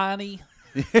 Johnny.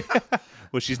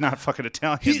 Well, she's not fucking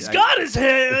Italian. He's got his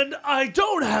hand. I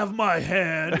don't have my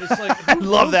hand. It's like, I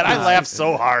love that. I laughed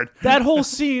so hard. That whole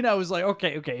scene, I was like,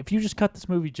 okay. If you just cut this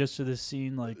movie just to this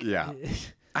scene, like, Yeah.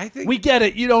 I think we get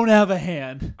it. You don't have a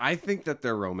hand. I think that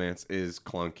their romance is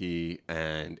clunky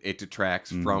and it detracts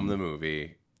from the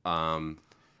movie. I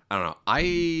don't know.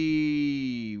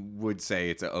 I would say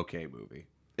it's an okay movie.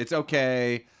 It's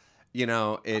okay. You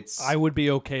know, it's. I would be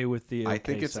okay with the. I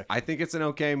think it's an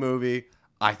okay movie.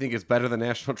 I think it's better than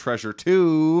National Treasure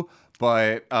 2,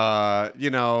 but you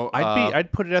know,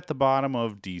 I'd put it at the bottom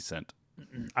of decent.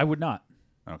 I would not.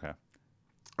 Okay.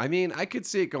 I mean, I could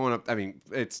see it going up. I mean,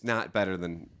 it's not better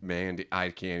than Mandy. I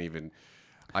can't even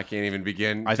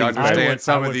begin to understand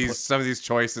some of these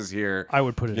choices here. I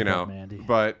would put it above Mandy,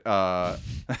 but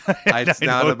it's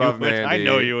not above Mandy. I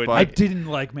know you would. I didn't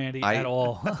like Mandy at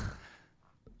all.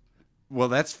 Well,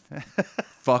 that's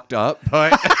fucked up,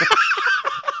 but.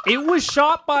 It was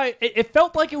shot by. It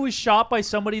felt like it was shot by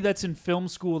somebody that's in film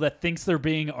school that thinks they're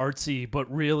being artsy,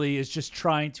 but really is just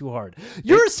trying too hard.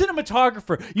 You're a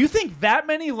cinematographer. You think that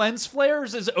many lens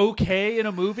flares is okay in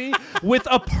a movie with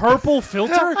a purple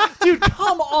filter, dude?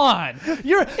 Come on. The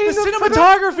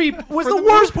cinematography was the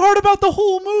worst part about the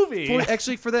whole movie.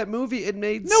 Actually, for that movie, it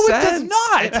made no, sense. it does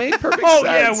not. It made perfect sense. Oh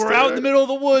yeah, we're out in the middle of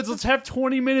the woods. Let's have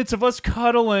 20 minutes of us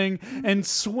cuddling and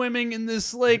swimming in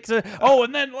this lake.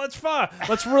 And then let's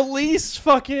release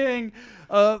fucking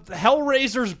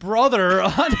Hellraiser's brother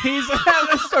on his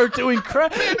start doing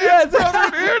crap. Yeah,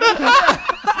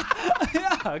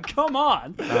 come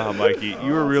on. Oh, Mikey,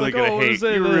 you were really gonna hate.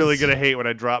 You were really gonna hate when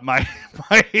I dropped my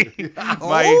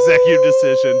executive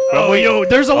decision.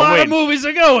 There's a lot of movies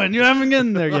that going. You haven't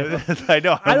gotten there yet. I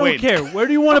know. I don't care. Where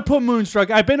do you want to put Moonstruck?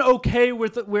 I've been okay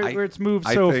with where it's moved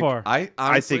so far.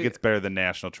 I think it's better than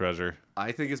National Treasure.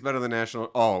 I think it's better than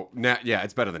National.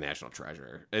 It's better than National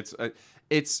Treasure. It's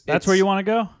that's where you want to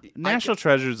go. National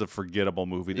Treasure is a forgettable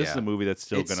movie. This is a movie that's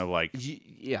still gonna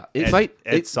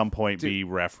at some point be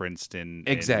referenced in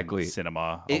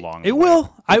cinema along. It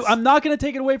will. I'm not gonna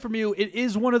take it away from you. It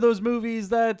is one of those movies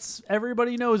that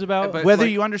everybody knows about, whether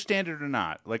you understand it or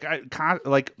not.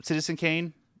 Like Citizen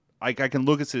Kane. I can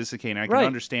look at Citizen Kane and I can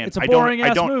understand. It's a boring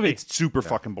ass movie. It's super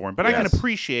fucking boring, but I can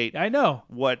appreciate. I know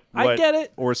what I get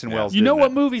it. Orson Welles. You know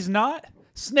what movie's not?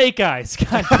 Snake Eyes.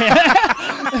 God damn it.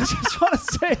 I just want to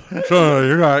say. So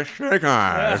you got Snake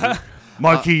Eyes.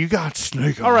 Mikey, you got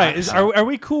Snake Eyes. All right, are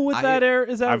we cool with that?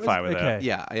 I'm fine with that.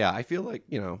 Yeah. I feel like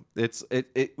it's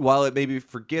while it may be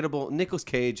forgettable, Nicolas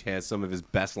Cage has some of his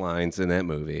best lines in that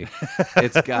movie.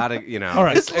 It's gotta all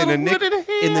right. It's in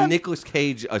the Nicolas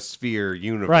Cage sphere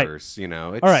universe. Right.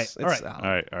 It's all right.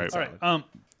 solid. All right.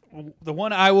 The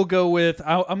one I will go with.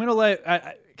 I'm gonna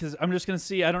let because I'm just gonna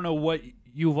see. I don't know what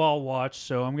you've all watched,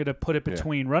 so I'm gonna put it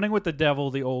between Running with the Devil,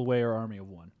 The Old Way, or Army of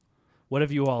One. What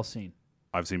have you all seen?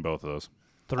 I've seen both of those.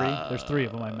 3? There's 3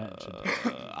 of them I mentioned.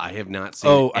 I have not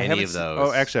seen any of those.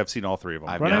 Oh, actually, I've seen all 3 of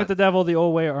them. Running with the Devil, The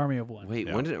Old Way, or Army of One.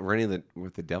 Wait, when did Running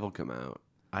with the Devil come out?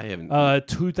 I haven't.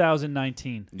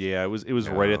 2019. Yeah, it was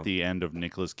right at the end of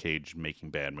Nicolas Cage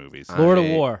making bad movies. Lord of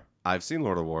War. I've seen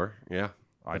Lord of War. Yeah.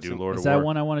 I do Lord of Is War. that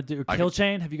one I want to do? Kill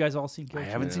Chain? Have you guys all seen Kill Chain?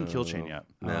 I haven't seen Kill Chain yet.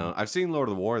 No, I've seen Lord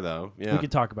of the War though. Yeah, we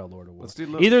can talk about Lord of War. Let's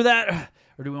do either that,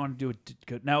 or do we want to do it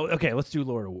good now? Okay, let's do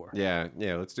Lord of War. Yeah,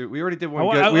 let's do. We already did one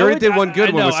good. We already did one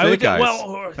good one with Snake Eyes.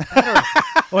 Well,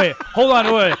 wait, hold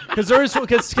on, because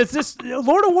this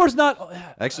Lord of War's not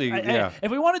actually.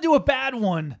 If we want to do a bad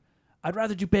one, I'd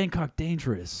rather do Bangkok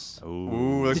Dangerous.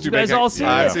 Ooh, let's Did do you guys Bangkok. all see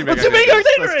Let's it? do Let's do Bangkok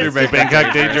Dangerous. Let's do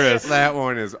Bangkok Dangerous. That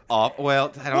one is awful.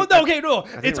 Well,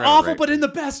 it's awful, but in the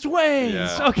best ways.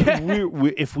 Yeah. Okay.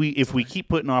 If we keep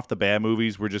putting off the bad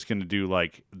movies, we're just gonna do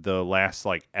like the last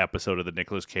episode of the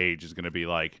Nicolas Cage is gonna be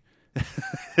like.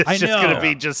 It's just gonna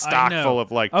be just stock full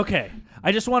of Okay,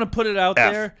 I just want to put it out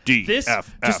there.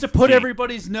 Just to put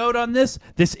everybody's note on this.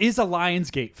 This is a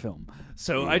Lionsgate film.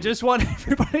 So I just want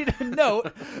everybody to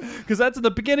note, because that's at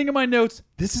the beginning of my notes,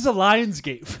 this is a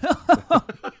Lionsgate film.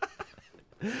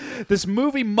 This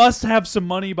movie must have some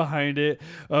money behind it,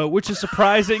 which is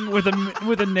surprising with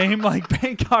a name like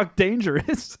Bangkok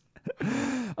Dangerous.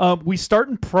 We start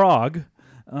in Prague.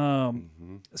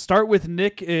 Start with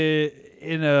Nick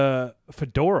in a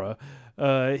fedora.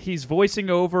 He's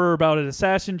voicing over about an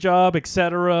assassin job,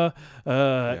 etc.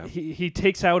 He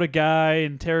takes out a guy,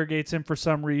 interrogates him for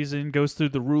some reason, goes through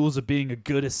the rules of being a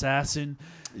good assassin,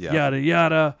 yada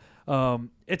yada.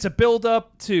 It's a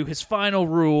build-up to his final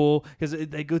rule, because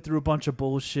they go through a bunch of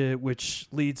bullshit, which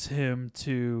leads him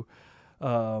to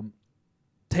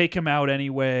take him out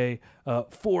anyway.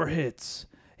 4 hits.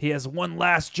 He has one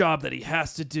last job that he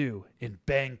has to do in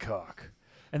Bangkok,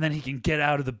 and then he can get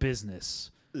out of the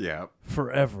business. Yeah.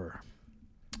 forever.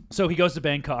 So he goes to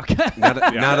Bangkok. Not a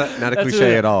That's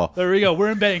cliche at all. There we go.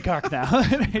 We're in Bangkok now.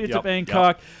 Made it to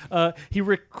Bangkok. He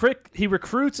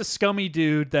recruits a scummy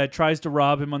dude that tries to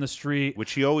rob him on the street.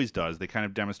 Which he always does. They kind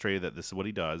of demonstrated that this is what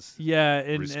he does. Yeah.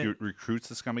 And recruits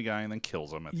the scummy guy and then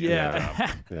kills him at the yeah. end of the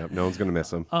job. Yeah, no one's gonna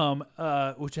miss him.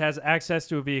 Which has access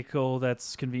to a vehicle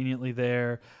that's conveniently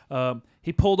there.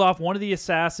 He pulled off one of the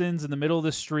assassins in the middle of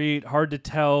the street. Hard to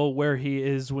tell where he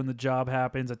is when the job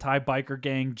happens. A Thai biker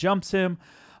gang jumps him.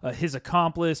 His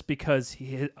accomplice because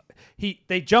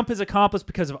they jump his accomplice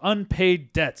because of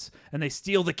unpaid debts, and they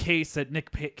steal the case that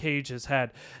Nick Cage has had.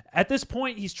 At this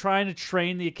point, he's trying to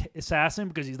train the assassin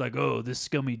because he's like, oh, this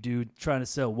scummy dude trying to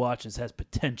sell watches has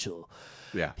potential.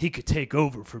 Yeah, he could take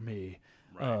over for me.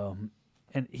 Right.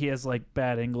 And he has like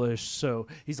bad English, so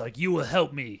he's like, you will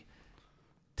help me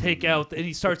take out, and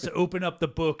he starts to open up the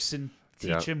books and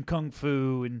teach him kung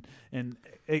fu and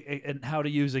how to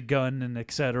use a gun and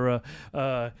etc.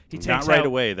 He takes not right out,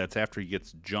 away. That's after he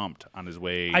gets jumped on his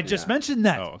way. I just mentioned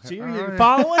that. Oh, okay. So you're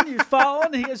following. You're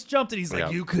following. He gets jumped, and he's like, Yeah.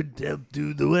 "You could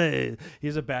do the way." He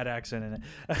has a bad accent in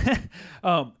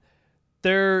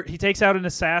it. He takes out an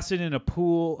assassin in a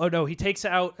pool. Oh no, he takes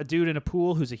out a dude in a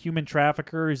pool who's a human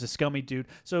trafficker. He's a scummy dude.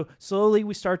 So slowly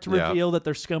we start to reveal that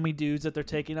they're scummy dudes that they're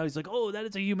taking out. He's like, oh, that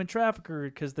is a human trafficker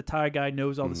because the Thai guy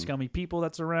knows all the scummy people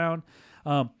that's around.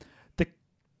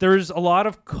 There's a lot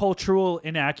of cultural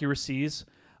inaccuracies,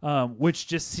 which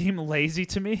just seem lazy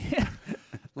to me.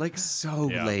 Like so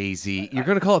lazy. You're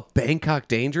gonna call it Bangkok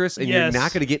dangerous, and Yes. you're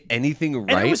not gonna get anything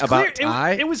And it right was about clear-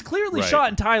 Thai. It was clearly Right. shot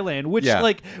in Thailand, which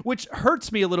Yeah. which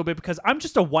hurts me a little bit because I'm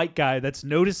just a white guy that's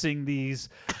noticing these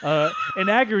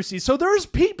inaccuracies. So there's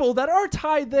people that are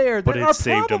Thai there But that it are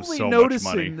saved them probably so much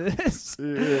noticing money. this.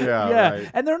 Yeah,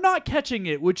 right. And they're not catching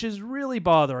it, which is really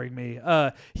bothering me.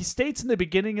 He states in the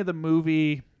beginning of the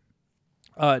movie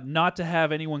not to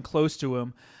have anyone close to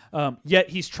him, yet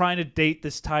he's trying to date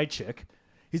this Thai chick.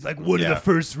 He's like, what are the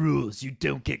first rules? You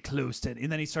don't get close to it.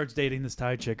 And then he starts dating this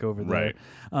Thai chick over there,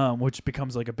 which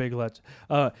becomes like a big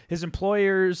his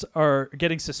employers are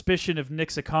getting suspicion of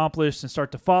Nick's accomplice and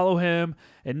start to follow him.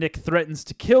 And Nick threatens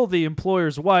to kill the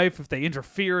employer's wife if they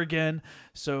interfere again.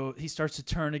 So he starts to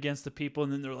turn against the people.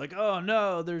 And then they're like, oh,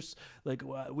 no, there's like,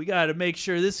 we got to make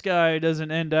sure this guy doesn't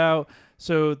end out.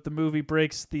 So the movie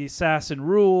breaks the assassin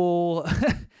rule.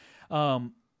 I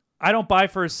don't buy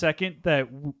for a second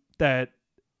that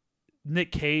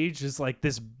Nick Cage is like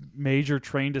this major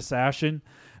trained assassin.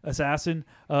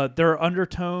 There are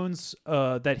undertones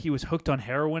that he was hooked on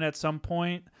heroin at some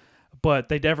point, but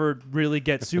they never really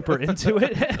get super into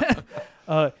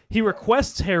it. He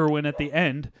requests heroin at the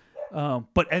end,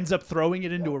 but ends up throwing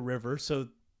it into a river. So,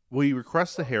 well, he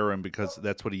requests the heroin because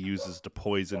that's what he uses to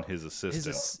poison his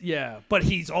assistant. But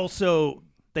he's also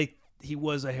he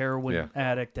was a heroin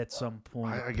addict at some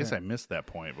point. I guess I missed that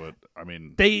point, but I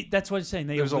mean, that's what I'm saying.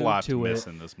 There's a lot to miss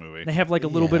it. in this movie. They have like a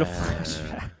little bit of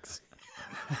flashbacks.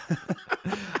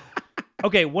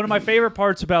 Okay, one of my favorite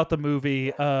parts about the movie,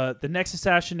 the next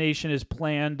assassination is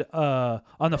planned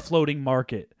on the floating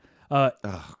market.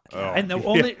 And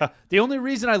the only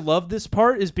reason I love this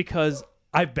part is because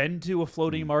I've been to a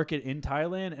floating market in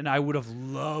Thailand, and I would have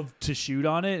loved to shoot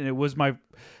on it, and it was my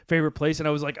favorite place. And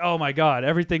I was like, oh my God,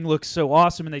 everything looks so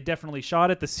awesome, and they definitely shot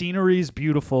it. The scenery is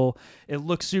beautiful. It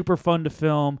looks super fun to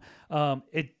film.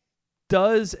 It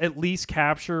does at least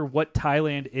capture what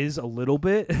Thailand is a little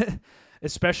bit,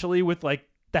 especially with like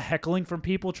the heckling from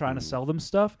people trying to sell them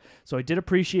stuff. So I did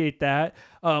appreciate that.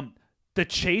 The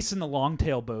chase and the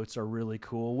longtail boats are really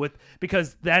cool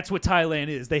because that's what Thailand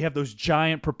is. They have those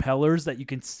giant propellers that you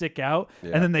can stick out,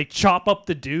 and then they chop up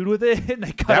the dude with it, and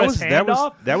they cut his hand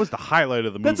off. That was the highlight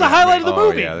of the movie. That's the highlight of the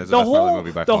movie. Yeah, that's the best part of the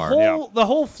movie by far. The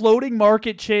whole floating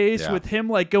market chase with him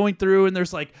like going through, and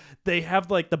there's like they have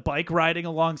like the bike riding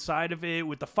alongside of it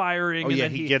with the firing. Oh and yeah,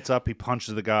 then he gets up, he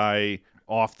punches the guy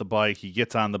off the bike, he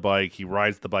gets on the bike, he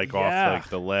rides the bike off like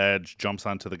the ledge, jumps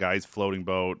onto the guy's floating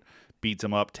boat, beats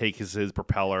him up, takes his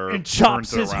propeller, and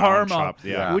chops turns it his around, arm up,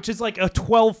 yeah. which is like a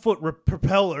 12-foot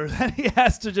propeller that he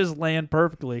has to just land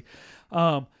perfectly.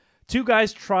 Two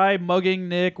guys try mugging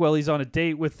Nick while he's on a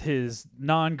date with his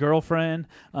non-girlfriend,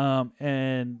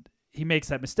 and he makes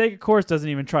that mistake, of course, doesn't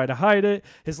even try to hide it.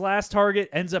 His last target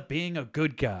ends up being a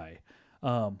good guy,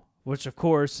 which, of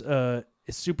course,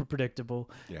 is super predictable,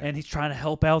 and he's trying to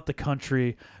help out the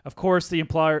country. Of course, the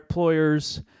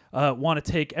employers want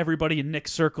to take everybody in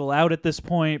Nick's circle out at this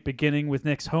point, beginning with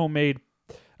Nick's homemade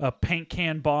paint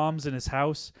can bombs in his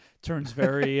house. Turns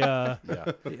very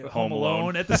Home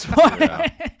Alone at this point.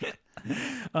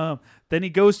 Then he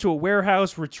goes to a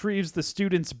warehouse, retrieves the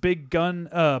student's big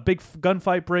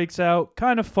gunfight breaks out.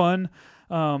 Kind of fun.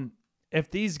 If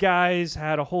these guys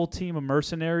had a whole team of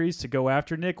mercenaries to go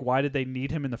after Nick, why did they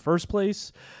need him in the first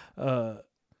place to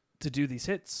do these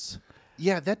hits?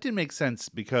 Yeah, that didn't make sense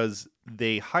because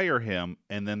they hire him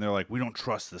and then they're like, we don't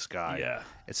trust this guy. Yeah.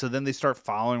 And so then they start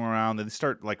following him around and they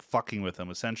start like fucking with him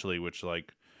essentially, which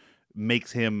like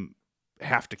makes him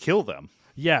have to kill them.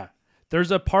 Yeah.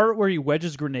 There's a part where he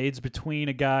wedges grenades between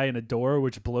a guy and a door,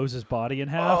 which blows his body in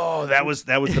half. Oh, that was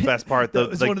the best part.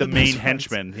 The main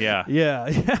henchman. Yeah.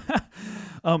 Yeah.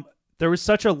 There was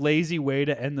such a lazy way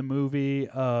to end the movie.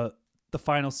 The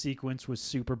final sequence was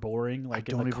super boring. Like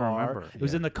I don't in the even car. remember. It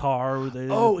was in the car. With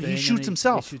he shoots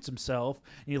himself. He shoots himself.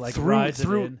 And he like rides it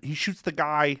in. He shoots the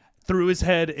guy through his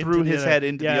head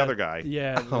into the other guy.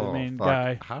 Yeah, the main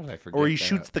guy. How did I forget? Or he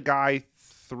shoots the guy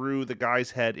through the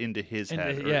guy's head into his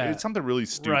head. Yeah. It's something really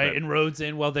stupid. Right, and Rhodes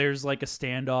in while there's like a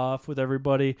standoff with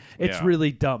everybody. It's Yeah.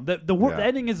 really dumb. The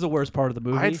ending is the worst part of the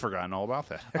movie. I had forgotten all about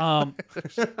that.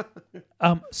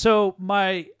 So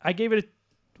I gave it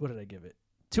what did I give it?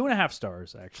 2.5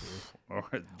 stars, actually.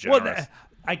 Generous.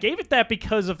 I gave it that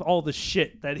because of all the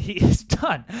shit that he's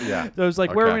done. Yeah. So I was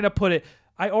like, where am I Okay. going to put it?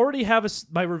 I already have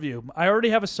my review. I already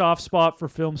have a soft spot for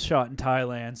films shot in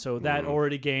Thailand, so that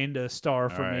already gained a star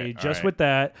for me just with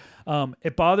that.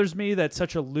 It bothers me that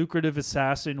such a lucrative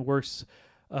assassin works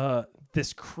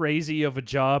this crazy of a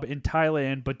job in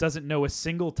Thailand, but doesn't know a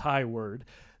single Thai word.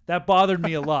 That bothered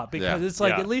me a lot because it's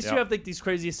like at least you have like these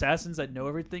crazy assassins that know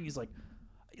everything. He's like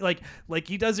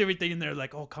he does everything and they're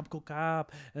like, oh, kamko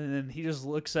kap, and then he just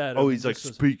looks at him. Oh, he's like,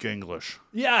 speak English.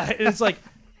 Yeah, and it's like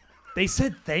they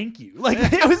said thank you. Like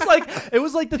it was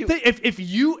like the thing.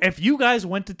 If you guys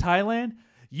went to Thailand,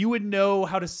 you would know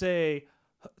how to say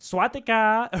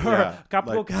Swatika or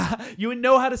kamko kap. You would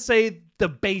know how to say the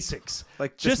basics,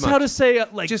 Like just how to say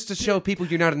just to show people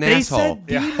you're not an they asshole. said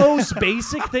the most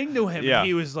basic thing to him. Yeah. And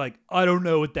he was like, I don't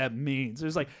know what that means. It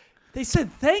was like, they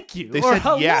said thank you. They or said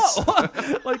hello. yes.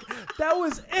 Like that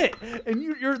was it. And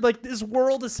you're like this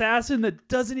world assassin that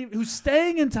doesn't even who's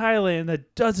staying in Thailand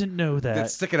that doesn't know that.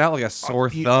 That's sticking out like a sore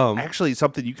thumb. Actually,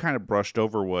 something you kind of brushed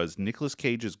over was Nicolas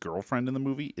Cage's girlfriend in the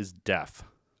movie is deaf.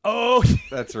 Oh,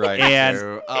 that's right. And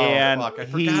too. fuck, I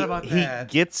forgot about that.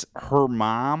 He gets her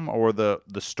mom or the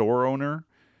store owner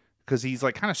because he's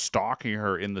like kind of stalking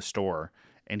her in the store,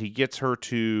 and he gets her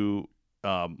to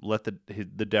let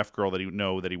the deaf girl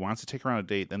that he wants to take her on a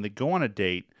date. Then they go on a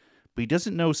date, but he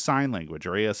doesn't know sign language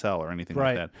or ASL or anything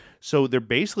like that. So they're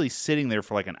basically sitting there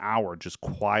for like an hour just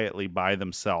quietly by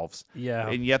themselves. Yeah.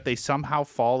 And yet they somehow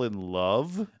fall in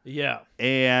love. Yeah.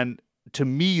 And to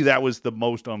me, that was the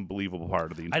most unbelievable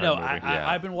part of the entire movie.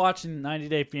 I've been watching 90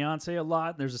 Day Fiancé a lot.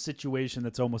 And there's a situation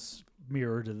that's almost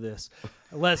mirror to this,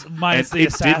 minus the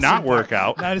assassin. It did not work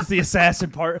out. Minus the assassin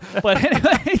part. But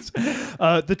anyways,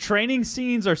 the training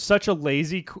scenes are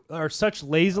lazily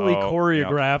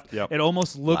choreographed. Yep. It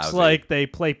almost looks Lousy. like they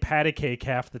play patty cake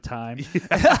half the time.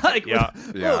 Like, Yeah.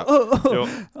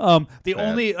 The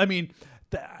only, I mean.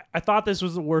 I thought this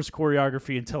was the worst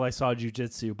choreography until I saw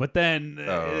Jiu-Jitsu, but then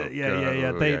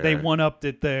they one-upped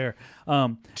it there.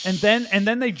 And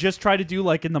then they just try to do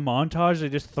like in the montage, they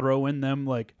just throw in them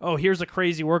like, oh, here's a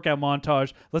crazy workout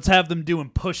montage. Let's have them doing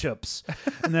push-ups,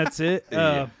 and that's it.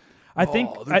 I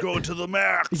think they're going to the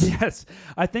max. Yes,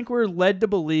 I think we're led to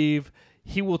believe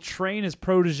he will train his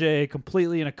protege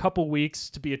completely in a couple weeks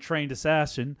to be a trained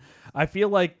assassin. I feel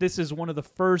like this is one of the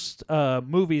first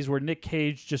movies where Nick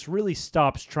Cage just really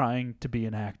stops trying to be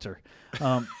an actor.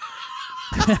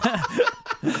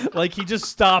 Like he just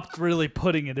stopped really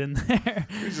putting it in there.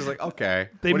 He's just like, okay,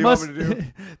 They what do must you want me to do?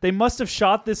 they must have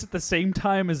shot this at the same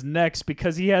time as Next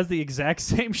because he has the exact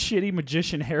same shitty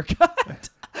magician haircut.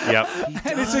 Yep.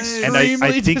 And it's And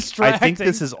extremely distracting. I think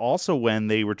this is also when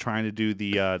they were trying to do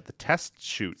the test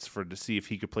shoots to see if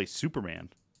he could play Superman.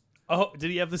 Oh,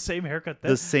 did he have the same haircut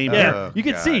then? The same Yeah, hair. you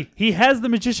can see he has the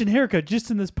magician haircut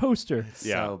just in this poster.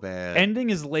 So bad. Ending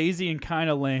is lazy and kind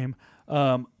of lame.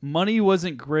 Money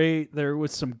wasn't great. There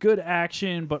was some good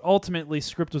action, but ultimately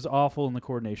script was awful and the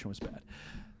coordination was bad.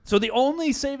 So the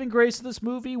only saving grace of this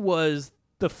movie was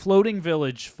the floating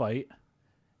village fight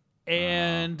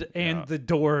and the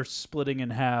door splitting in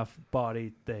half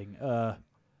body thing.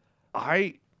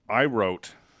 I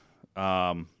wrote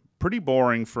pretty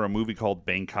boring for a movie called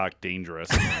Bangkok Dangerous.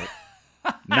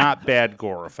 Not bad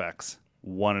gore effects.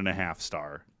 1.5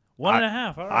 star.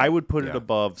 1.5. All right. I would put it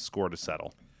above Score to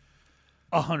Settle.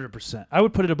 100%. I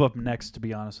would put it above Next, to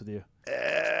be honest with you.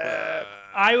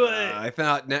 I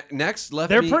thought Next left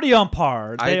They're me. pretty on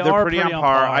par. They're pretty on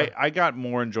par. I got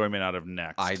more enjoyment out of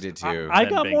Next. I did too. I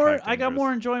got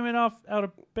more enjoyment out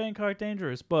of Bangkok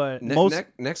Dangerous, but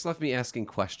Next left me asking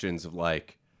questions of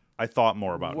like, I thought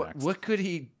more about Next. What could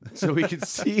he, so he could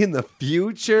see in the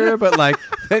future, but like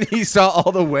then he saw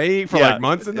all the way for like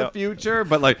months in the future,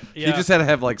 but like he just had to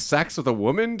have like sex with a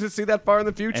woman to see that far in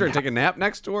the future and take a nap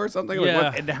next to her or something. Yeah.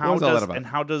 Like, And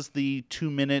how does the 2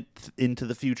 minute into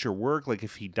the future work? Like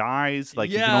if he dies,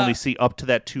 like you can only see up to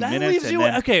that 2 that minutes. leaves And you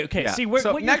then, okay. Yeah. See,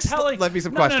 So what Next you're telling left me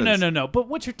some questions. No. But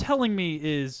what you're telling me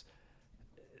is,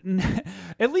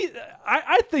 at least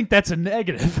I think that's a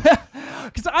negative.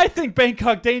 Because I think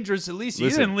Bangkok Dangerous, at least you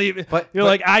didn't leave it. But you're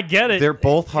like, I get it. They're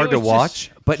both hard to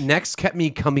watch, but Next kept me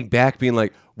coming back, being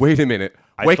like, wait a minute.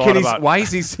 Why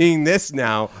is he seeing this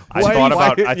now? I thought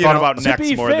about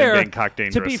Next more than Bangkok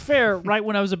Dangerous. To be fair, right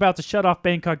when I was about to shut off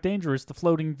Bangkok Dangerous, the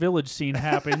floating village scene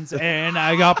happens, and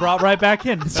I got brought right back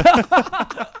in.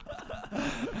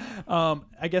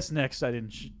 I guess Next I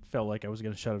didn't felt like I was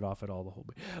going to shut it off at all the whole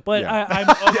movie. But I'm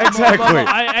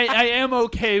I am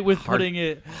okay with putting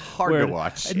it hard to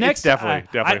watch. Next, it's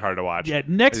definitely hard to watch. Yeah,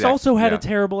 Next also had a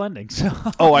terrible ending. So.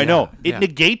 Oh, I know. It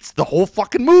negates the whole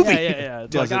fucking movie. Yeah.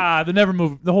 It's like,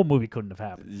 the whole movie couldn't have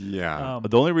happened. Yeah.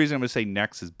 But the only reason I'm going to say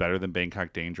Next is better than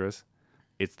Bangkok Dangerous,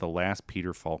 it's the last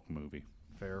Peter Falk movie.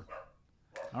 Fair.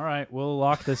 All right, we'll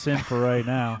lock this in for right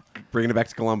now. Bringing it back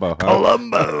to Columbo. Huh?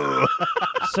 Columbo.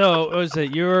 So, what was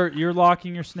it? You're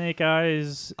locking your Snake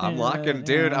Eyes. I'm locking it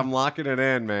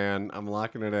in, man. I'm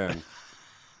locking it in.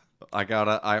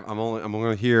 I'm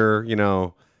only here,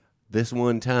 this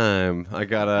one time.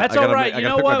 That's all right. You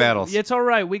know what? My battles. It's all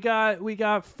right. We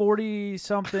got 40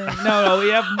 something. No,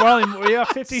 we have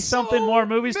 50 something more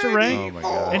movies to rank. Oh my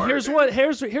God. And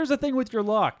here's the thing with your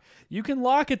lock. You can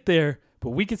lock it there,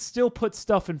 but we could still put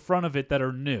stuff in front of it that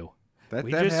are new. That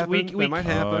might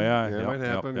happen. Oh, yeah. It might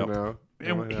happen. Yep.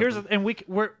 And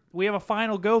we have a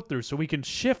final go through, so we can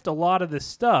shift a lot of this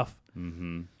stuff.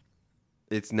 Mm-hmm.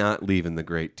 It's not leaving the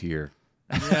great tier.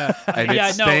 Yeah, and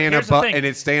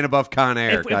it's staying above Con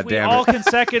Air. If we all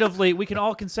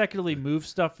consecutively move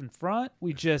stuff in front.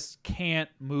 We just can't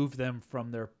move them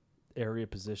from their area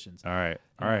positions. All right.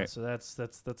 So that's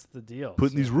the deal.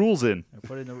 Putting these rules in.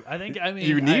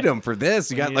 You need them for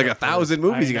this. You got like 1,000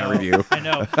 movies you got to review. I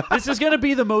know. This is going to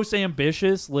be the most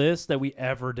ambitious list that we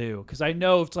ever do, because I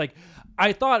know it's like,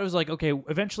 I thought it was like, okay,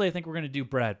 eventually I think we're going to do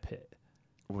Brad Pitt.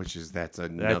 That's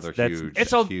another huge.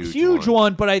 It's a huge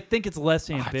one, but I think it's less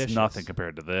ambitious. It's nothing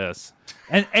compared to this,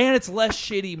 and it's less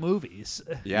shitty movies.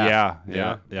 Yeah.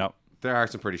 There are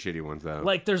some pretty shitty ones though.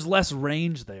 Like there's less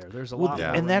range there. There's a lot.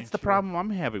 Yeah. And that's the problem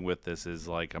I'm having with this is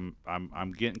like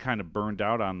I'm getting kind of burned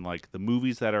out on like the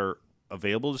movies that are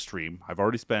available to stream. I've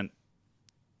already spent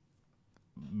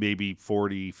maybe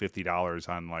 $40-$50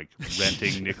 on like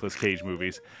renting Nicolas Cage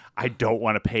movies. I don't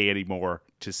want to pay any more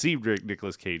to see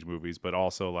Nicolas Cage movies, but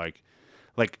also like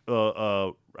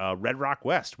Red Rock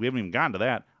West. We haven't even gotten to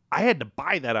that. I had to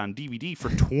buy that on DVD for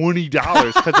 $20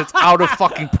 because it's out of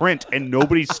fucking print and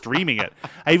nobody's streaming it.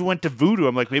 I even went to Vudu.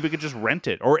 I'm like, maybe I could just rent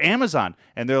it, or Amazon,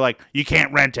 and they're like, you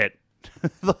can't rent it.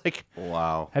 Like,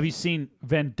 wow. Have you seen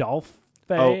Van Dolph?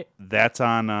 Oh, that's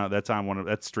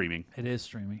streaming. It is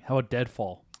streaming. How about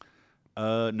Deadfall?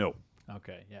 No.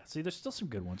 Okay, yeah. See, there's still some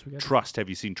good ones. We got Trust. Have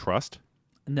you seen Trust?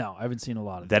 No, I haven't seen a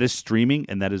lot of that. Is streaming,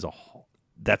 and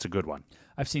that's a good one.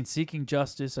 I've seen Seeking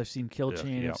Justice. I've seen Kill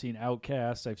Chain. I've seen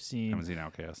Outcast. I haven't seen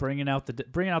Outcast. Bringing Out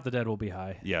the Dead will be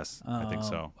high. Yes, I think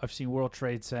so. I've seen World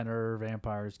Trade Center,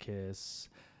 Vampire's Kiss.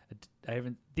 I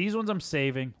haven't. These ones I'm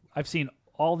saving. I've seen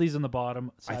all these in the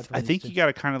bottom. I think you got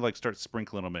to kind of like start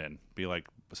sprinkling them in. Be like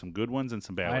some good ones and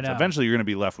some bad ones. Eventually, you're going to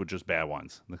be left with just bad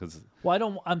ones because. Well,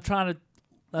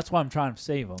 that's why I'm trying to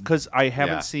save them. Because I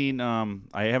haven't seen.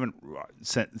 I haven't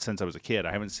since I was a kid.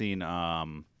 I haven't seen.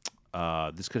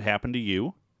 This Could Happen to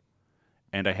You,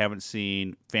 and I haven't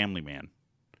seen Family Man.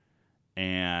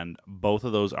 And both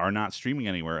of those are not streaming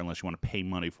anywhere unless you want to pay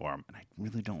money for them. And I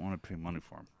really don't want to pay money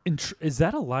for them. Is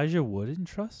that Elijah Wood in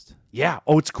Trust? Yeah.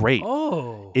 Oh, it's great.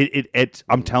 Oh.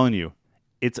 I'm telling you,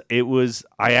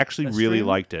 I actually really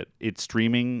liked it. It's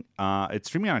streaming. It's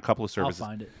streaming on a couple of services. I'll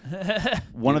find it.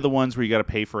 One of the ones where you got to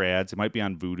pay for ads. It might be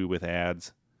on Vudu with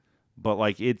ads, but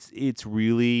like it's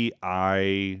really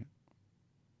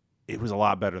It was a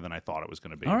lot better than I thought it was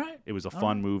going to be. All right. It was a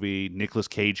fun movie. Nicolas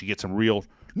Cage, you get some real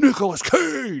Nicolas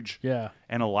Cage. Yeah.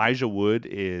 And Elijah Wood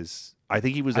I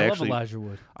love Elijah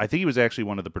Wood. I think he was actually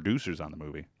one of the producers on the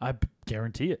movie. I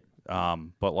guarantee it.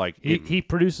 But like he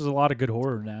produces a lot of good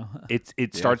horror now.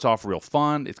 It starts off real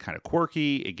fun. It's kind of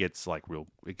quirky. It gets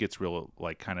real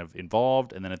like kind of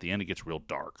involved, and then at the end it gets real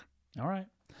dark. All right.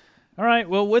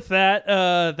 Well, with that,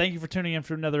 thank you for tuning in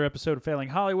for another episode of Failing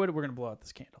Hollywood. We're going to blow out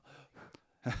this candle.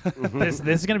 This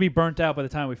is going to be burnt out by the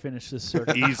time we finish this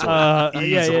circuit. Easily.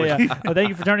 Yeah. Thank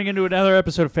you for turning into another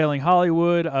episode of Failing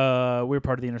Hollywood. We're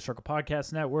part of the Inner Circle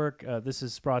Podcast Network. This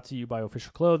is brought to you by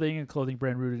Official Clothing, a clothing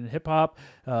brand rooted in hip-hop.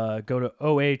 Go to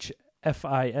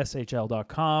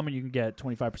OHFISHL.com and you can get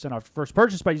 25% off your first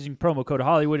purchase by using promo code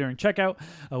Hollywood during checkout.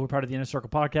 We're part of the Inner Circle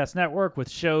Podcast Network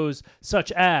with shows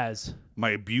such as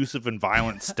My Abusive and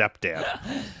Violent Stepdad.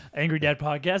 Angry Dad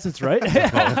Podcast, that's right.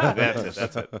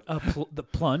 That's it. The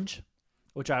Plunge,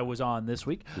 which I was on this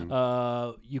week.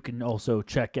 You can also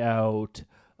check out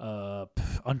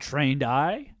Untrained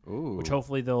Eye, which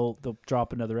hopefully they'll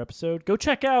drop another episode. Go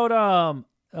check out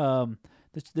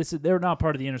they're not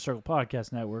part of the Inner Circle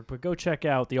Podcast Network, but go check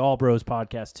out the All Bros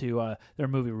Podcast too. Their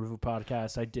movie review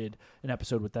podcast. I did an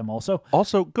episode with them also.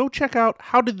 Also, go check out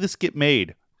How Did This Get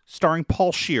Made, starring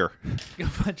Paul Scheer.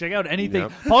 Check out anything.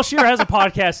 Yep. Paul Scheer has a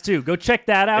podcast too. Go check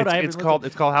that out. It's called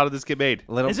How Did This Get Made.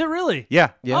 Is it really?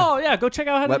 Yeah. Oh yeah. Go check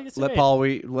out How Did This Get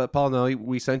Made. Let Paul know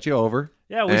we sent you over.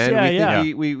 Yeah,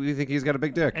 we think he's got a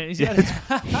big dick. And he's got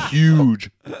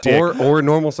huge dick. Or a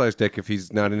normal sized dick if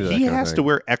he's not into that. He kind has of to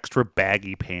wear extra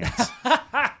baggy pants.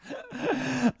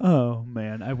 Oh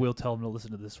man, I will tell him to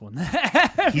listen to this one.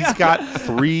 He's got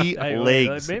 3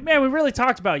 legs. Man, we really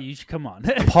talked about you. You should come on.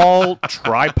 Paul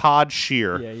Tripod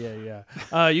Scheer.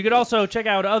 Yeah. You could also check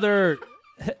out other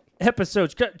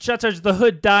episodes, such as The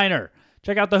Hood Diner.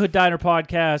 Check out The Hood Diner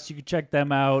podcast. You can check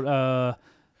them out.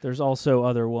 There's also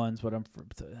other ones, but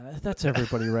that's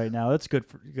everybody right now. That's good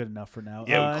enough for now.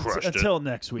 Yeah, we crushed it. Until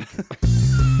next week.